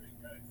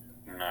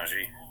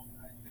Najee.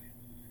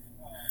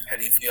 How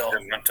do you feel?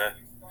 Devontae.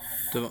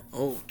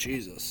 Oh,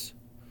 Jesus.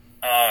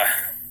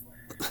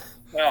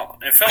 Well,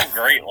 it felt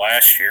great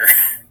last year.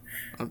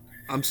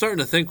 I'm starting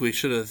to think we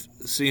should have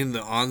seen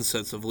the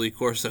onsets of Lee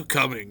Corso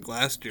coming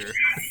last year.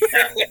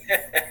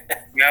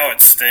 Now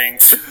it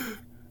stinks.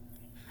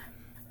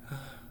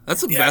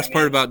 That's the best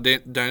part about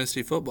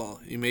Dynasty football.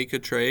 You make a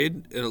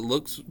trade, it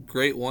looks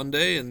great one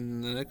day,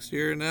 and the next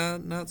year,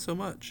 not so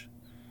much.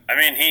 I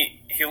mean,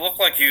 he looked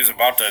like he was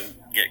about to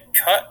get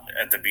cut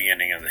at the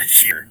beginning of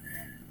this year.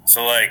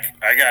 So, like,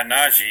 I got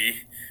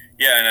Najee,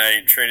 and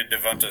I traded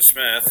Devonta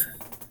Smith.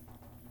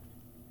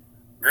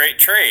 Great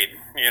trade,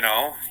 you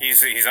know.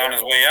 He's on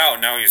his way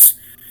out. Now he's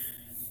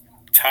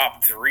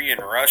top 3 in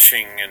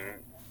rushing,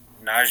 and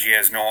Najee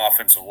has no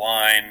offensive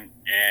line,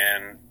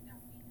 and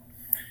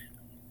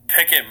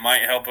Pickett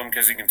might help him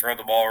because he can throw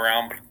the ball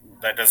around, but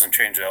that doesn't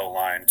change the whole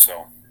line,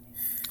 so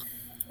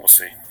we'll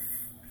see.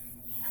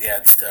 Yeah,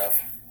 it's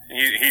tough.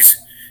 He's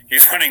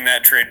winning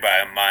that trade by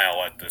a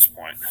mile at this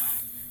point.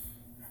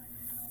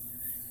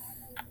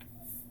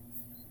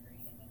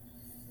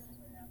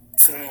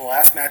 So then the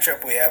last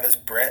matchup we have is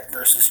Brett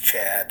versus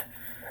Chad.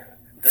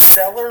 The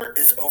cellar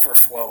is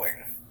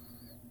overflowing.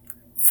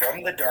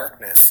 From the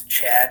darkness,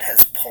 Chad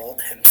has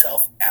pulled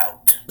himself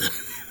out.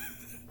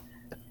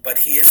 But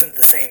he isn't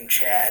the same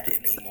Chad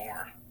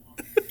anymore.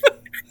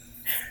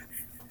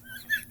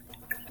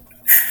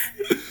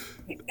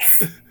 He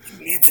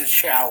needs a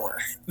shower.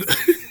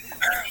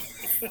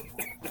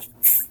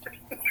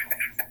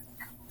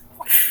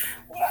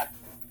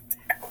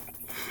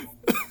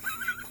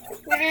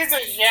 He needs a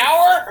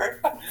shower?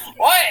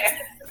 What?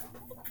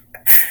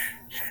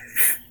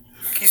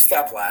 Can you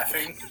stop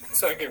laughing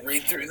so I can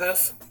read through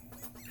this?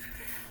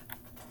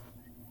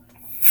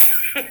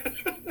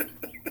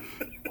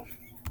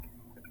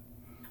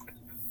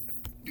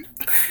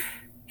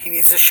 He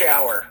needs a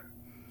shower,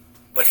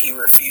 but he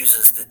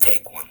refuses to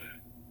take one.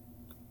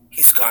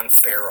 He's gone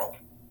feral.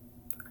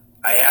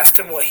 I asked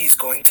him what he's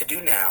going to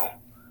do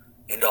now,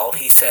 and all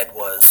he said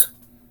was,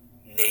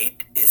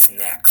 Nate is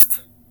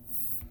next.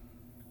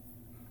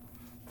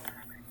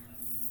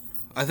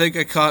 I think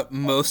I caught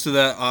most of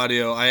that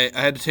audio. I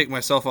had to take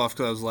myself off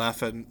because I was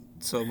laughing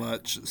so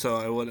much, so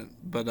I wouldn't.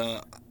 But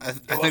I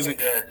think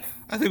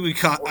we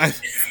caught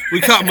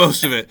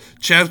most of it.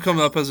 Chad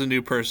coming up as a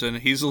new person.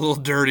 He's a little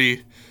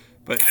dirty,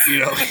 but you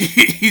know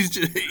he's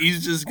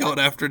just going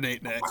after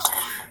Nate next.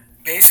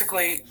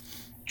 Basically,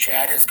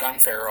 Chad has gone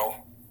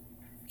feral.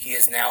 He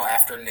is now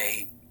after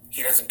Nate.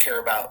 He doesn't care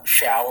about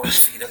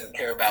showers. He doesn't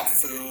care about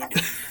food.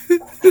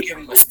 You give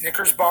him a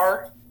Snickers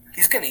bar,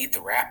 he's going to eat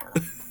the wrapper.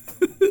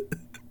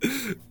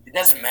 It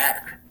doesn't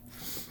matter.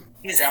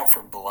 He's out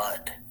for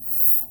blood.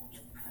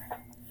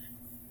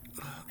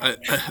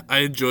 I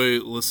enjoy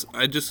listening.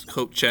 I just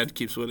hope Chad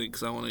keeps winning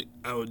because I want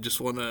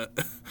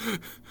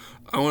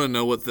to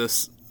know what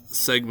this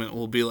segment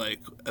will be like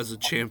as a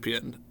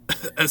champion,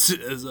 as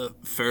a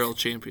feral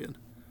champion.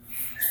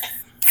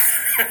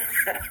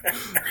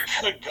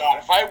 Good God,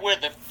 if I win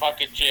the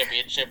fucking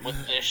championship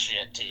with this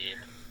shit team.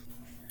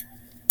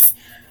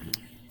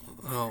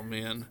 Oh,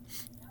 man.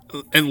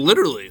 And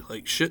literally,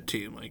 like, shit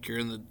team. Like, you're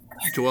in the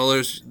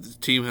Dwellers, the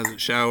team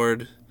hasn't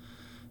showered.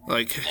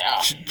 Like,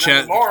 Yeah,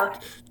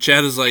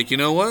 Chad is like, you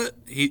know what?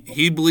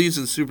 He believes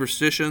in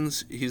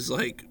superstitions. He's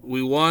like,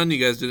 we won,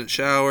 you guys didn't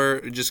shower.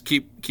 Just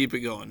keep it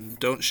going.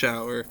 Don't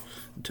shower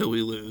until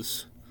we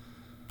lose.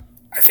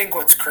 I think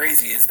what's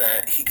crazy is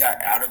that he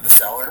got out of the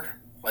cellar.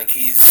 Like,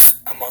 he's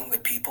among the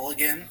people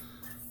again,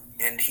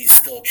 and he's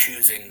still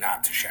choosing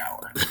not to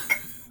shower.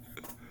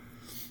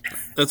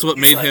 That's what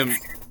made him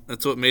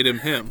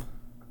him.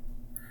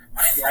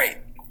 Right.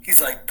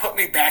 He's like, put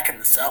me back in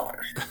the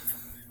cellar.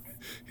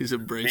 He's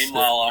embraced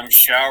Meanwhile, I'm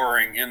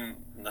showering in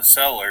the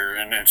cellar,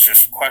 and it's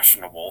just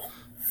questionable.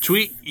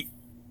 Tweet.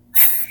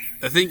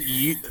 I think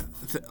here's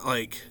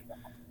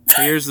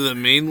the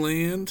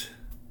mainland.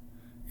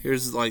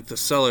 Here's like the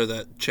cellar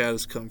that Chad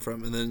has come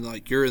from, and then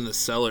like you're in the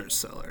cellar.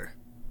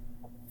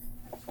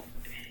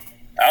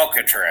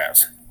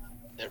 Alcatraz.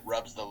 It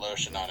rubs the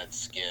lotion on its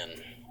skin.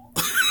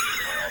 Or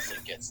else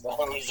it gets the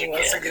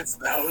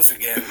hose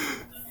again.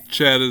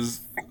 Chad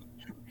is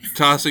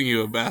tossing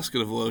you a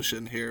basket of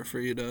lotion here for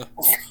you to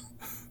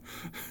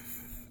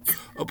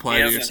apply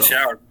to yourself. He hasn't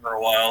showered for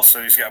a while,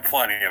 so he's got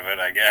plenty of it,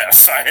 I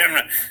guess.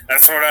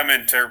 That's what I'm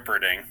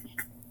interpreting.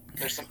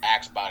 There's some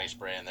Axe body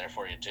spray in there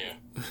for you, too.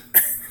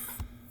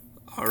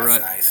 All That's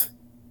right. nice.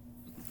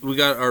 We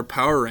got our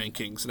power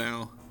rankings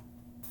now.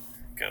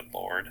 Good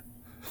Lord.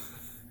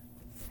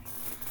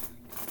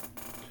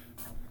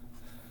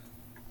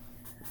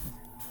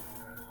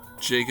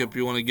 Jacob,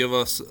 you want to give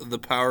us the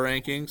power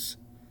rankings?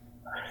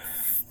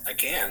 I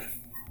can.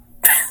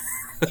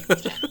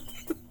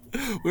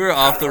 We were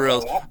off I the don't know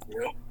rails. if I want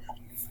to.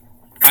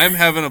 I'm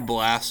having a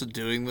blast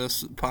doing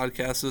this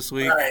podcast this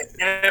week. All right,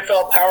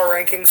 NFL power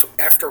rankings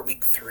after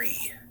week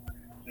 3.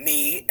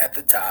 Me at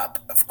the top,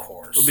 of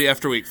course. It'll be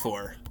after week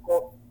 4.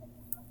 Well,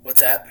 what's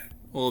that?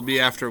 Well, it'll be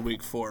after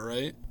week 4,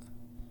 right?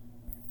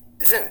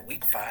 Isn't it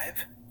week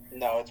 5?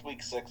 No, it's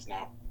week 6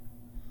 now.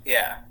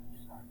 Yeah.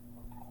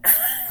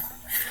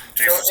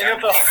 Jesus, So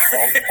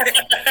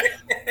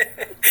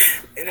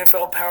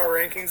NFL power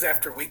rankings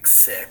after week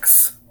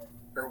 6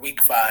 or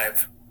week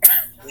 5,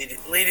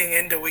 leading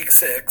into week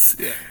 6.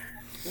 Yeah.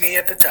 Me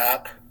at the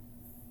top,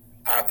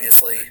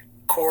 obviously.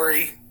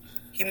 Corey,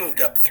 he moved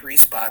up 3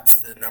 spots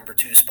to the number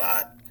 2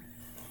 spot.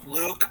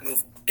 Luke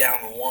moved down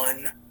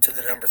 1 to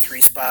the number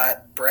 3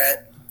 spot.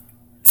 Brett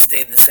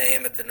stayed the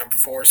same at the number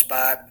 4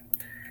 spot.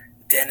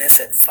 Dennis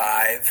at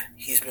 5,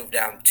 he's moved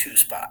down 2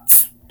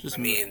 spots. Just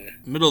I mean,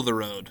 middle of the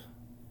road.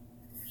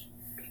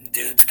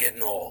 dude's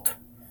getting old.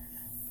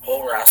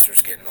 Whole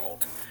roster's getting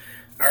old.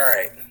 All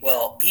right.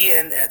 Well,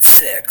 Ian at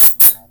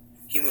 6th,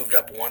 he moved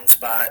up 1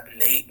 spot.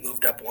 Nate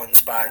moved up 1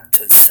 spot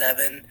to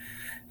 7.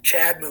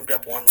 Chad moved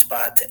up 1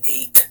 spot to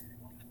 8.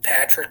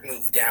 Patrick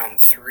moved down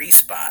 3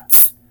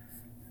 spots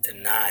to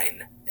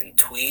 9. And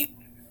Tweet,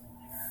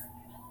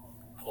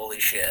 holy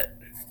shit,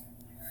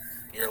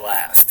 you're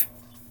last.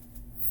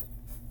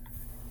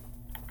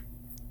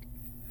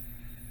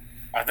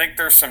 I think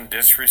there's some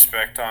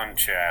disrespect on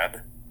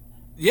Chad.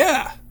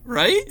 Yeah,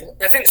 right?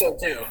 I think so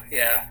too.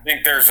 Yeah. I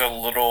think there's a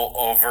little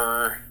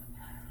over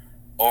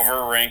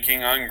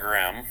ranking on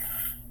Grimm.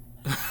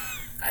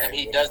 And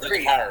he does the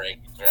power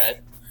rankings,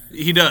 right?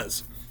 He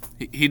does.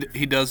 He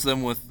does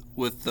them with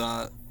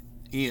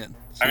Ian.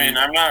 So I mean,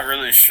 I'm not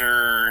really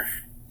sure.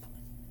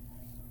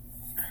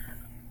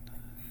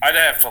 I'd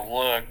have to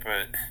look,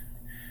 but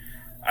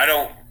I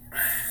don't.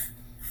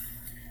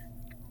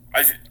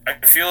 I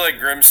feel like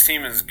Grimm's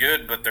team is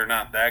good, but they're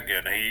not that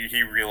good.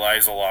 He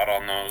relies a lot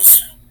on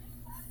those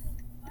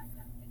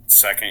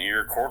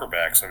second-year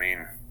quarterbacks. I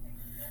mean,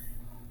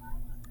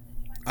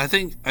 I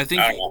think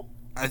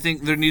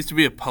there needs to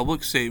be a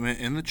public statement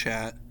in the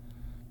chat,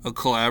 a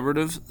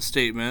collaborative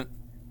statement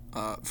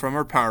from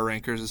our power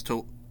rankers as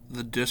to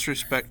the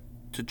disrespect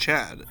to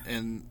Chad.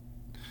 And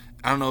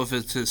I don't know if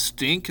it's his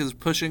stink is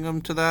pushing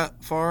him to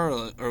that far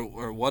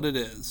or what it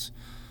is.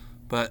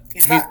 But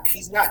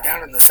he's not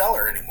down in the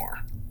cellar anymore.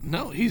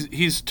 No,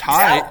 he's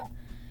tied.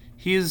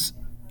 He's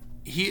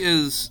He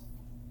is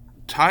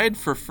tied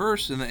for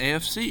first in the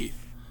AFC.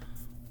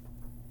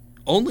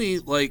 Only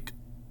like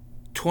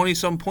 20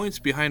 some points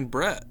behind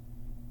Brett.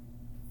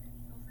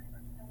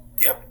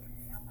 Yep.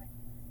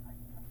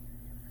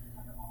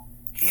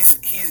 He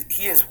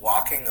is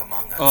walking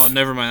among us. Oh,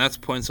 never mind. That's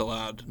points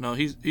allowed. No,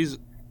 he's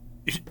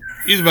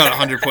about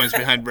 100 points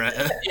behind Brett.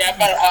 Yeah,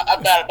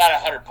 about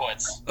 100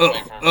 points.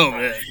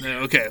 Man.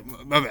 Okay,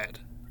 my bad.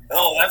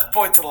 Oh, that's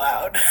points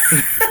allowed.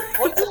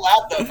 Points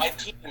allowed, though. My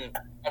team,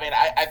 I mean,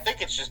 I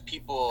think it's just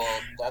people,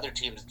 the other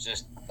teams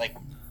just, like,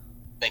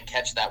 they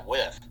catch that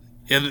whiff.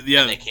 Yeah.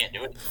 And they can't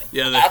do it.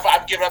 Yeah,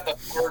 I've given up the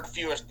 3rd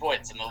fewest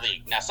points in the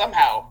league. Now,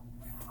 somehow,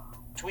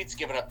 Tweet's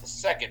given up the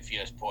 2nd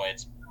fewest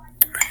points.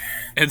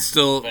 And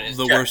still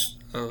the worst.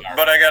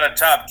 but I got a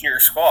top-tier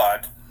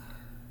squad.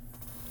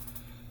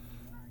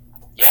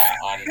 Yeah,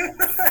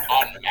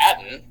 on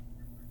Madden.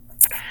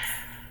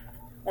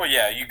 Well,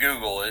 yeah, you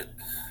Google it.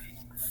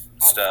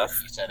 Stuff.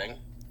 Setting.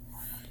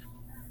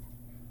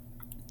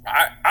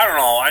 I don't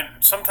know.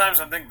 Sometimes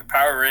I think the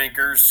power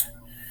rankers,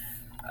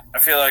 I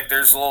feel like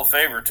there's a little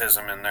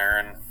favoritism in there,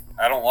 and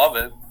I don't love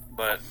it,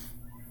 but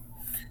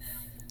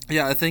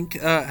Yeah, I think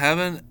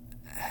having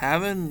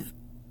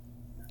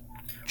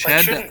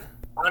Chad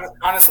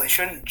honestly,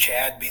 shouldn't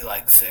Chad be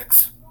like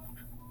 6?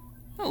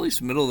 at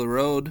least middle of the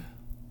road.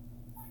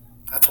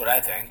 That's what I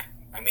think.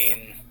 I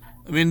mean,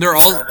 they're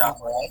all started off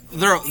right.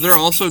 they're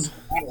also. He's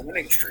on a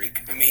winning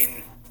streak.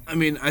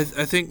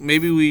 I think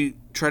maybe we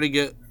try to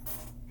get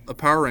a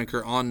power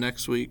ranker on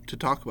next week to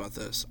talk about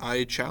this.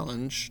 I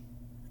challenge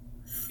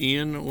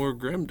Ian or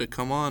Grimm to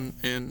come on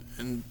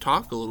and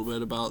talk a little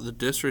bit about the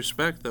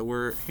disrespect that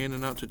we're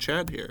handing out to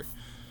Chad here.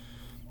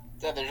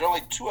 So there's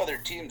only 2 other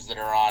teams that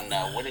are on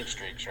winning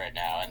streaks right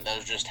now, and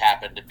those just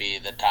happen to be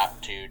the top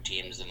 2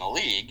 teams in the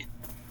league.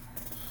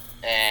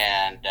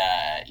 And,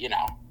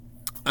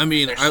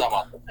 there's some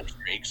on winning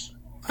streaks.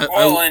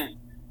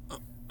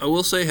 I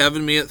will say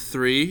having me at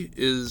 3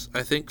 is,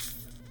 I think,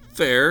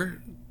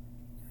 fair.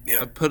 Yeah.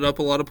 I put up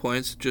a lot of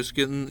points, just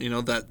getting,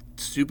 that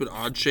stupid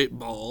odd-shaped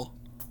ball.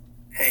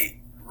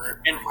 Hey,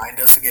 remind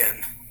us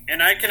again.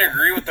 And I can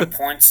agree with the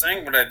points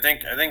thing, but I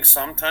think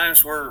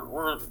sometimes we're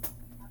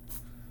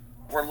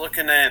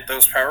looking at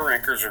those power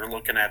rankers are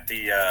looking at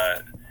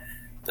the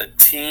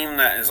team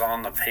that is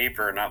on the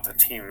paper, not the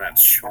team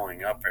that's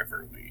showing up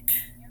every week.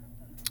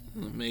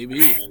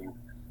 Maybe. I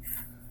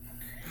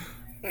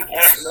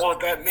don't know what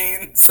that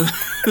means.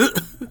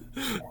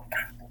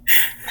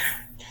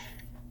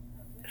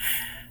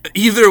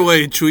 Either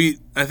way, Tweet,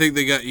 I think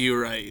they got you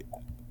right.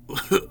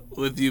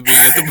 With you being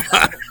at the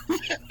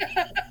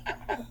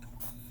bottom.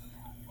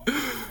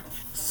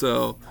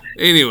 So,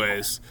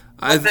 anyways.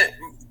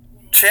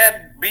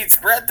 Chad beats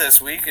Brett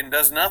this week and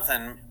does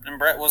nothing, and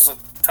Brett was a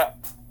top.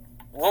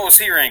 What was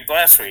he ranked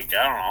last week?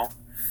 I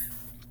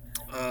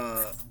don't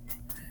know.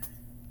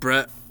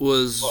 Brett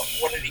was...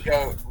 What did he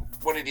go...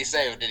 What did he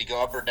say? Did he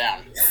go up or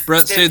down?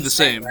 Brett stayed the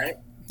same. Right?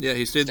 Yeah,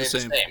 he stayed the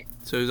same.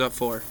 So he's up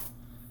 4.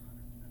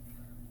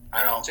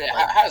 I don't. So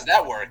how does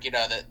that work? You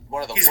know, that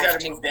one of the He's worst got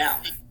to move down.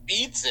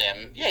 beats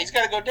him. Yeah, he's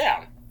got to go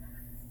down.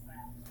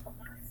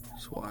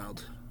 It's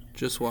wild.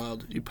 Just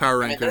wild. You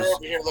power I mean, rankers. they're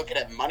over here looking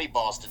at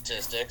Moneyball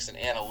statistics and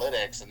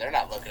analytics, and they're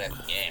not looking at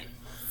the game.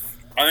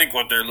 I think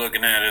what they're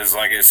looking at is,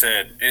 like I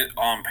said,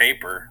 on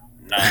paper,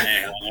 not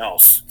anything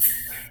else.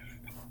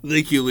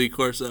 Thank you, Lee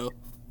Corso.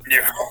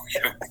 Yeah.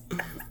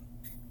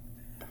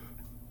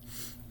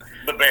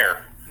 The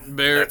bear.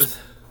 Bear.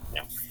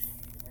 Yeah.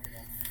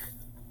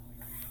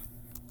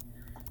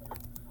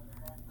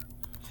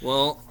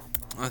 Well,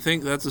 I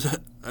think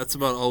that's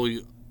about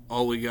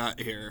all we got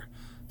here.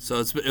 So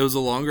it was a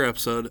longer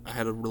episode. I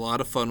had a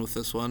lot of fun with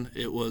this one.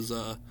 It was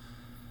I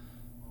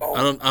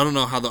don't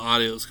know how the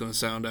audio is going to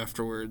sound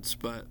afterwards,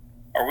 but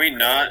Are we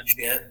not?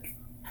 Shit.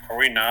 Are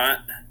we not?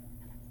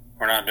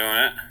 We're not doing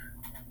it.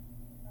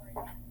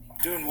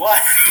 Doing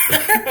what?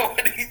 What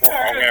are you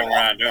talking Okay, about? we're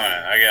not doing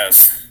it. I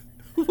guess.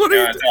 what are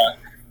Yeah, you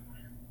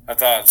I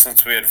thought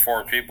since we had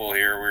 4 people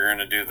here, we were going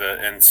to do the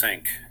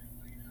NSYNC.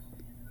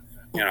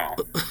 You know,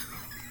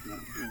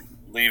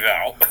 leave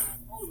out.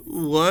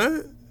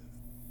 what?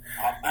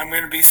 I'm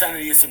going to be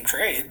sending you some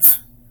trades.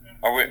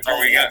 Are we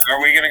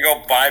gonna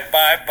go bye?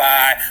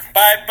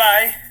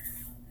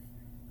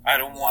 I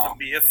don't want to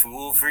be a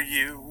fool for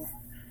you.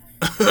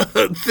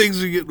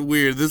 Things are getting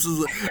weird. This is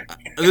the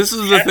That's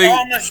thing.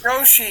 on the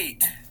show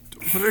sheet.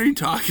 What are you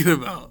talking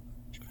about?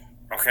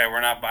 Okay,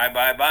 we're not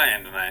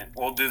bye-in tonight.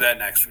 We'll do that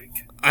next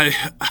week. I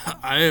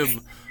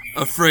am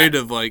afraid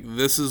of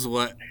this is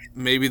what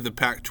maybe the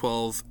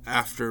Pac-12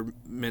 after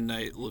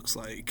midnight looks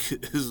like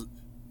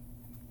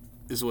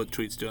is what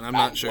Tweet's doing. I'm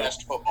not sure.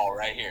 West football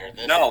right here.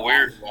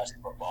 We're West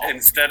football.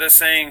 instead of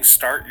saying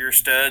start your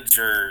studs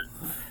or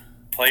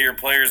play your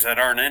players that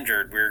aren't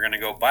injured, we're gonna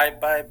go bye.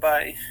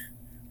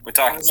 We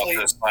talked about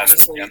this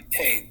last weekend.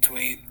 Hey,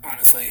 Tweet,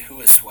 honestly,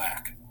 who is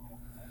Swack?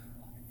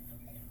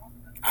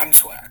 I'm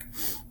Swack.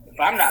 If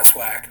I'm not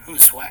Swack,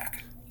 who's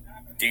Swack?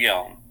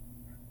 DL.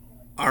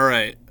 All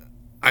right,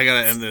 I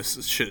gotta end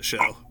this shit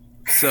show.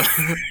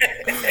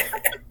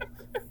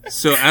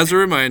 So as a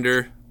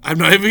reminder, I'm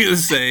not even gonna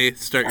say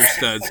start your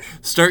studs.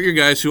 Start your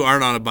guys who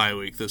aren't on a bye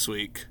week this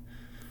week.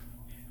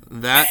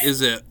 That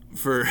is it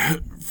for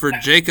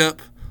Jacob,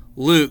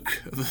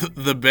 Luke,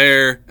 the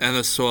bear, and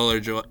the cellar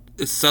dweller.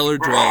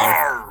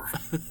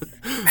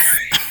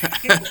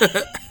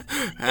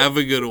 Have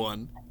a good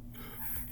one.